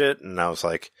watched it, and I was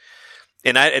like,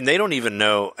 and they don't even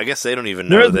know. I guess they don't even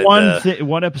know that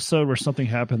one episode where something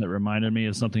happened that reminded me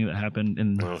of something that happened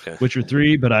in Witcher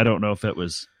 3, but I don't know if it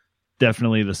was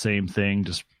definitely the same thing,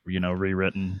 just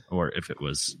rewritten, or if it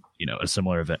was a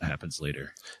similar event happens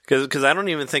later. Because I don't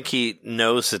even think he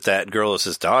knows that girl is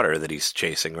his daughter that he's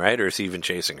chasing, right? Or is he even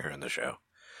chasing her in the show?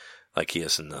 Like he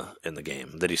is in the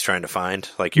game that he's trying to find.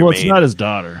 Like it's not his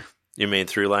daughter. Your main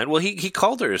through line. Well, he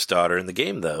called her his daughter in the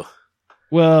game, though.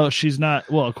 Well, she's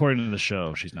not. Well, according to the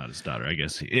show, she's not his daughter. I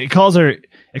guess it calls her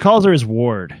his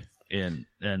ward in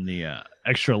the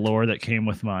extra lore that came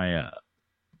with my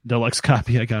deluxe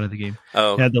copy I got of the game.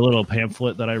 Oh, it had the little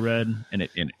pamphlet that I read, and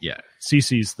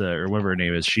Cece's or whatever her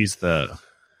name is. She's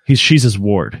his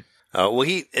ward. Oh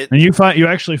well, and you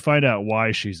actually find out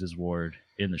why she's his ward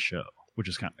in the show, which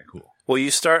is kind of cool. Well,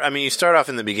 you start off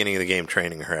in the beginning of the game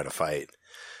training her how to fight.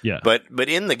 Yeah. But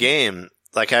in the game,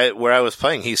 like where I was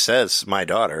playing, he says my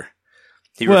daughter.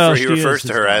 He refers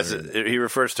to her as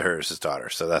his daughter,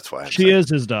 so that's why she is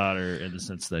his daughter in the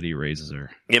sense that he raises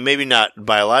her. Yeah, maybe not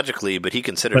biologically, but he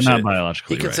considers not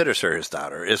biologically. He considers her his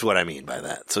daughter, is what I mean by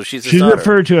that. So she's daughter.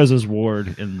 Referred to as his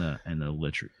ward in the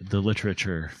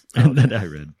literature that I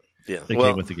read. Yeah, that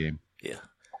came with the game. Yeah,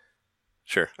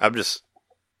 sure.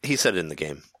 He said it in the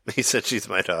game. He said she's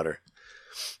my daughter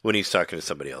when he's talking to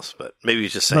somebody else, but maybe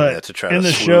he's just saying that to try to. In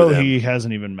the show, he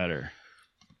hasn't even met her.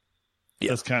 Yeah.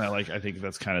 That's kind of I think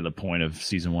that's kind of the point of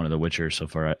season 1 of The Witcher so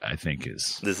far. I think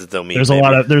is this is the there's a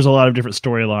lot of different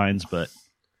storylines, but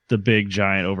the big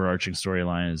giant overarching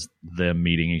storyline is them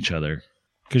meeting each other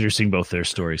because you're seeing both their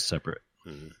stories separate.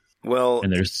 Mm-hmm. Well,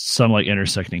 and there's some like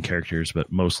intersecting characters,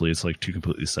 but mostly it's like 2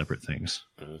 completely separate things.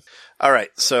 Mm-hmm. All right,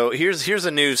 so here's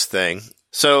a news thing.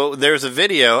 So there's a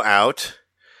video out,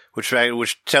 which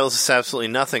tells us absolutely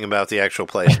nothing about the actual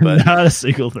place, but not a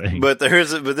single thing. But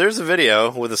there's a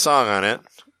video with a song on it,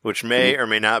 which may or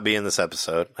may not be in this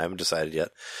episode. I haven't decided yet,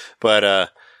 but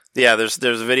there's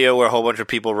a video where a whole bunch of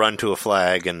people run to a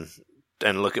flag and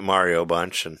look at Mario a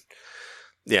bunch, and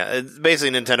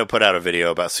basically Nintendo put out a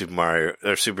video about Super Mario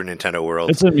or Super Nintendo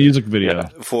World. It's a music video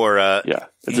for it's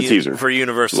a teaser for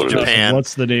Universal Japan.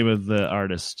 What's the name of the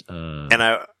artist? And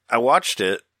I watched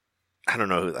it. I don't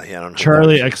know. I don't know.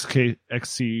 Charlie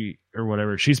XC or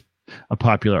whatever. She's a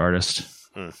popular artist.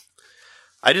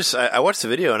 I watched the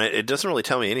video and it doesn't really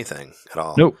tell me anything at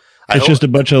all. Nope. It's just a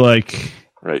bunch of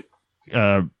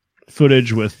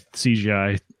footage with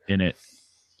CGI in it.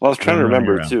 Well, I was trying to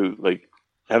remember too. Like,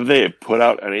 have they put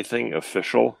out anything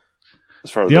official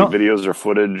as far as videos or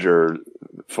footage or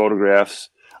photographs?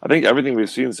 I think everything we've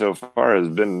seen so far has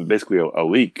been basically a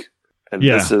leak, and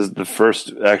this is the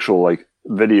first actual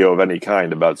video of any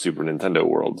kind about Super Nintendo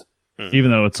World.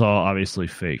 Even though it's all obviously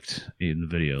faked in the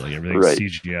video, like everything's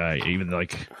CGI, even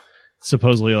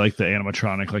supposedly the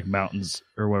animatronic mountains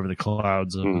or whatever the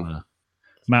clouds of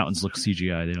mountains look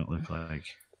CGI. They don't look like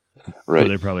so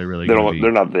they're probably really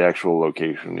they're not the actual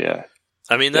location. Yeah,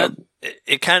 I mean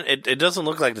it doesn't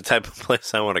look like the type of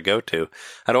place I want to go to.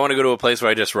 I don't want to go to a place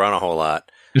where I just run a whole lot.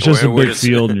 It's just a big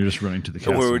field, and you're just running to the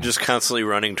castle. Where we're just constantly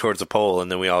running towards a pole, and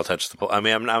then we all touch the pole. I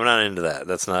mean, I'm not into that.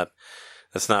 That's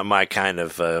not my kind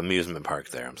of amusement park.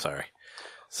 There, I'm sorry.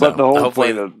 So, but the whole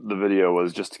point of the video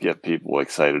was just to get people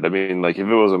excited. I mean, if it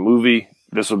was a movie,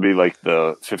 this would be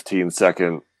the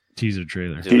 15-second teaser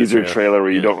trailer. teaser trailer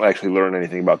where you don't actually learn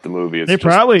anything about the movie. It's They just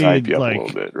probably hype you up like a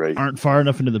little bit, right? aren't far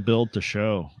enough into the build to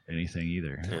show anything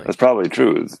either. That's probably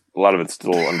true. A lot of it's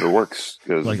still under works.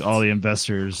 Cause Like all the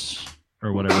investors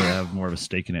or whatever have more of a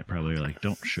stake in it probably are like,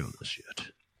 don't show this yet.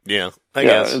 Yeah, I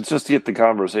guess. it's just to get the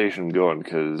conversation going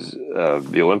because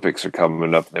the Olympics are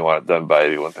coming up and they want it done by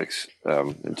the Olympics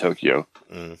in Tokyo.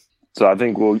 Mm. So I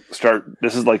think we'll start.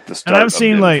 This is like the start. And of the I've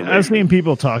seen information.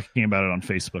 people talking about it on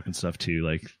Facebook and stuff too,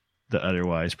 like that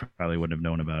otherwise probably wouldn't have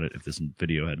known about it if this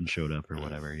video hadn't showed up or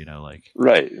whatever, like.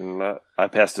 Right, and I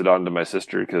passed it on to my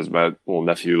sister because my little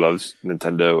nephew loves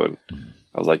Nintendo, and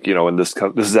I was like, when this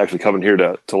is actually coming here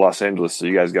to Los Angeles, so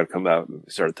you guys got to come out. And we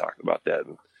started talking about that.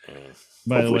 And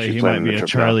By the hopefully way, she's he might planning be the a trip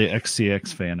Charlie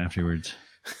XCX fan afterwards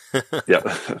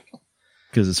yeah,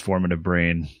 because his formative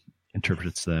brain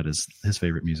interprets that as his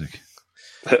favorite music.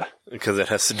 Because it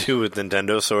has to do with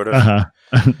Nintendo, sort of.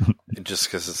 Uh-huh. Just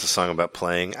because it's a song about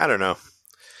playing. I don't know.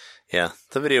 Yeah,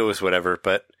 the video was whatever,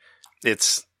 but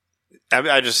it's...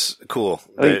 I just... Cool.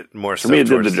 I think More for me, it did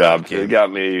towards the job. game. It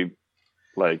got me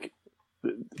like,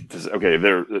 okay,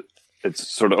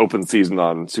 it's sort of open season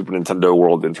on Super Nintendo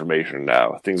World information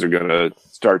now. Things are going to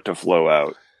start to flow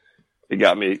out. It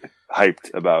got me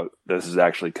hyped about this is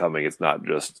actually coming. It's not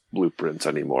just blueprints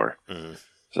anymore. Mhm.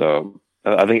 So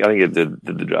I think it did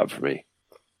the job for me.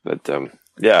 But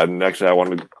yeah, and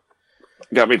actually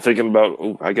got me thinking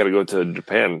about, I got to go to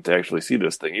Japan to actually see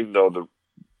this thing, even though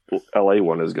the LA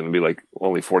one is going to be like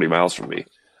only 40 miles from me.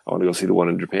 I want to go see the one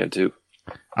in Japan too.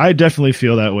 I definitely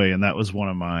feel that way, and that was one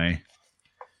of my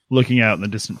looking out in the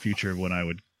distant future of when I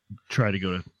would try to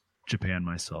go to Japan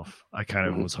myself. I kind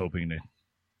of was hoping to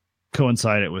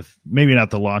coincide it with maybe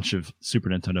not the launch of Super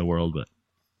Nintendo World, but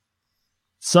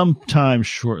sometime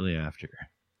shortly after.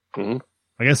 Mhm.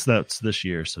 I guess that's this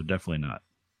year, so definitely not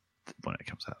when it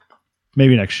comes out.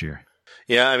 Maybe next year.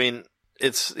 Yeah, I mean,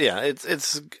 it's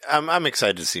I'm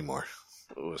excited to see more.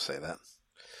 We'll say that.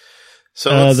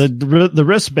 So the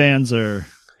wristbands are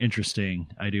interesting.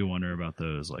 I do wonder about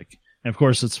those. Like, and of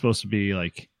course, it's supposed to be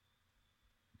like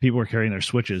people are carrying their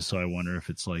Switches, so I wonder if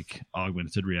it's like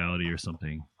augmented reality or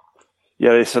something.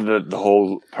 Yeah, they said that the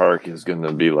whole park is going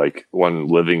to be like one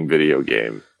living video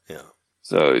game. Yeah.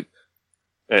 So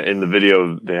in the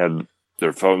video, they had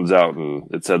their phones out and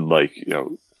it said like,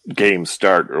 game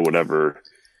start or whatever.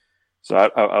 So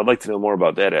I'd like to know more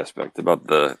about that aspect, about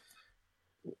the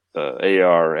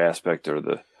AR aspect or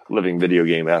the living video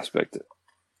game aspect.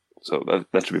 So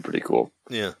that should be pretty cool.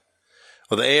 Yeah.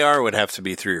 Well, the AR would have to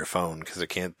be through your phone because it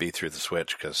can't be through the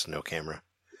Switch because no camera.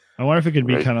 I wonder if it could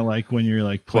be Right. kind of like when you're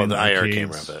like playing the the IR arcades,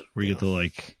 camera, but, where you get to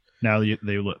like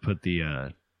they put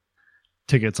the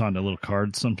tickets onto little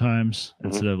cards sometimes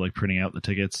instead of like printing out the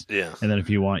tickets. Yeah. And then if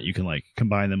you want, you can like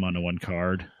combine them onto one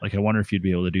card. Like I wonder if you'd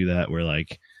be able to do that where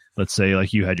like, let's say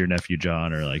like you had your nephew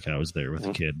John or like I was there with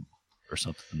a kid or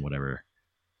something, whatever.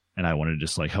 And I wanted to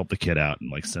just like help the kid out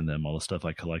and like send them all the stuff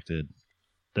I collected.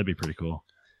 That'd be pretty cool.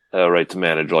 Right, to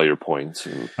manage all your points.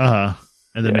 And,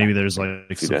 And then Yeah. maybe there's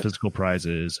like See some that. physical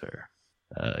prizes or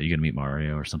you gonna meet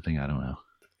Mario or something. I don't know.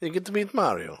 You get to meet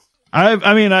Mario.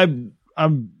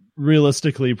 I'm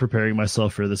realistically preparing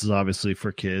myself for this is obviously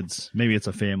for kids. Maybe it's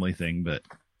a family thing, but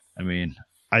I mean,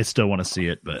 I still want to see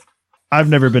it, but I've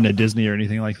never been to Disney or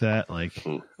anything like that. Like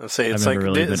I'll say I've it's never like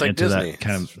really been it's like into Disney. that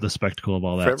kind of the spectacle of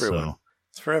all For that. everyone. So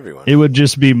It's for everyone. it would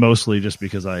just be mostly just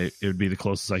because it would be the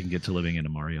closest I can get to living in a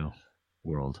Mario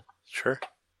world. Sure.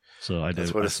 So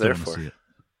That's I what it's still there want to for. see it.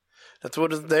 That's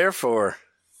what it's there for.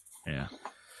 Yeah.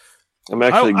 I'm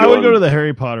actually I would go to the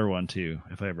Harry Potter one too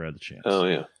if I ever had the chance. Oh,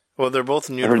 yeah. Well, they're both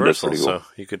in I heard that's Universal, pretty so cool.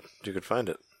 you could find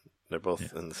it. They're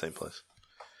both in the same place.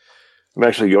 I'm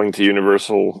actually going to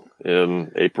Universal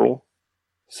in April,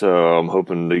 so I'm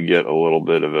hoping to get a little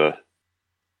bit of a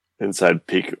inside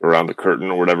peek around the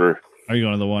curtain or whatever. Are you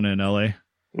going to the one in LA?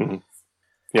 Mm-hmm.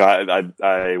 Yeah,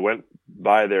 I went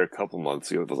by there a couple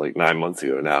months ago. It was like 9 months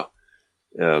ago now,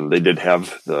 and they did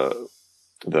have the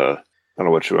I don't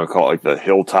know what you want to call it, like the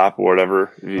hilltop or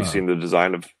whatever. Have you seen the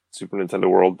design of Super Nintendo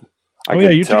World?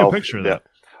 You took a picture of that.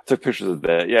 I took pictures of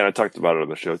that. Yeah, and I talked about it on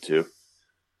the show too.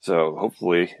 So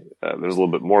hopefully there's a little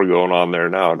bit more going on there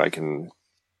now, and I can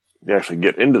actually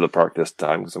get into the park this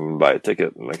time because I'm going to buy a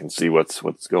ticket and I can see what's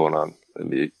going on in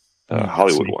the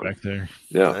Hollywood Sneak one. back there.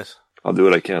 Yeah, Nice. I'll do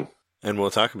what I can. And we'll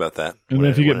talk about that. And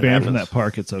when if you when get banned from happens. that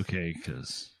park, it's okay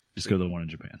because just go to the one in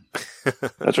Japan.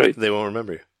 That's right. They won't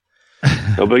remember you.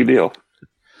 No big deal.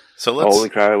 So I'll only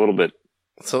let's cry a little bit.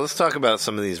 talk about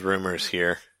some of these rumors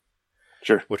here,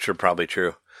 Sure. which are probably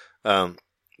true.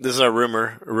 This is our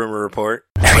rumor report.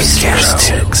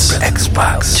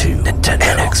 Xbox,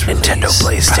 Nintendo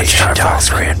PlayStation Talks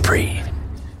Grand Prix.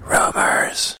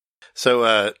 Rumors.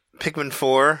 So, Pikmin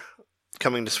 4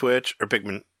 coming to Switch, or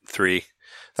Pikmin 3.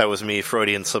 That was me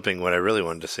Freudian slipping what I really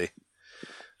wanted to see.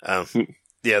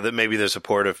 Yeah, that maybe there's a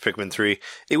port of Pikmin 3.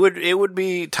 It would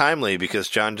be timely because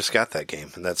John just got that game,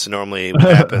 and that's normally what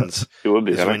happens. It would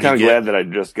be. I'm kind of glad that I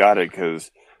just got it because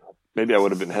maybe I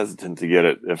would have been hesitant to get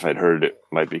it if I'd heard it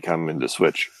might be coming to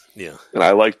Switch. Yeah. And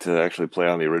I like to actually play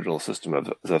on the original system,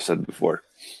 as I've said before.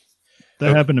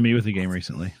 That happened to me with a game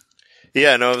recently.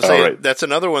 Yeah, no, I was saying right. That's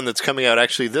another one that's coming out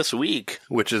actually this week,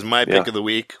 which is my pick of the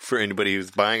week for anybody who's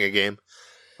buying a game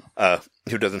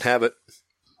who doesn't have it.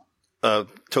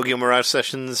 Tokyo Mirage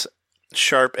Sessions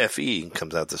Sharp FE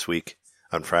comes out this week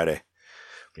on Friday,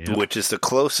 which is the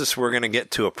closest we're going to get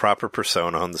to a proper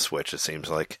Persona on the Switch, it seems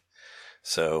like.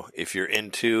 So if you're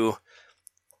into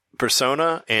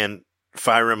Persona and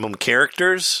Fire Emblem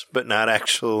characters, but not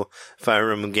actual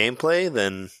Fire Emblem gameplay,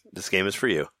 then this game is for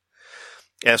you.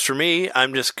 As for me,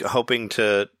 I'm just hoping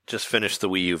to just finish the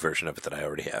Wii U version of it that I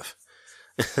already have.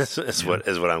 is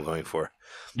what I'm going for.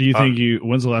 Do you think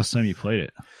when's the last time you played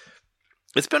it?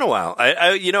 It's been a while.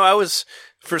 I was,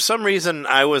 for some reason,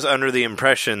 I was under the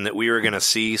impression that we were going to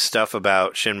see stuff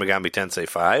about Shin Megami Tensei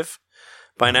 5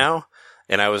 by now,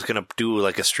 and I was going to do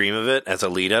like a stream of it as a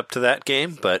lead up to that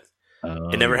game, but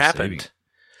it never happened.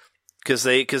 Because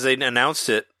they announced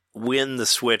it when the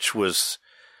Switch was,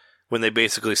 when they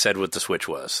basically said what the Switch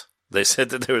was. They said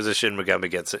that there was a Shin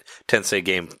Megami Tensei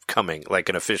game coming, like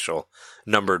an official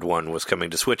numbered one was coming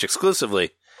to Switch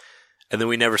exclusively. And then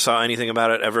we never saw anything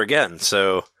about it ever again.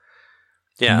 So,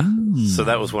 yeah. So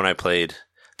that was when I played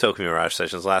Tokyo Mirage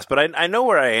Sessions last. But I know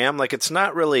where I am. Like, it's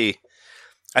not really...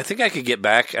 I think I could get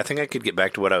back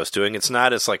to what I was doing. It's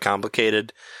not as, like,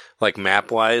 complicated, like,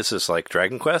 map-wise as, like,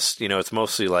 Dragon Quest. You know, it's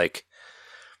mostly, like...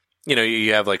 You know,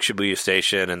 you have, like, Shibuya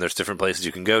Station, and there's different places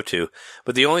you can go to.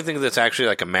 But the only thing that's actually,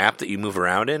 like, a map that you move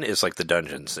around in is, like, the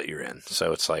dungeons that you're in.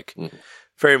 So it's, like,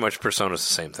 very much Persona's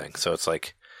the same thing. So it's,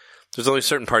 like... There's only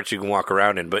certain parts you can walk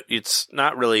around in, but it's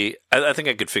not really... I think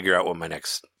I could figure out what my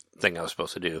next thing I was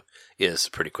supposed to do is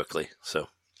pretty quickly, so...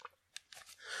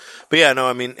 But yeah, no,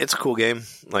 I mean, it's a cool game.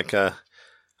 Like, I'd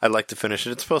like to finish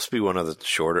it. It's supposed to be one of the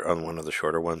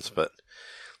shorter ones, but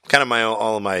kind of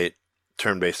all of my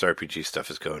turn-based RPG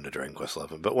stuff is going to Dragon Quest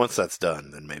XI. But once that's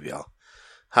done, then maybe I'll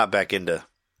hop back into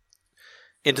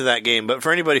that game. But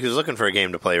for anybody who's looking for a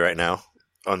game to play right now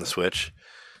on the Switch,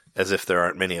 as if there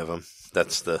aren't many of them,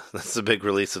 that's the big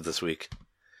release of this week.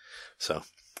 So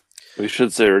we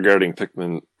should say regarding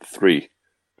Pikmin 3,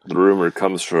 the rumor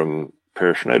comes from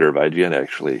Per Schneider of IGN,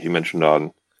 actually. He mentioned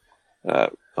on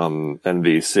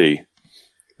NBC,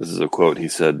 this is a quote, he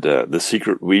said, the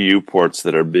secret Wii U ports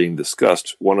that are being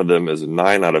discussed, one of them is a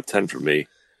 9 out of 10 for me,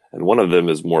 and one of them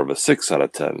is more of a 6 out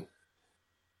of 10.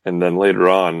 And then later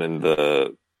on in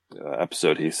the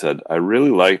episode, he said, I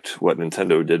really liked what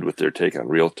Nintendo did with their take on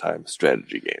real-time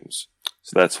strategy games.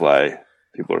 So that's why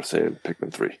people are saying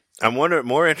Pikmin 3. I'm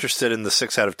more interested in the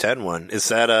 6 out of 10 one. Is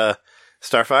that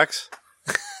Star Fox?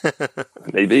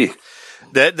 Maybe.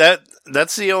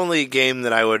 That's the only game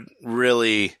that I would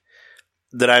really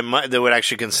that would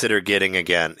actually consider getting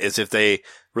again is if they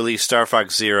released Star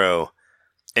Fox Zero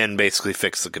and basically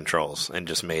fixed the controls and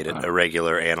just made it a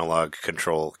regular analog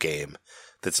control game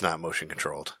that's not motion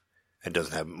controlled and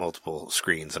doesn't have multiple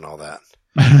screens and all that.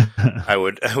 I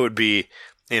would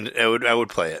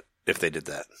play it if they did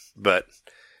that. But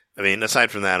I mean,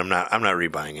 aside from that, I'm not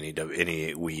rebuying any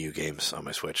Wii U games on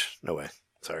my Switch. No way.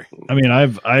 Sorry. I mean,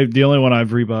 the only one I've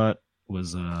rebought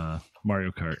was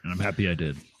Mario Kart, and I'm happy I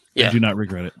did. Yeah. I do not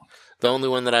regret it. The only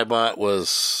one that I bought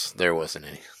there wasn't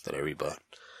any that I rebought.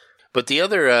 But the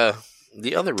other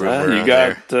rumor you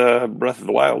got Breath of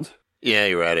the Wild. Yeah,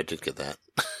 you're right. I did get that.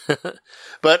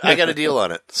 But I got a deal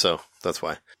on it, so that's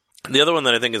why. The other one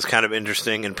that I think is kind of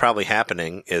interesting and probably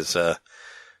happening is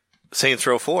Saints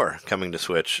Row 4 coming to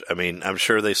Switch. I mean, I'm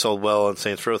sure they sold well on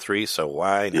Saints Row 3, so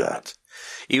why not? Yeah.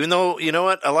 Even though, you know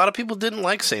what, a lot of people didn't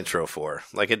like Saints Row 4.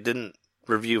 Like, it didn't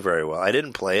review very well. I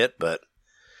didn't play it, but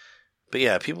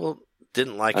yeah, people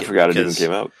didn't like it. I forgot it even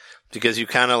came out. Because you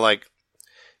kind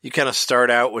of start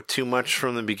out with too much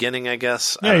from the beginning, I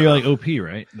guess. Yeah, you're like OP,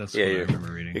 right? That's what I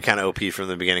remember reading. You're kind of OP from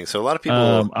the beginning. So a lot of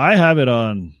people... I have it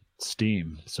on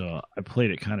Steam, so I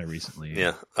played it kind of recently.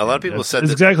 Yeah, a lot of people said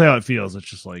it's exactly how it feels. It's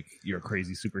just like you're a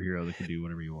crazy superhero that can do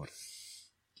whatever you want.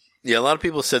 Yeah, a lot of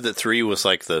people said that 3 was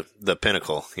like the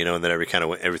pinnacle, you know, and then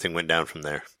everything went down from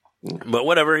there. But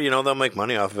whatever, you know, they'll make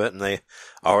money off of it, and they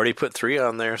already put 3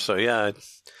 on there, so yeah, I'd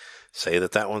say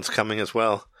that one's coming as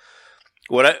well.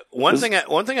 One thing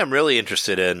I'm really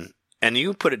interested in, and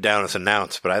you put it down as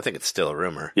announced, but I think it's still a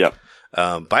rumor. Yep.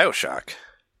 BioShock,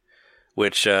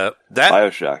 which that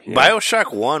BioShock. Yeah.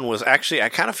 BioShock 1 was actually, I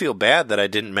kind of feel bad that I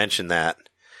didn't mention that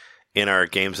in our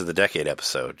Games of the Decade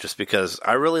episode, just because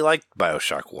I really liked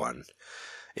BioShock 1.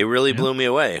 It really blew me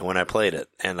away when I played it,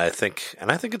 and I think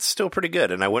it's still pretty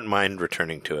good, and I wouldn't mind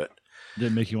returning to it.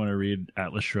 Did it make you want to read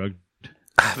Atlas Shrugged?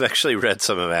 I've actually read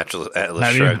some of Atlas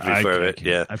Have Shrugged you? before it.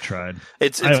 Yeah, I've tried.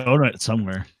 It's I own it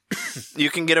somewhere. You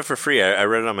can get it for free. I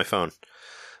read it on my phone,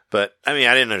 but I mean,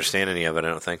 I didn't understand any of it. I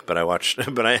don't think, but I watched,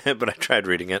 but I tried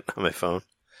reading it on my phone.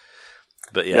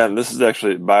 But yeah, and this is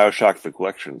actually BioShock the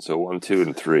collection, so 1, 2,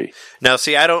 and 3. Now,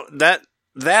 see, I don't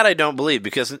that I don't believe,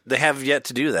 because they have yet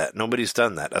to do that. Nobody's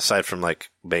done that aside from like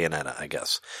Bayonetta, I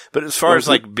guess. But as far as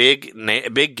like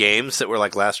big games that were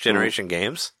like last generation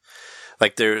games,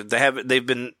 like they've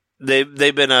been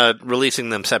releasing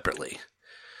them separately.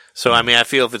 So I mean, I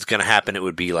feel if it's going to happen, it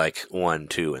would be like 1,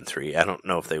 2, and 3. I don't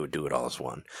know if they would do it all as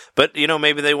one, but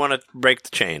maybe they want to break the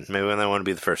chain. Maybe they want to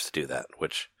be the first to do that.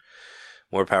 Which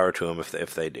more power to them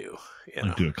if they do.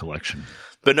 Like do a collection.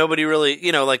 But nobody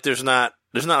really, like there's not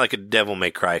like a Devil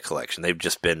May Cry collection. They've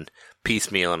just been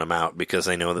piecemealing them out because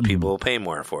they know that people will pay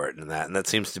more for it and that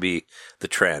seems to be the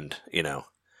trend,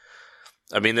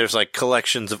 I mean, there's like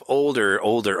collections of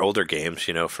older games,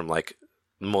 from like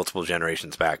multiple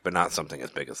generations back, but not something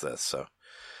as big as this. So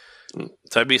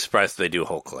I'd be surprised if they do a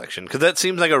whole collection, because that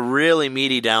seems like a really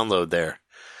meaty download there.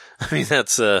 I mean,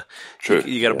 that's true.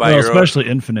 You got to buy your especially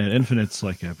own. Infinite's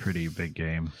like a pretty big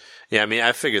game. Yeah, I mean,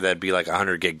 I figured that'd be like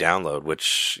 100 gig download,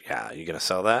 which, yeah, you going to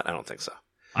sell that? I don't think so.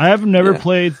 I have never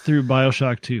played through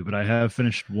BioShock 2, but I have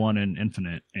finished 1 in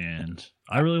Infinite, and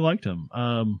I really liked them.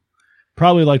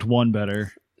 Probably liked 1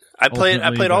 better. I played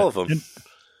all of them.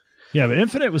 Yeah, but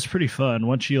Infinite was pretty fun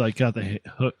once you like got the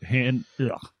hand.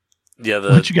 Yeah,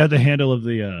 once you got the handle of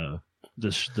the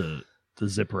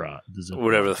zipper,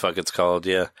 whatever the fuck it's called.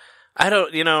 Yeah, I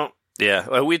don't. Yeah.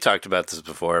 Well, we talked about this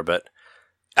before, but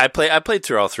I played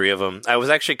through all 3 of them. I was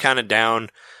actually kind of down.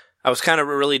 I was kind of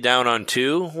really down on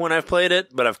 2 when I played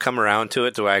it, but I've come around to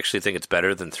it, so I actually think it's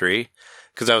better than 3,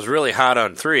 because I was really hot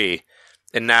on 3,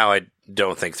 and now I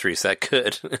don't think 3's that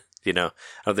good. I don't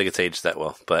think it's aged that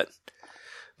well, but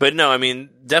no, I mean,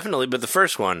 definitely. But the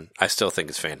first one, I still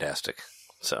think is fantastic.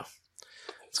 So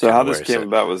how this came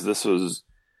about was the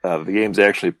games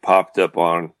actually popped up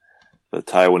on the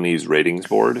Taiwanese ratings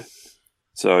board.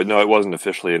 So no, it wasn't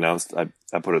officially announced.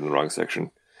 I put it in the wrong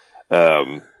section.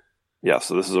 So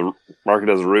this is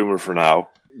marketed as a rumor for now,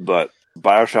 but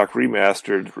BioShock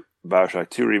Remastered, BioShock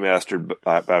 2 Remastered,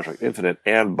 BioShock Infinite,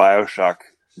 and BioShock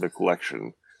the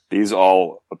Collection, these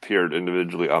all appeared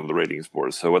individually on the ratings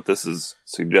board. So what this is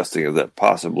suggesting is that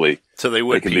possibly they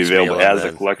could be available as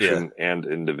a collection and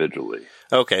individually.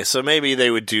 Okay, so maybe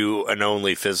they would do an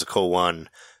only physical one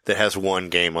that has 1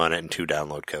 game on it and 2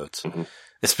 download codes. Mm-hmm.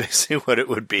 It's basically what it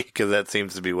would be, because that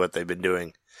seems to be what they've been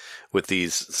doing with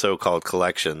these so-called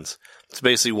collections. It's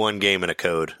basically 1 game and a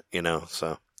code,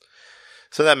 so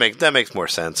that makes more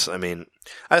sense. I mean,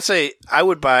 I'd say I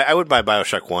would buy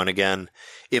BioShock 1 again.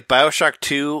 If BioShock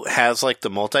 2 has like the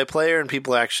multiplayer and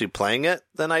people are actually playing it,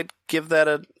 then I'd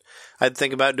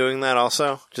think about doing that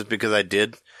also, just because I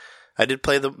did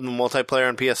play the multiplayer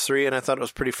on PS3 and I thought it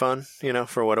was pretty fun,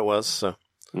 for what it was. So,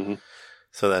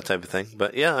 So that type of thing.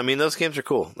 But yeah, I mean, those games are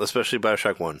cool, especially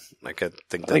BioShock 1. Like, I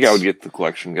think I would get the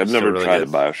collection. I've never tried a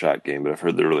BioShock game, but I've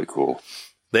heard they're really cool.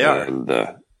 They are. And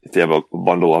if they have a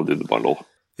bundle, I'll do the bundle.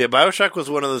 Yeah, BioShock was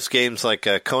one of those games, like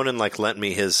Conan lent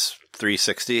me his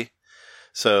 360.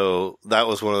 So that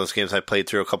was one of those games I played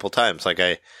through a couple times. Like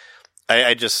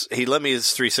he let me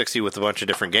his 360 with a bunch of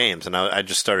different games, and I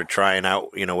just started trying out,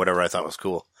 whatever I thought was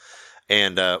cool.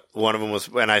 And one of them was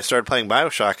when I started playing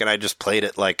BioShock, and I just played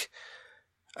it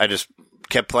I just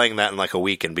kept playing that in like a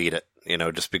week and beat it,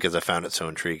 just because I found it so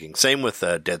intriguing. Same with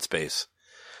Dead Space,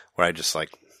 where I just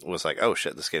was like, oh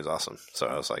shit, this game's awesome. So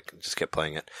I was like, just kept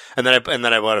playing it. And then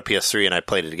I bought a PS3 and I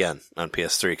played it again on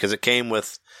PS3 because it came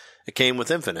with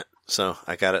Infinite. So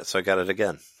I got it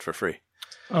again for free.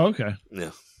 Oh, okay.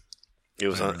 Yeah. It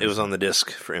was on the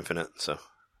disc for Infinite, so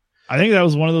I think that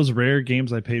was one of those rare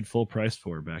games I paid full price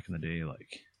for back in the day.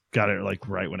 Like, got it like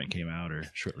right when it came out or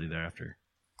shortly thereafter.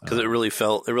 Because it really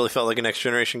felt like a next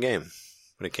generation game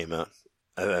when it came out.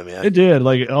 It did.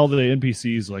 Like, all the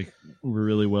NPCs were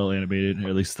really well animated. Or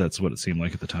at least that's what it seemed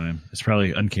like at the time. It's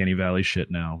probably Uncanny Valley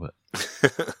shit now, but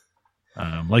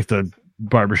like the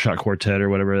Barbershop Quartet or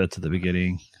whatever that's at the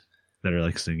beginning that are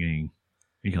like singing.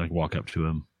 You can like walk up to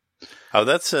them. Oh,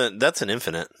 that's an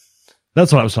Infinite.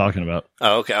 That's what I was talking about.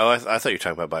 Oh, okay. Oh, I thought you were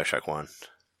talking about BioShock 1.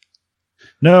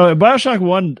 No, BioShock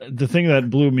 1, the thing that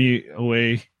blew me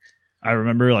away, I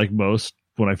remember like most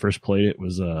when I first played it,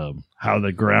 was how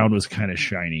the ground was kind of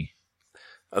shiny.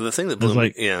 The thing that It was blew me,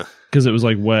 like- yeah. because it was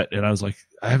like wet, and I was like,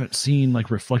 I haven't seen like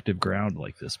reflective ground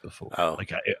like this before. Oh.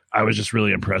 Like I was just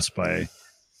really impressed by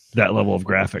that level of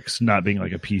graphics, not being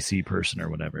like a PC person or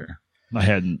whatever. I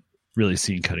hadn't really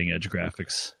seen cutting edge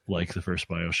graphics like the first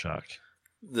BioShock.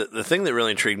 The thing that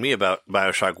really intrigued me about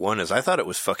BioShock 1 is I thought it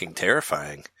was fucking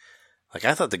terrifying. Like,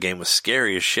 I thought the game was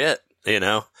scary as shit, you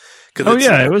know? Oh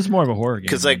yeah, it was more of a horror game.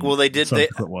 'cause, like, than well, they did- they-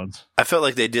 subsequent ones. I felt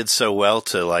like they did so well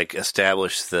to, like,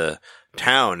 establish the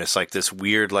town. It's like this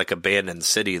weird, like, abandoned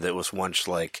city that was once,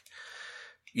 like,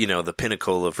 you know, the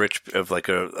pinnacle of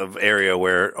of area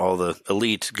where all the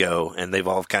elite go, and they've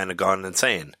all kind of gone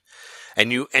insane.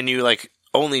 And you like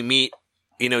only meet,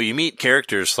 you know, you meet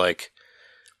characters like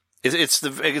it's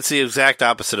the exact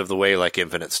opposite of the way like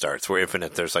Infinite starts, where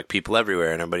Infinite there's like people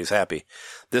everywhere and everybody's happy.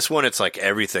 This one it's like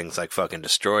everything's like fucking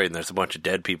destroyed and there's a bunch of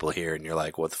dead people here and you're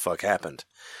like, what the fuck happened?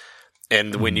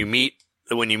 And when you meet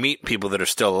people that are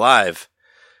still alive,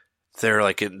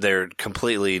 they're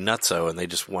completely nutso and they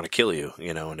just want to kill you,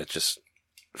 you know, and it's just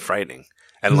frightening.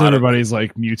 And a lot of Everybody's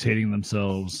like mutating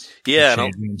themselves, Yeah, and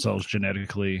changing themselves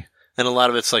genetically. And a lot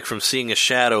of it's like from seeing a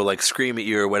shadow like scream at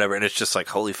you or whatever, and it's just like,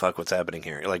 holy fuck, what's happening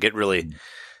here? Like it really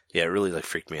like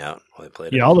freaked me out while I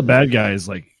played it. Yeah, all the bad guys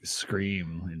like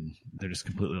scream and they're just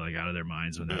completely like out of their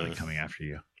minds when they're like coming after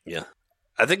you. Yeah.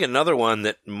 I think another one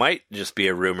that might just be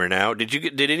a rumor now.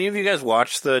 Did any of you guys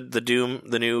watch the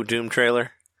new Doom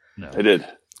trailer? No. I did.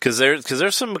 Because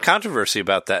there's some controversy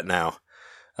about that now.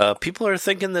 People are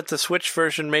thinking that the Switch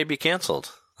version may be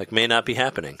canceled, like may not be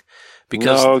happening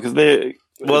because there's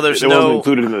it wasn't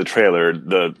included in the trailer.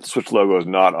 The Switch logo is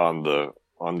not on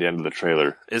the end of the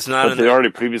trailer. it's not. But they already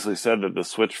previously said that the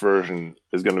Switch version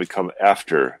is going to come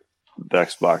after the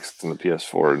Xbox and the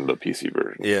PS4 and the PC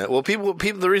version. Yeah, well, people.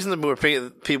 The reason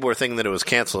that people were thinking that it was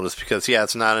canceled is because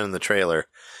it's not in the trailer,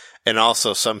 and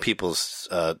also some people's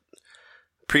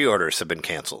pre-orders have been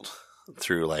canceled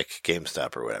through like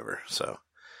GameStop or whatever. So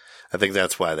I think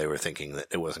that's why they were thinking that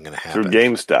it wasn't going to happen. Through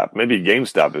GameStop. Maybe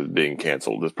GameStop is being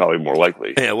canceled. Is probably more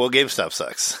likely. Yeah, well, GameStop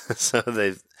sucks. So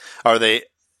are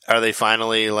they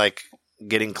finally like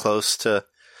getting close to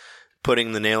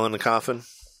putting the nail in the coffin?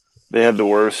 They had the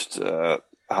worst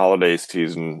holiday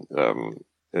season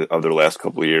of their last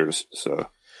couple of years. So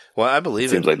Well, I it believe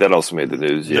seems it. like that also made the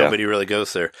news. Yeah. Nobody really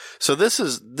goes there. So this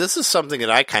is something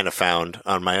that I kind of found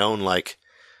on my own like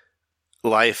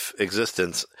life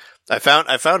existence. I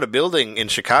found a building in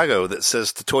Chicago that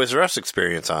says the Toys R Us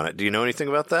experience on it. Do you know anything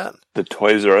about that? The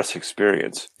Toys R Us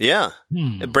experience. Yeah.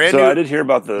 Hmm. A brand So new I did hear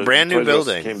about the brand new Toys R Us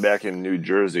building. Came back in New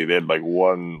Jersey. They had like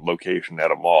one location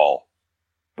at a mall,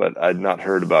 but I'd not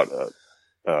heard about a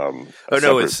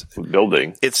separate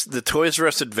building. It's the Toys R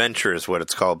Us Adventure is what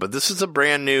it's called, but this is a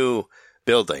brand new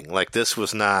building. Like this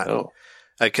was not Oh,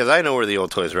 because I know where the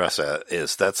old Toys R Us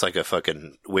is. That's like a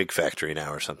fucking wig factory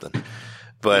now or something.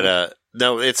 But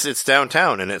no, it's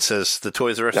downtown, and it says the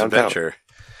Toys R Us Downtown. Adventure,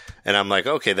 and I'm like,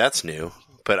 okay, that's new,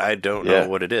 but I don't know Yeah.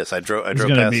 what it is. I drove It's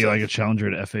going to past be it. like a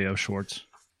challenger at FAO Schwartz.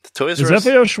 The Toys Is R Us.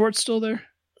 FAO Schwartz still there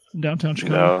in downtown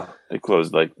Chicago? no, they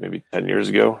closed like maybe 10 years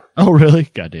ago. Oh, really?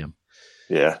 Goddamn.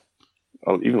 Yeah.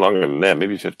 Oh, even longer than that,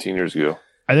 maybe 15 years ago.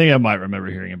 I think I might remember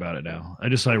hearing about it now. I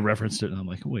just referenced it and I'm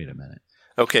like, wait a minute.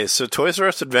 Okay, so Toys R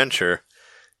Us Adventure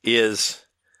is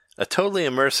a totally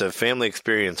immersive family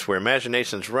experience where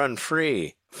imaginations run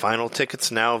free. Final tickets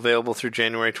now available through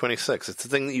January 26th. It's the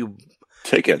thing that you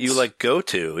Tickets. like go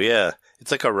to. Yeah,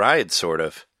 it's like a ride sort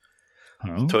of.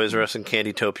 Oh. Toys R Us and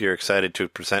Candytopia are excited to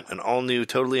present an all-new,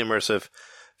 totally immersive,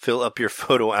 fill up your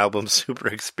photo album super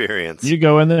experience. You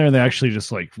go in there and they actually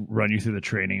just like run you through the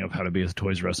training of how to be a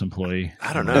Toys R Us employee.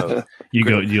 I don't know. You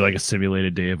do like a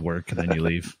simulated day of work and then you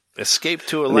leave. Escape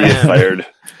to a They get land. fired.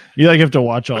 You like have to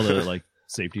watch all the like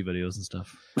safety videos and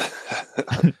stuff.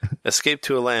 Escape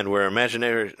to a land where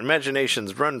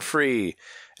imaginations run free,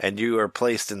 and you are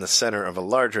placed in the center of a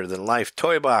larger-than-life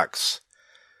toy box.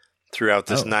 Throughout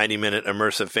this 90-minute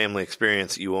immersive family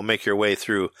experience, you will make your way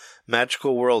through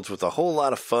magical worlds with a whole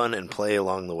lot of fun and play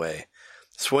along the way.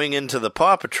 Swing into the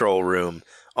Paw Patrol room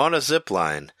on a zip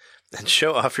line and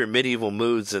show off your medieval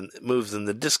moves in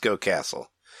the Disco Castle.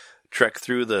 Trek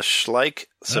through the Schleich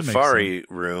Safari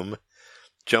room,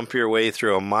 jump your way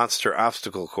through a monster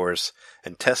obstacle course,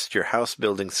 and test your house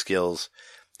building skills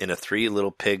in a Three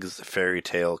Little Pigs fairy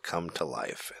tale come to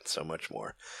life, and so much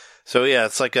more. So yeah,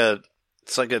 it's like an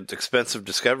expensive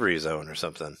Discovery Zone or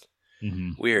something.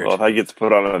 Mm-hmm. Weird. Well, if I get to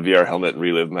put on a VR helmet and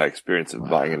relive my experience of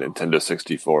buying a Nintendo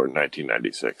 64 in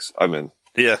 1996, I'm in.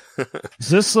 Yeah. Is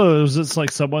this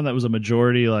like someone that was a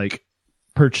majority like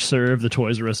purchaser of the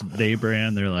Toys R Us Day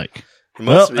brand? They're like,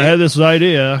 Must be. I had this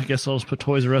idea. I guess I'll just put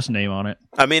Toys R Us name on it.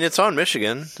 I mean, it's on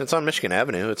Michigan. It's on Michigan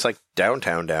Avenue. It's like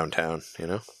downtown, you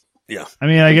know? Yeah. I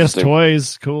mean, I guess Interesting.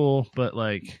 toys, cool, but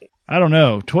like, I don't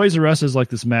know. Toys R Us is like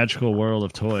this magical world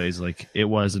of toys. Like, it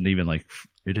wasn't even like,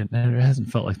 it hasn't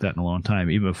felt like that in a long time,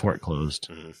 even before it closed.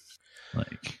 Mhm.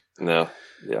 Like, No.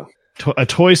 Yeah. a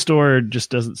toy store just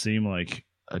doesn't seem like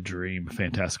a dream,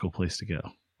 fantastical place to go.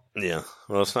 Yeah.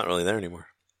 Well, it's not really there anymore.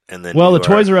 And then Well, you the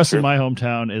Toys R Us Sure. in my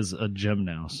hometown is a gym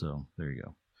now, so there you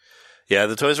go. Yeah,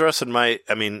 the Toys R Us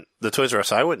the Toys R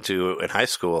Us I went to in high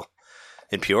school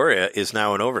in Peoria is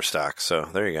now in Overstock. So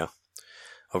there you go.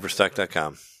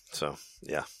 Overstock.com. So,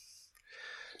 yeah.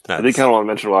 I did kind of want to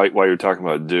mention while you're talking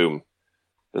about Doom.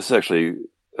 This actually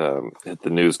hit the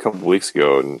news a couple of weeks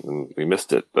ago, and we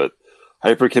missed it. But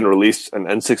Hyperkin released an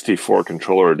N64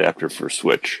 controller adapter for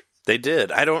Switch. They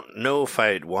did. I don't know if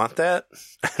I'd want that.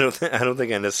 I don't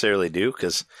think I necessarily do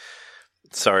because,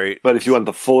 sorry, But if you want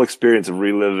the full experience of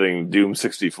reliving Doom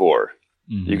 64,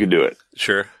 you could do it.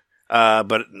 sure.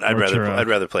 But I'd Or I'd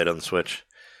rather play it on the Switch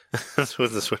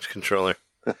with the Switch controller.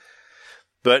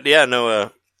 But yeah, no. I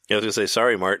was gonna say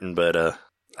sorry, Martin, but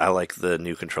I like the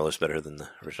new controllers better than the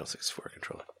original 64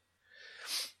 controller.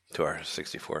 To our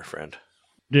 64 friend.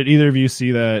 Did either of you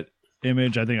see that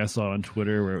image? I think I saw it on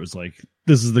Twitter where it was like,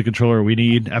 "This is the controller we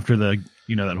need." After that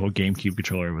whole GameCube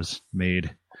controller was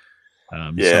made.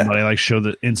 Yeah. Somebody like showed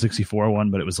the N64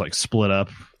 one, but it was like split up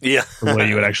Yeah, the way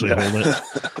you would actually hold it.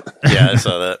 yeah, I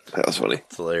saw that. That was funny.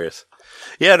 It's hilarious.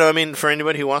 Yeah, no, I mean, for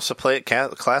anybody who wants to play it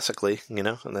classically,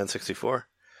 and then 64,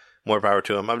 more power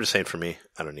to them. I'm just saying for me,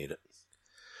 I don't need it.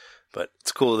 But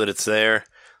it's cool that it's there.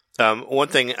 One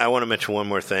thing, I want to mention one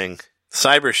more thing.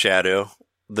 Cyber Shadow,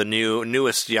 the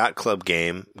newest Yacht Club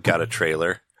game, got a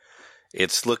trailer.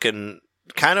 It's looking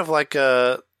kind of like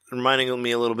reminding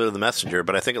me a little bit of The Messenger,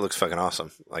 but I think it looks fucking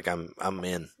awesome. Like I'm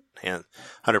in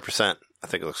 100%. I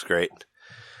think it looks great.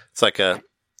 It's like a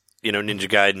Ninja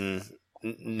Gaiden,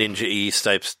 Ninja East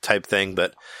type thing,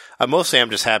 but I'm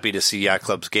just happy to see Yacht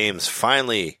Club's games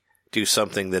finally do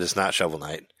something that is not Shovel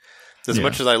Knight. As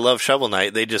much as I love Shovel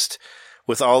Knight, they just,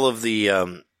 with all of the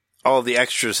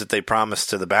extras that they promised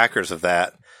to the backers of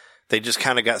that, they just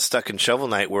kind of got stuck in Shovel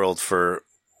Knight world for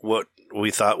what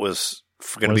we thought was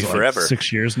going to be forever.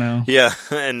 6 years now. Yeah,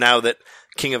 and now that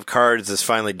King of Cards is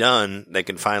finally done, they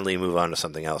can finally move on to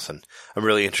something else, and I'm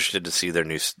really interested to see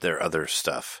their other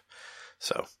stuff.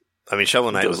 So, I mean,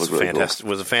 Shovel Knight was really fantastic.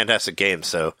 Was a fantastic game.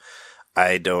 So,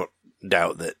 I don't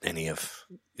doubt that any of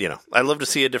I'd love to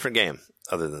see a different game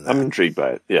other than that. I'm intrigued by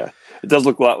it. Yeah, it does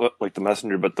look a lot like The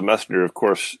Messenger, but The Messenger, of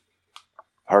course,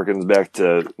 harkens back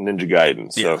to Ninja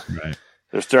Gaiden. So Right.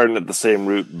 they're starting at the same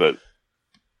route, but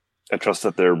I trust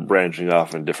that they're branching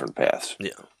off in different paths.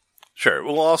 Yeah, sure.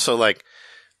 Well, also like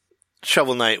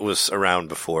Shovel Knight was around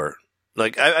before.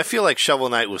 Like I feel like Shovel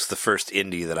Knight was the first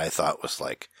indie that I thought was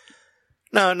like,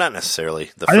 no, not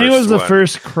necessarily the I first think it was the one,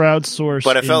 first crowdsourced,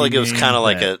 but I felt like it was indie kind of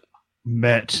like that a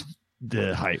met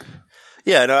the hype.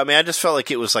 yeah. No, I mean I just felt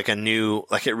like it was like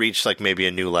it reached like maybe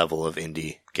a new level of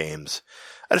indie games.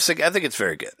 I think it's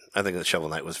very good. I think that Shovel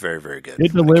Knight was very, very good.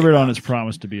 It when delivered came on out. its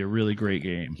promise to be a really great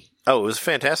game. Oh, it was a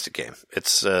fantastic game.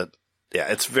 It's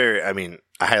it's very. I mean,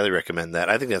 I highly recommend that.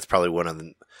 I think that's probably one of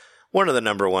the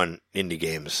number one indie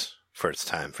games for its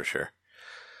time, for sure,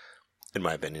 in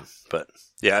my opinion. But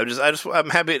yeah, I'm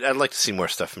happy. I'd like to see more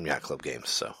stuff from Yacht Club games,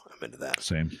 so I'm into that.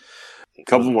 Same. A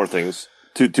couple more things.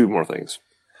 Two more things.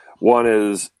 One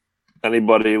is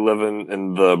anybody living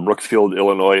in the Brookfield,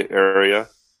 Illinois area,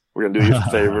 we're going to do you a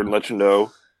favor and let you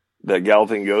know that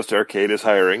Galloping Ghost Arcade is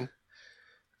hiring.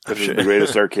 Which is the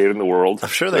greatest arcade in the world. I'm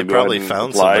sure So they go probably ahead and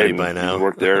found apply somebody and by you now. can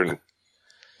work there and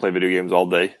play video games all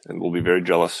day, and we'll be very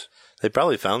jealous. They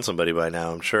probably found somebody by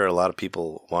now. I'm sure a lot of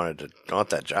people want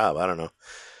that job. I don't know.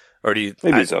 Or do you?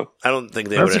 Maybe so. I don't think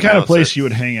they That's would the kind of announce place it. you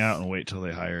would hang out and wait till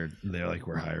they hired. They're like,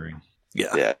 we're hiring.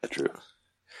 Yeah. Yeah, true.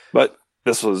 But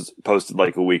this was posted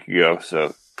like a week ago,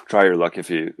 so try your luck if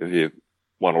you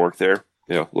want to work there.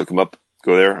 Look them up,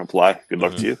 go there, apply. Good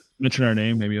luck to you. Mention our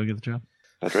name, maybe you'll get the job.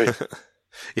 That's right.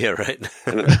 Yeah. Right.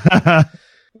 And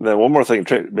then one more thing,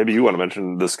 Trey, maybe you want to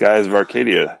mention the Skies of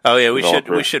Arcadia. Oh yeah,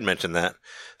 developer. we should mention that.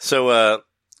 So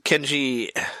Kenji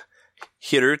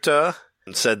Hiruta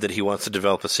said that he wants to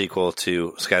develop a sequel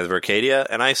to Skies of Arcadia,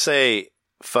 and I say,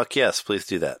 fuck yes, please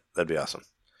do that. That'd be awesome.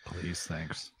 Please,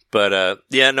 thanks. But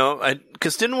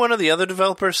because didn't one of the other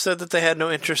developers said that they had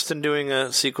no interest in doing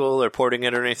a sequel or porting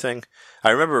it or anything?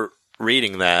 I remember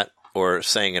reading that or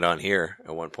saying it on here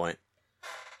at one point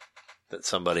that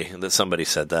somebody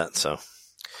said that. So,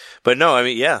 but no, I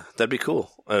mean, yeah, that'd be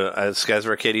cool. Skies of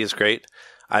Arcadia is great.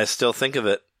 I still think of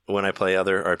it when I play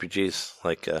other RPGs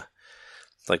like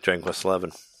like Dragon Quest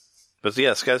 11. But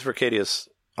yeah, Skies of Arcadia is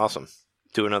awesome.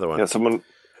 Do another one. Yeah, someone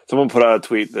put out a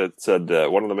tweet that said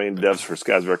one of the main devs for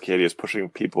Skies of Arcadia is pushing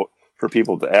people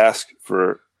to ask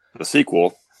for the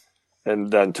sequel,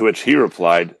 and then to which he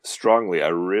replied strongly, "I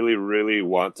really, really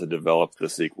want to develop the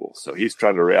sequel." So he's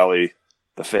trying to rally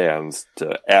the fans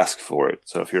to ask for it.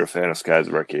 So if you're a fan of Skies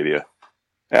of Arcadia,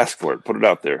 ask for it. Put it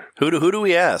out there. Who do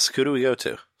we ask? Who do we go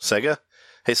to? Sega?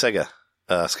 Hey, Sega.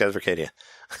 Skies of Arcadia.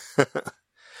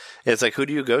 It's like, who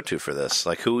do you go to for this?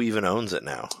 Like, who even owns it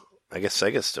now? I guess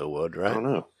Sega still would, right? I don't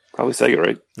know. Probably Sega,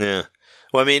 right? Yeah.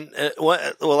 Well, I mean,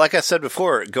 like I said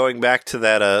before, going back to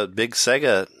that big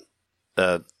Sega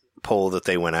poll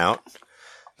that went out,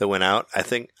 I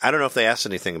don't know if they asked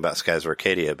anything about Skies of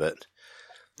Arcadia, but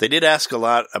they did ask a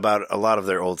lot about a lot of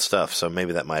their old stuff, so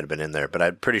maybe that might have been in there. But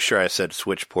I'm pretty sure I said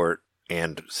Switch port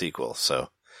and sequel, so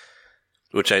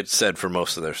which I said for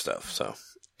most of their stuff. So,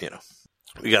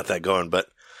 we got that going. But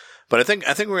I think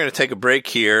we're going to take a break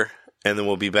here, and then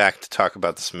we'll be back to talk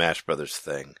about the Smash Brothers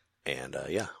thing. And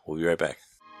we'll be right back.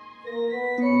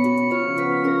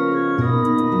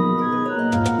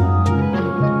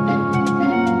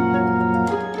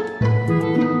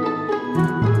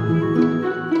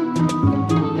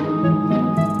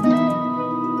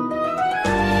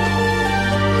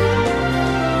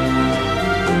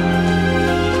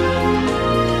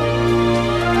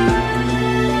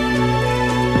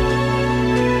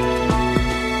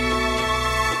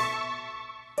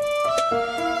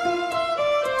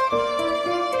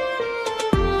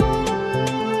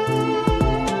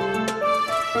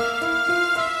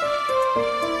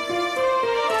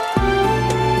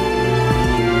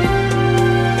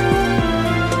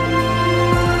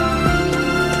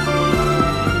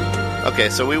 Okay,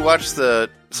 so we watched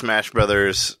the Smash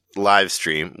Brothers live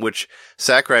stream, which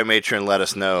Sakurai Matron let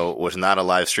us know was not a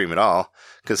live stream at all,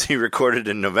 because he recorded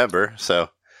in November, so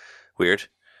weird.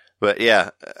 But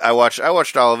yeah, I watched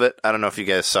all of it. I don't know if you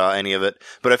guys saw any of it,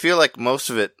 but I feel like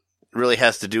most of it really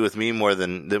has to do with me more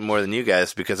than you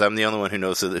guys, because I'm the only one who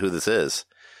knows who this is.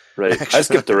 Right. I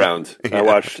skipped around. Yeah. I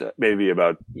watched maybe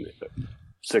about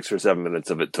 6 or 7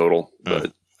 minutes of it total,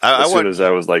 but as soon as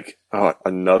I was like, oh,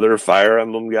 another Fire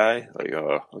Emblem guy? Like,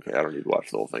 oh, okay, I don't need to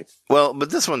watch the whole thing. Well, but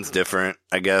this one's different,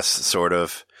 I guess, sort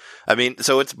of. I mean,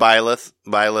 so it's Byleth.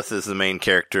 Byleth is the main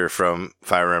character from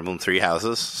Fire Emblem Three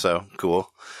Houses, so cool.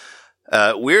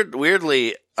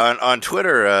 Weirdly, on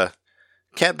Twitter,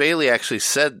 Kat Bailey actually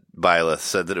said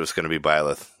that it was going to be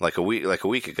Byleth like a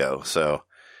week ago, so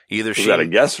either was that a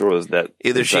guess, or was that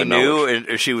either she knew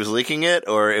or she was leaking it,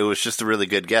 or it was just a really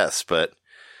good guess, but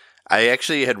I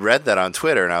actually had read that on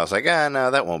Twitter, and I was like,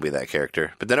 no, that won't be that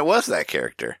character. But then it was that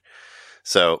character.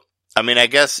 So, I mean, I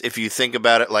guess if you think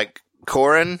about it, like,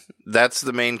 Corrin, that's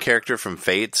the main character from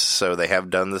Fates, so they have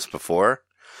done this before.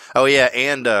 Oh, yeah,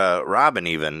 and Robin,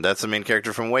 even. That's the main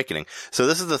character from Awakening. So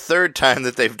this is the third time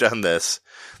that they've done this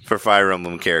for Fire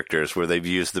Emblem characters, where they've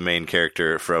used the main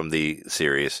character from the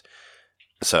series.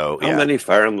 So, How many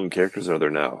Fire Emblem characters are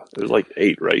there now? There's like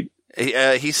 8, right?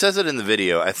 He says it in the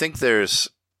video. I think there's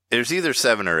either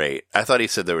 7 or 8. I thought he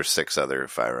said there were 6 other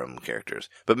Fire Emblem characters,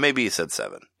 but maybe he said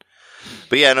 7.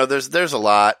 But yeah, no, there's a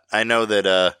lot. I know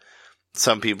that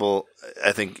some people,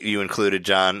 I think you included,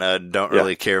 John, don't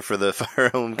really care for the Fire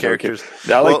Emblem characters.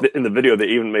 In the video, they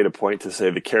even made a point to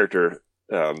say the character,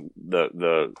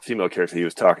 the female character he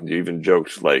was talking to, even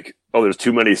joked like, "Oh, there's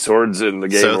too many swords in the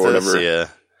game," or whatever. Yeah,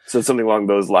 said something along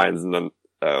those lines, and then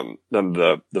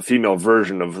the female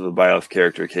version of the Byleth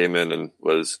character came in and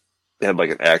had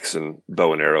like an axe and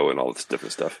bow and arrow and all this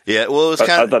different stuff. Yeah, well, it was I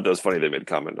thought that was funny. They made a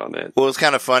comment on that. Well, it was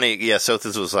kind of funny. Yeah,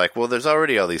 Sothis was like, "Well, there's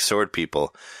already all these sword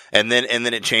people," and then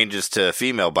it changes to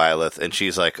female Byleth, and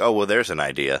she's like, "Oh, well, there's an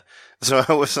idea."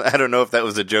 So I don't know if that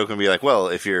was a joke and be like, "Well,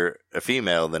 if you're a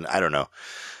female, then I don't know."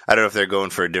 I don't know if they're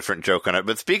going for a different joke on it.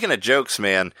 But speaking of jokes,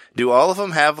 man, do all of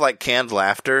them have like canned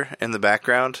laughter in the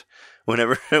background?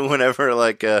 Whenever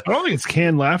like, I don't think it's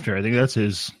canned laughter. I think that's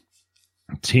his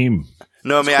team.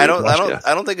 No, I mean, I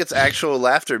don't think it's actual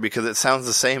laughter, because it sounds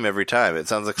the same every time. It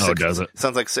sounds like does it? It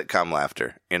sounds like sitcom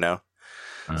laughter, you know?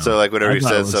 So like whenever he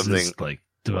says something, just like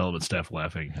development staff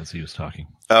laughing as he was talking.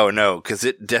 Oh no, because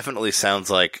it definitely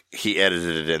sounds like he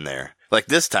edited it in there. Like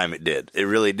this time it did. It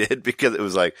really did, because it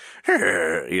was like,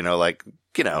 like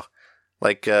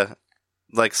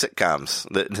sitcoms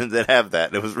that have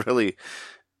that. It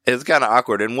was kind of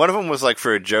awkward. And one of them was like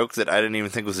for a joke that I didn't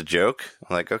even think was a joke.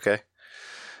 I'm like, okay.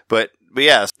 But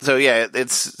yeah, so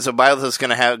Byleth is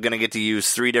gonna get to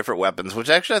use 3 different weapons, which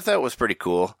actually I thought was pretty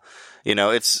cool. You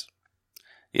have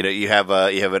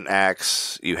an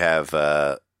axe, you have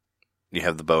the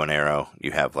bow and arrow,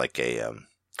 you have like a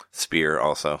spear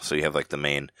also. So you have like the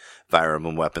main Fire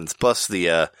Emblem weapons, plus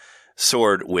the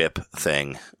sword whip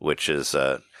thing, which is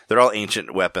they're all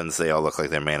ancient weapons. They all look like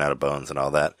they're made out of bones and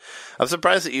all that. I'm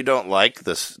surprised that you don't like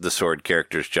the sword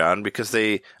characters, John, because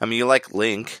you like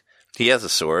Link. He has a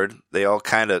sword. They all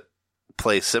kind of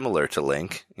play similar to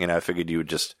Link. I figured you would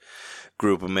just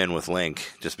group them in with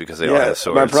Link just because they all have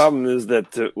swords. My problem is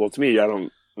that, to me, I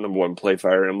don't, number one, play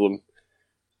Fire Emblem,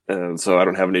 and so I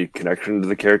don't have any connection to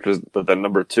the characters. But then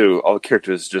number two, all the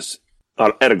characters just,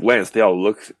 at a glance, they all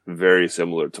look very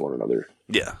similar to one another.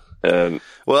 Yeah. And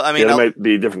there might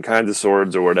be different kinds of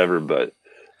swords or whatever, but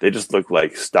they just look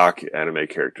like stock anime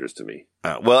characters to me.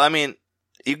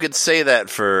 You could say that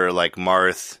for like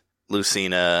Marth,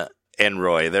 Lucina, and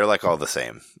Roy. They're like all the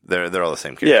same. They're all the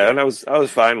same character. Yeah, and I was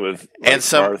fine with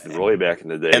Marth and Roy back in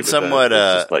the day. And somewhat,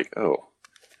 it's just like, all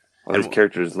these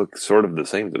characters look sort of the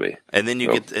same to me. And then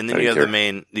you have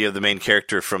the main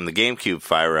character from the GameCube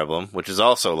Fire Emblem, which is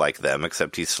also like them,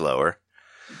 except he's slower.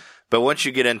 But once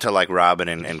you get into like Robin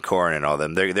and Corrin and all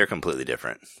them, they're completely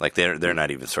different. Like they're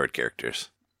not even sword characters.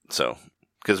 So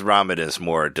because Robin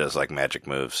does like magic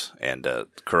moves, and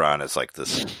Corrin is like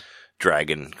this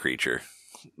dragon creature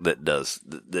that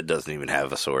doesn't even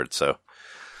have a sword. So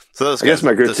those guys, I guess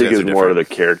my critique is more of the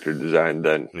character design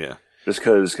than just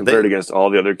because compared against all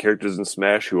the other characters in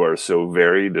Smash who are so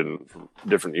varied and from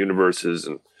different universes,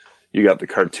 and you got the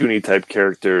cartoony type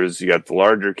characters, you got the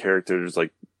larger characters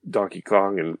like Donkey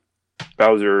Kong and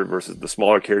Bowser versus the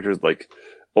smaller characters like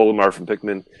Olimar from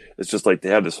Pikmin. It's just like they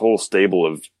have this whole stable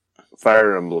of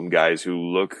Fire Emblem guys who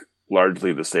look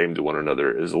largely the same to one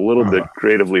another is a little bit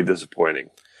creatively disappointing.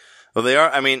 Well, they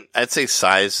are. I'd say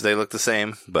size, they look the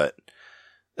same, but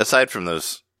aside from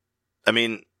those, I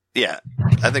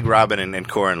think Robin and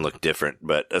Corrin look different,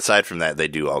 but aside from that, they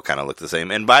do all kind of look the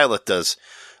same. And Violet does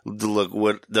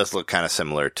look kind of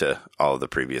similar to all of the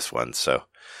previous ones, so.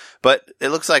 But it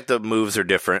looks like the moves are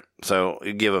different, so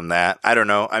you give them that. I don't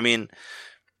know.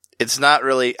 It's not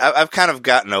really. I've kind of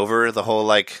gotten over the whole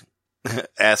like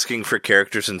asking for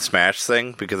characters in Smash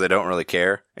thing because I don't really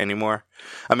care anymore.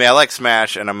 I like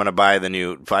Smash, and I'm going to buy the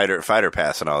new fighter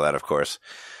pass and all that, of course.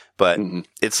 But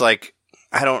it's like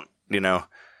I don't.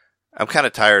 I'm kind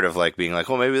of tired of like being like,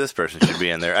 well, maybe this person should be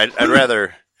in there. I'd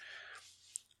rather.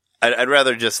 I'd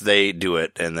rather just they do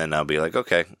it, and then I'll be like,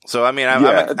 okay. So, I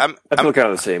feel kind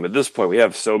of the same. At this point, we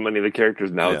have so many of the characters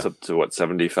now. It's up to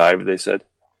 75, they said?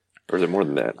 Or is it more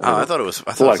than that? I thought it was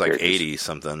like 80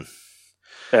 something.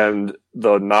 And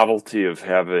the novelty of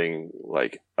having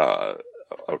like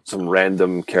some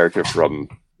random character from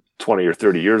 20 or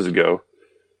 30 years ago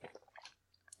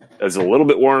is a little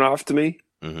bit worn off to me.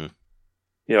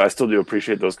 Mm-hmm. I still do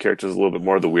appreciate those characters a little bit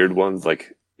more, the weird ones,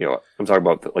 like I'm talking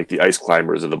about like the ice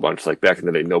climbers of the bunch. Like back in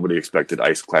the day, nobody expected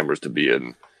ice climbers to be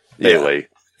in Melee.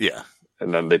 Yeah.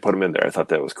 And then they put them in there. I thought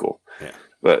that was cool. Yeah.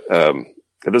 But at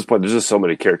this point, there's just so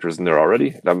many characters in there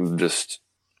already. I'm just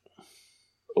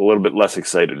a little bit less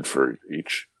excited for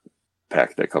each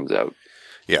pack that comes out.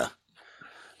 Yeah.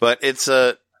 But it's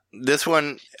this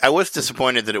one, I was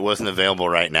disappointed that it wasn't available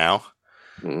right now.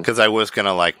 Because I was going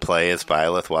to like play as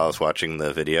Byleth while I was watching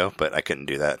the video, but I couldn't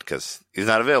do that because he's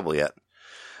not available yet.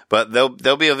 But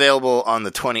they'll be available on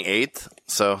the 28th,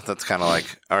 so that's kind of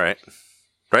like, all right.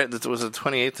 Right? Was it the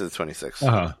 28th or the 26th?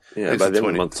 Uh-huh. Yeah, by the end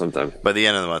of the month sometime. By the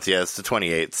end of the month, yeah, it's the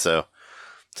 28th. So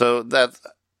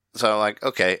I'm like,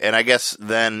 okay. And I guess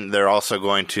then they're also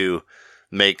going to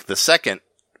make the second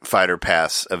Fighter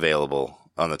Pass available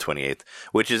on the 28th,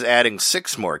 which is adding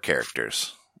 6 more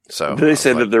characters. So did they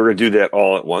say that they're going to do that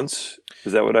all at once?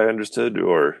 Is that what I understood?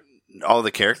 Or all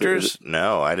the characters?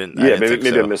 No, I didn't. Yeah,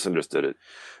 maybe I misunderstood it.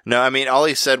 No, all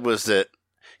he said was that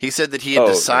he said that he had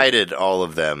decided all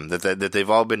of them, that they've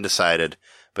all been decided,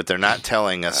 but they're not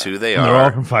telling us who they are. They're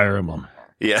all from Fire Emblem.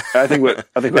 Yeah, I think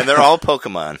and they're all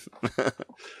Pokemon.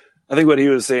 I think what he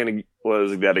was saying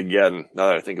was that again. Now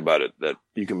that I think about it, that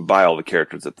you can buy all the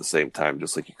characters at the same time,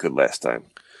 just like you could last time.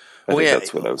 I think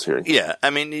that's what I was hearing. Yeah,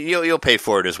 you'll pay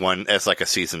for it as like a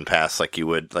season pass, like you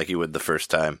would the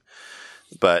first time.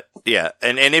 But yeah,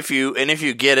 and if you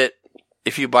get it.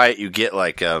 If you buy it, you get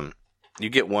like you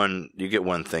get one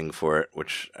thing for it,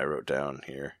 which I wrote down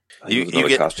here. You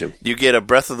get costume. You get a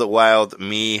Breath of the Wild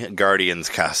Mii Guardians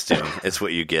costume. It's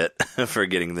what you get for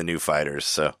getting the new fighters.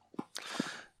 So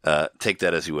take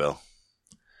that as you will.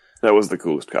 That was the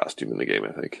coolest costume in the game,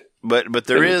 I think. But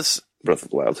there is Breath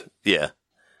of the Wild. Yeah,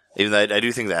 even though I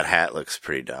do think that hat looks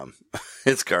pretty dumb.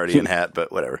 It's Guardian hat,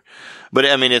 but whatever. But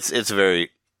it's very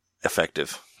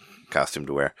effective costume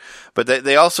to wear. But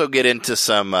they also get into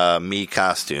some Mii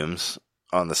costumes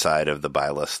on the side of the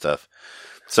Byleth stuff.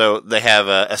 So they have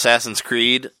Assassin's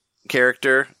Creed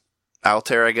character.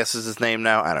 Altair, I guess, is his name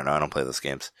now. I don't know. I don't play those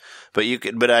games,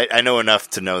 but I know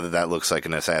enough to know that looks like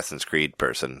an Assassin's Creed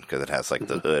person because it has like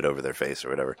the hood over their face or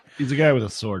whatever. He's a guy with a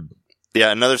sword.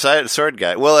 Yeah, another sword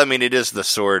guy. Well, I mean, it is the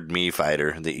sword Mii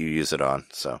fighter that you use it on.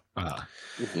 So,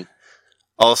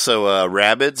 Also,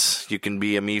 Rabbids. You can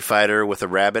be a Mii fighter with a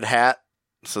rabbit hat.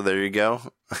 So there you go.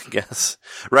 I guess.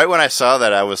 Right when I saw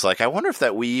that, I was like, I wonder if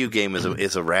that Wii U game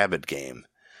is a rabbit game.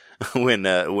 when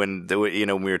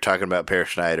we were talking about Per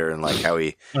Schneider and like how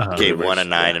he gave one a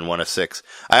 9 and one a 6.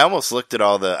 I almost looked at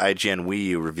all the IGN Wii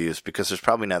U reviews because there's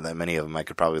probably not that many of them. I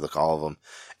could probably look all of them,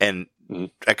 and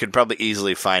I could probably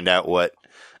easily find out what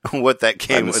that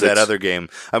game was. That other game.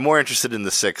 I'm more interested in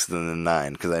the 6 than the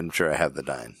 9 because I'm sure I have the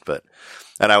 9.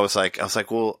 And I was like,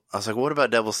 what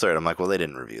about Devil's Third? I'm like, well, they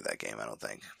didn't review that game, I don't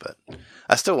think, but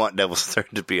I still want Devil's Third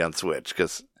to be on Switch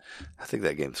because I think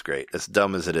that game's great. As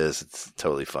dumb as it is, it's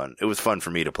totally fun. It was fun for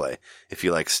me to play. If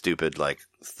you like stupid, like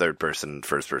third person,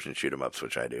 first person shoot 'em ups,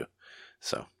 which I do.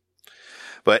 So,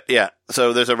 but yeah,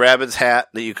 so there's a Rabbids hat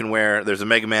that you can wear. There's a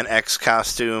Mega Man X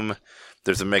costume.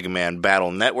 There's a Mega Man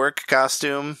Battle Network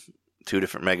costume. 2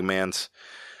 different Mega Mans.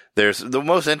 There's the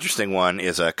most interesting one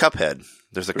is a Cuphead.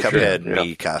 There's a Cuphead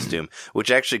Mii costume,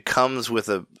 which actually comes with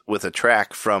a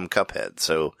track from Cuphead.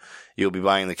 So you'll be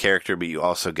buying the character, but you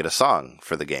also get a song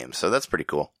for the game. So that's pretty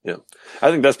cool. Yeah.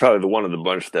 I think that's probably the one of the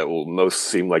bunch that will most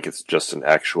seem like it's just an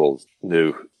actual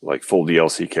new, like, full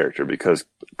DLC character, because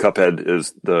Cuphead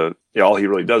is all he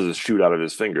really does is shoot out of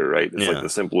his finger, right? It's like the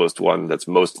simplest one that's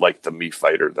most like the Mii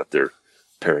fighter that they're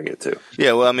pairing it to.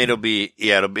 Yeah, well, I mean, it'll be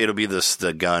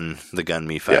the gun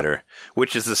Mii fighter,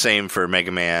 which is the same for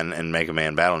Mega Man and Mega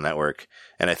Man Battle Network.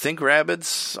 And I think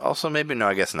Rabbids also maybe, no,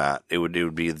 I guess not. It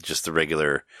would be just the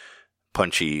regular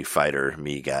punchy fighter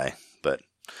Mii guy. But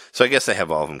so I guess they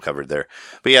have all of them covered there.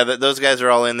 But yeah, those guys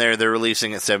are all in there. They're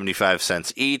releasing at 75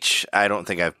 cents each. I don't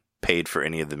think I've paid for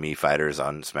any of the Mii fighters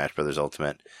on Smash Brothers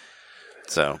Ultimate.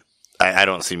 So I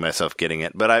don't see myself getting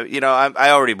it, but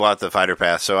I already bought the Fighter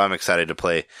Pass, so I'm excited to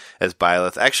play as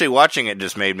Byleth. Actually, watching it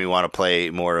just made me want to play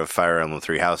more of Fire Emblem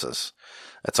Three Houses.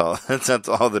 That's all. That's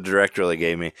all the direct really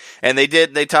gave me. And they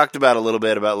talked about a little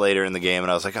bit about later in the game,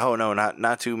 and I was like, oh no,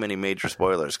 not too many major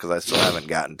spoilers because I still haven't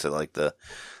gotten to like the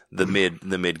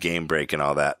mid game break and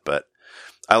all that. But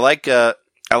I like the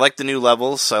new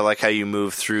levels. I like how you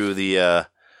move through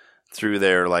through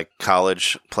their like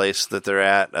college place that they're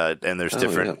at, and there's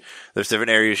different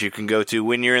areas you can go to.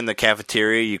 When you're in the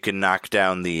cafeteria, you can knock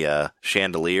down the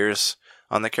chandeliers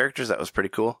on the characters. That was pretty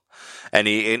cool. And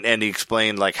he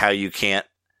explained like how you can't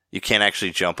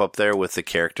actually jump up there with the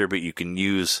character, but you can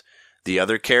use the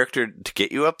other character to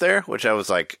get you up there, which I was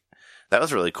like, that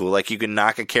was really cool. Like you can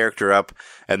knock a character up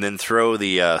and then throw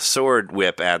the sword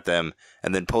whip at them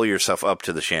and then pull yourself up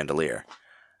to the chandelier.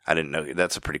 I didn't know.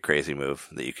 That's a pretty crazy move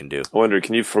that you can do. I wonder,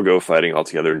 can you forego fighting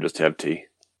altogether and just have tea?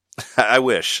 I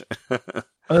wish.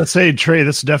 Let's say, Trey,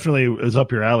 this definitely is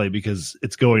up your alley because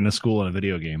it's going to school in a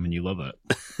video game and you love it.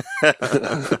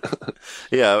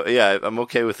 Yeah, I'm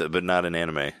okay with it, but not in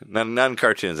anime. Not in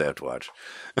cartoons I have to watch.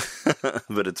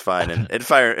 But it's fine. It's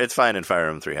fine in Fire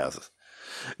Emblem Three Houses.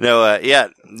 No,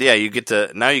 you get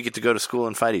to go to school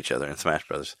and fight each other in Smash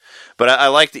Brothers. But I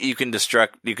like that you can destroy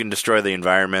the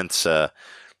environments.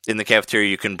 In the cafeteria,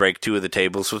 you can break 2 of the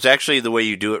tables, which actually the way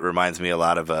you do it reminds me a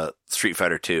lot of Street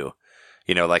Fighter 2.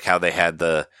 You know, like how they had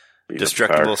the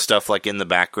destructible stuff like in the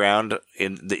background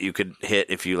that you could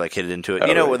hit if you like hit it into it.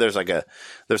 Where there's like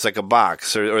a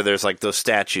box or there's like those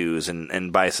statues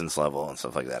and Bison's level and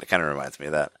stuff like that. It kind of reminds me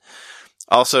of that.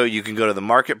 Also, you can go to the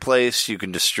marketplace. You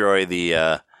can destroy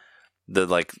the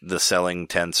selling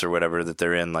tents or whatever that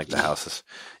they're in, like the houses.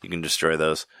 You can destroy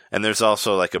those. And there's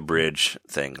also like a bridge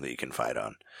thing that you can fight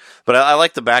on. But I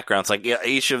like the backgrounds. Like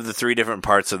each of the 3 different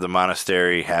parts of the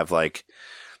monastery have like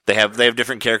they have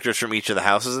different characters from each of the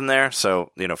houses in there.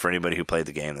 So for anybody who played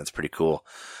the game, that's pretty cool.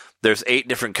 There's 8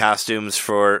 different costumes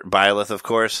for Byleth, of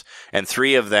course, and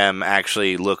 3 of them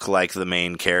actually look like the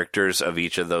main characters of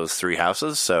each of those 3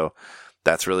 houses. So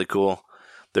that's really cool.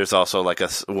 There's also like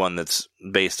one that's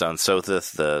based on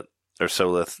Solith, the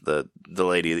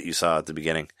lady that you saw at the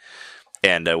beginning,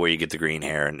 and where you get the green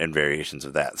hair and variations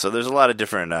of that. So there's a lot of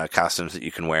different costumes that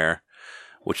you can wear,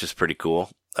 which is pretty cool.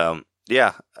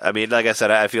 Yeah, I mean, like I said,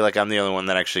 I feel like I'm the only one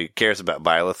that actually cares about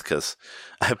Byleth because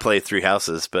I play 3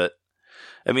 houses. But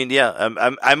I mean, yeah,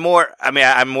 I'm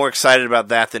more excited about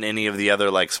that than any of the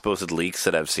other like supposed leaks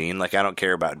that I've seen. Like I don't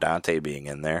care about Dante being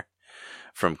in there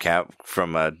from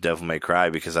Devil May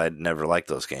Cry because I never liked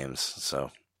those games.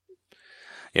 So,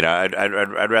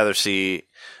 I'd rather see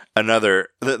the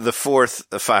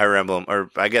 4th Fire Emblem,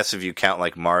 or I guess if you count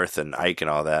like Marth and Ike and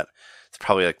all that, it's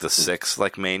probably like the sixth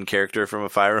like main character from a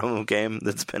Fire Emblem game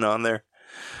that's been on there.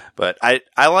 But I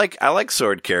like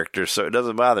sword characters, so it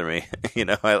doesn't bother me.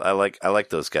 I like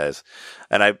those guys,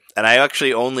 and I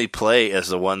actually only play as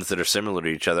the ones that are similar to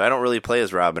each other. I don't really play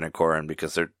as Robin and Corrin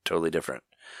because they're totally different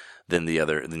than the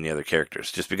other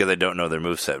characters, just because I don't know their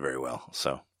moveset very well.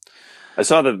 So I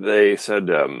saw that they said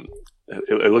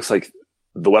it looks like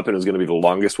the weapon is going to be the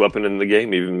longest weapon in the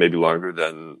game, even maybe longer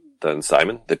than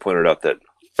Simon. They pointed out that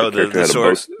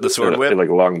the sword whip, like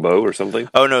a long bow or something.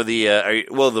 Oh no,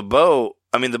 the bow.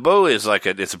 I mean, the bow is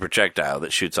it's a projectile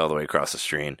that shoots all the way across the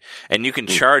screen, and you can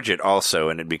charge it also,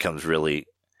 and it becomes really,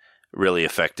 really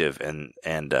effective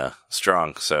and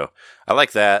strong. So I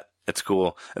like that. It's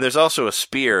cool. And there's also a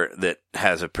spear that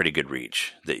has a pretty good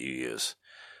reach that you use.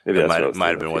 Maybe it might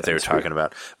have been what they were talking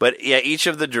about. But yeah, each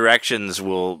of the directions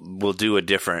will do a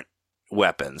different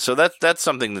weapon. So that's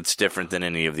something that's different than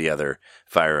any of the other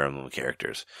Fire Emblem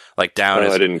characters. Like down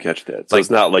I didn't catch that. So it's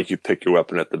not like you pick your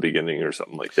weapon at the beginning or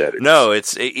something like that. No,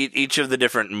 it's each of the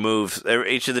different moves,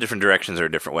 each of the different directions are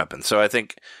a different weapon. So I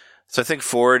think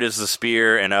forward is the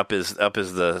spear, and up is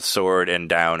the sword, and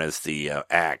down is the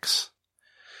axe.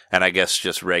 And I guess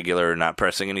just regular, not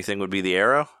pressing anything would be the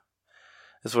arrow.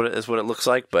 Is what it looks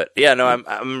like. But yeah, no,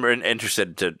 I'm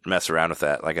interested to mess around with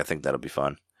that. Like, I think that'll be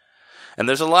fun. And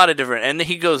there's a lot of different, and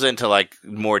he goes into like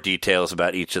more details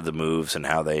about each of the moves and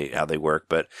how they work.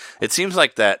 But it seems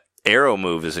like that arrow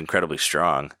move is incredibly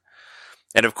strong.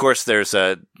 And of course, there's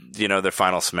their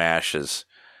final smash is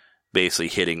basically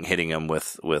hitting him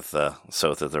with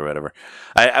Sothis or whatever.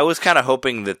 I was kind of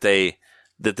hoping that they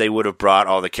would have brought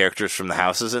all the characters from the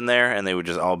houses in there, and they would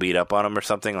just all beat up on him or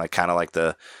something, like kind of like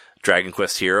the Dragon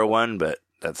Quest Hero one. But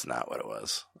that's not what it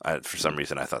was. For some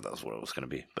reason, I thought that was what it was going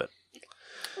to be. But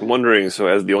I'm wondering, so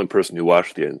as the only person who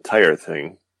watched the entire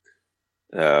thing,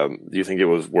 do you think it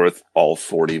was worth all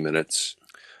 40 minutes?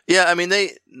 Yeah, I mean,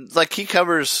 he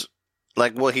covers,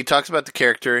 he talks about the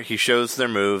character, he shows their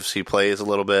moves, he plays a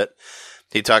little bit,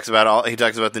 he talks about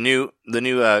the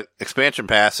new expansion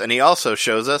pass, and he also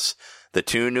shows us the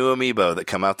 2 new amiibo that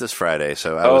come out this Friday.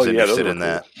 So I was interested in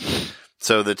that.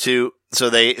 So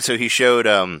he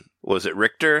showed, was it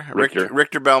Richter?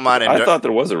 Richter Belmont. And I thought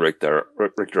there was a Richter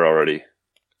already.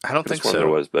 I don't think so. There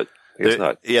was, but I guess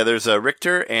not. Yeah, there's a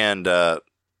Richter and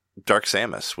Dark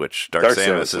Samus, which Dark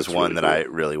Samus is one that I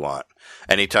really want.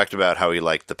 And he talked about how he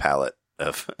liked the palette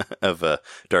of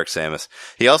Dark Samus.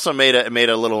 He also made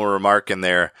a little remark in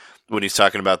there when he's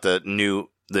talking about the new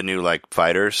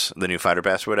fighters, the new fighter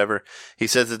pass or whatever. He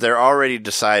says that they're already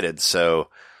decided, so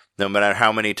no matter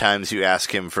how many times you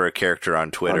ask him for a character on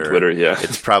Twitter, yeah,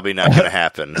 it's probably not going to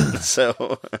happen.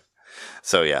 So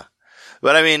yeah.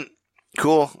 But I mean,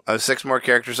 cool. 6 more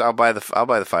characters. I'll buy the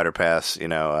fighter pass.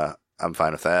 I'm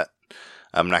fine with that.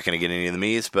 I'm not going to get any of the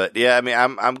Mii's, but yeah, I mean,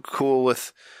 I'm cool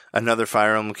with another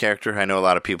Fire Emblem character. I know a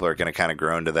lot of people are going to kind of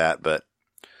groan to that, but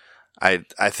I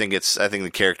think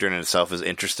the character in itself is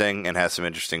interesting and has some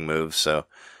interesting moves, so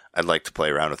I'd like to play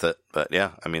around with it. But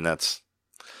yeah, I mean, that's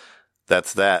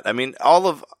that. I mean, all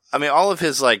of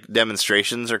his like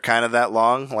demonstrations are kind of that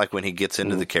long, like when he gets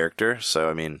into the character. So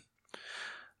I mean,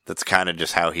 that's kind of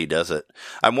just how he does it.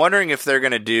 I'm wondering if they're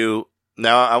going to do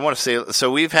now. I want to say,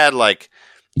 so we've had like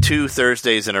 2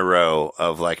 Thursdays in a row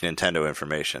of like Nintendo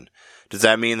information. Does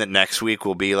that mean that next week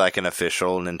will be like an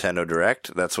official Nintendo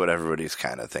Direct? That's what everybody's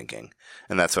kind of thinking.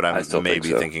 And that's what I'm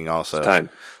maybe thinking also. It's time.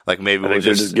 Like maybe they're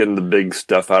just getting the big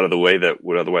stuff out of the way that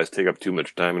would otherwise take up too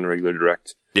much time in a regular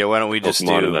Direct. Yeah, why don't we just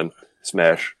do and then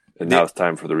Smash? And now it's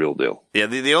time for the real deal. Yeah,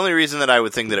 the only reason that I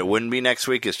would think that it wouldn't be next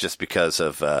week is just because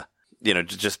of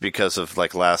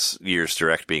like last year's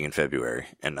Direct being in February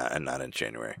and not in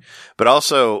January. But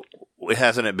also, it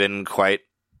hasn't been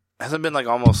like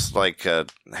almost like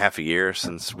half a year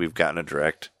since we've gotten a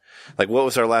Direct. Like, what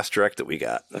was our last Direct that we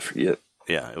got? I forget.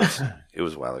 Yeah, it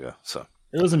was a while ago. So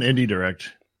it was an indie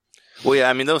Direct. Well, yeah,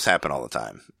 I mean, those happen all the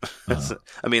time.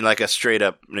 I mean, like a straight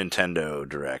up Nintendo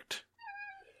Direct.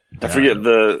 I forget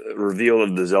the reveal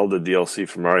of the Zelda DLC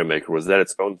for Mario Maker. Was that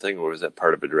its own thing, or was that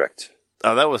part of a Direct?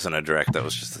 Oh, that wasn't a Direct. That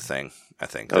was just a thing, I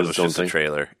think. That was just a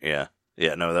trailer. Yeah.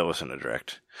 Yeah, no, that wasn't a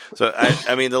Direct. So,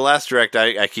 I mean, the last Direct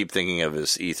I keep thinking of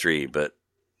is E3, but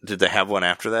did they have one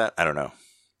after that? I don't know.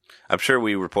 I'm sure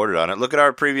we reported on it. Look at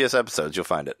our previous episodes. You'll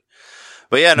find it.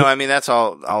 But yeah, no, I mean, that's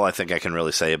all I think I can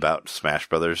really say about Smash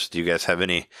Brothers. Do you guys have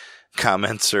any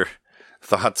comments or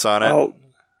thoughts on it?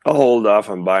 I'll hold off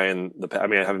on buying the pack. I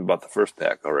mean, I haven't bought the first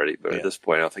pack already, but at this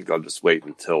point, I think I'll just wait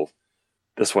until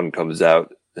this one comes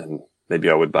out and maybe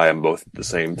I would buy them both at the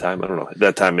same time. I don't know. At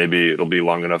that time, maybe it'll be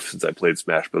long enough since I played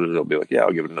Smash Brothers. I'll be like, yeah,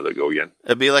 I'll give it another go again.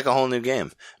 It'd be like a whole new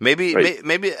game. Maybe, Right.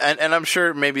 maybe, and I'm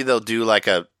sure maybe they'll do like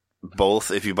a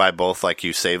both. If you buy both, like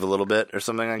you save a little bit or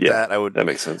something like Yeah, that. that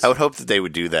makes sense. I would hope that they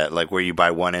would do that, like where you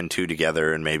buy 1 and 2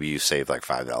 together, and maybe you save like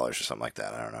 $5 or something like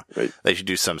that. I don't know. Right. They should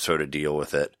do some sort of deal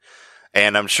with it.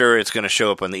 And I'm sure it's going to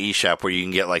show up on the eShop where you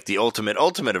can get like the ultimate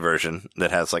version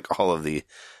that has like all of the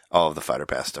Fighter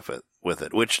Pass stuff with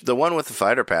it. Which the one with the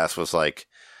Fighter Pass was like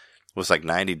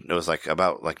 90. It was like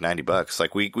about like $90.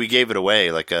 Like we gave it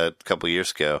away like a couple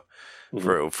years ago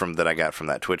from that I got from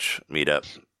that Twitch meetup.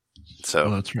 So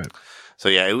that's right. So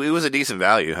yeah, it was a decent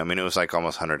value. I mean, it was like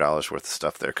almost $100 worth of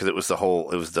stuff there because it was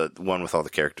the one with all the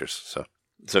characters.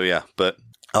 So yeah, but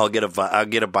I'll get a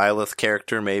Byleth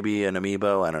character, maybe an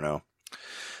amiibo. I don't know.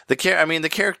 The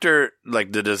character,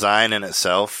 like the design in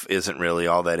itself isn't really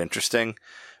all that interesting,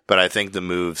 but I think the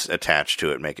moves attached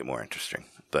to it make it more interesting.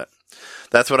 But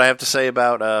that's what I have to say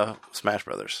about Smash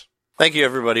Brothers. Thank you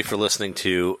everybody for listening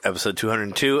to episode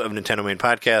 202 of Nintendo Main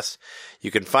Podcast.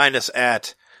 You can find us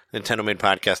at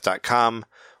NintendoMainPodcast.com,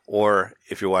 or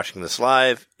if you're watching this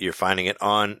live, you're finding it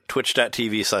on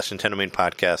twitch.tv/Nintendo Main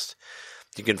Podcast.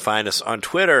 You can find us on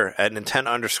Twitter at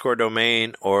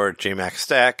Nintendo_domain or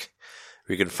JMaxStack.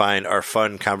 You can find our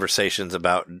fun conversations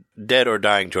about dead or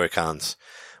dying Joy-Cons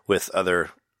with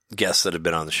other guests that have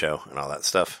been on the show and all that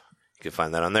stuff. You can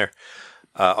find that on there.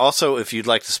 Also, if you'd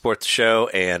like to support the show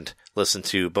and listen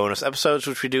to bonus episodes,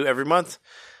 which we do every month,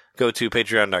 go to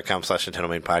patreon.com/Nintendo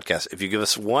Main Podcast. If you give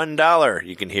us $1,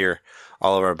 you can hear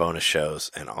all of our bonus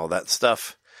shows and all that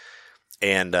stuff.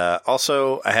 And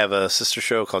also, I have a sister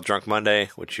show called Drunk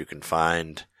Monday, which you can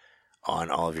find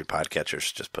on all of your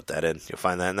podcatchers. Just put that in. You'll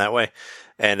find that in that way.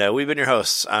 And we've been your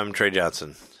hosts. I'm Trey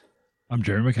Johnson. I'm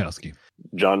Jerry Mikowski.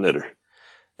 John Knitter.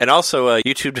 And also,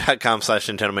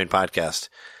 youtube.com/Nintendo Main Podcast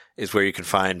is where you can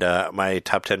find my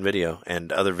top 10 video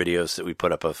and other videos that we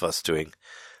put up of us doing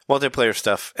multiplayer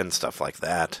stuff and stuff like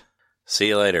that. See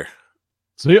you later.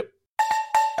 See ya.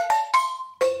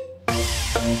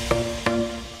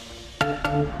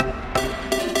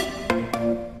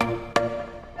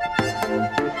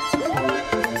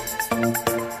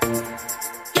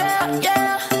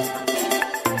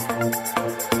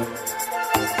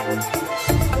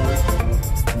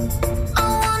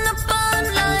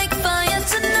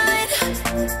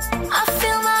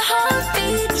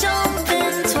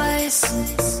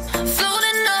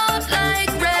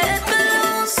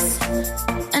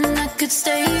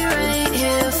 Stay right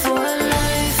here for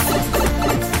life.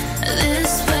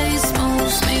 This place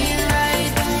moves me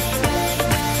right.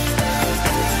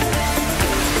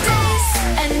 Days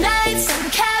and nights I'm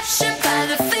captured by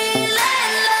the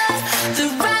feeling, love the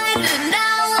ride, and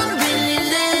now I'm really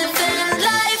living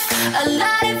life. A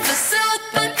life of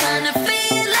super kind of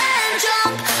feeling.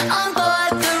 Jump on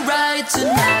board the ride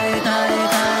tonight.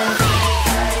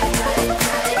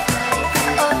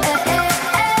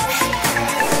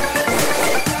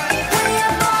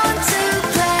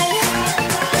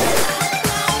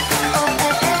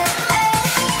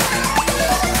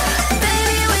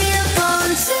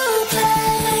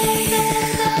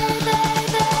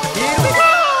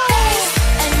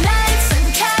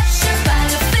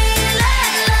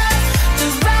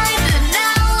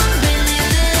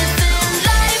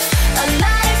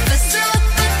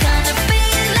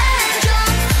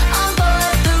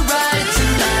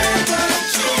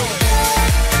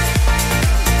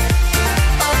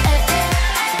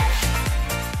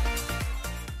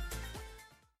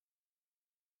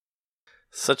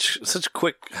 Such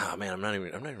quick. Oh man, I'm not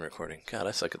even recording. God,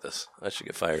 I suck at this. I should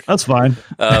get fired. That's fine.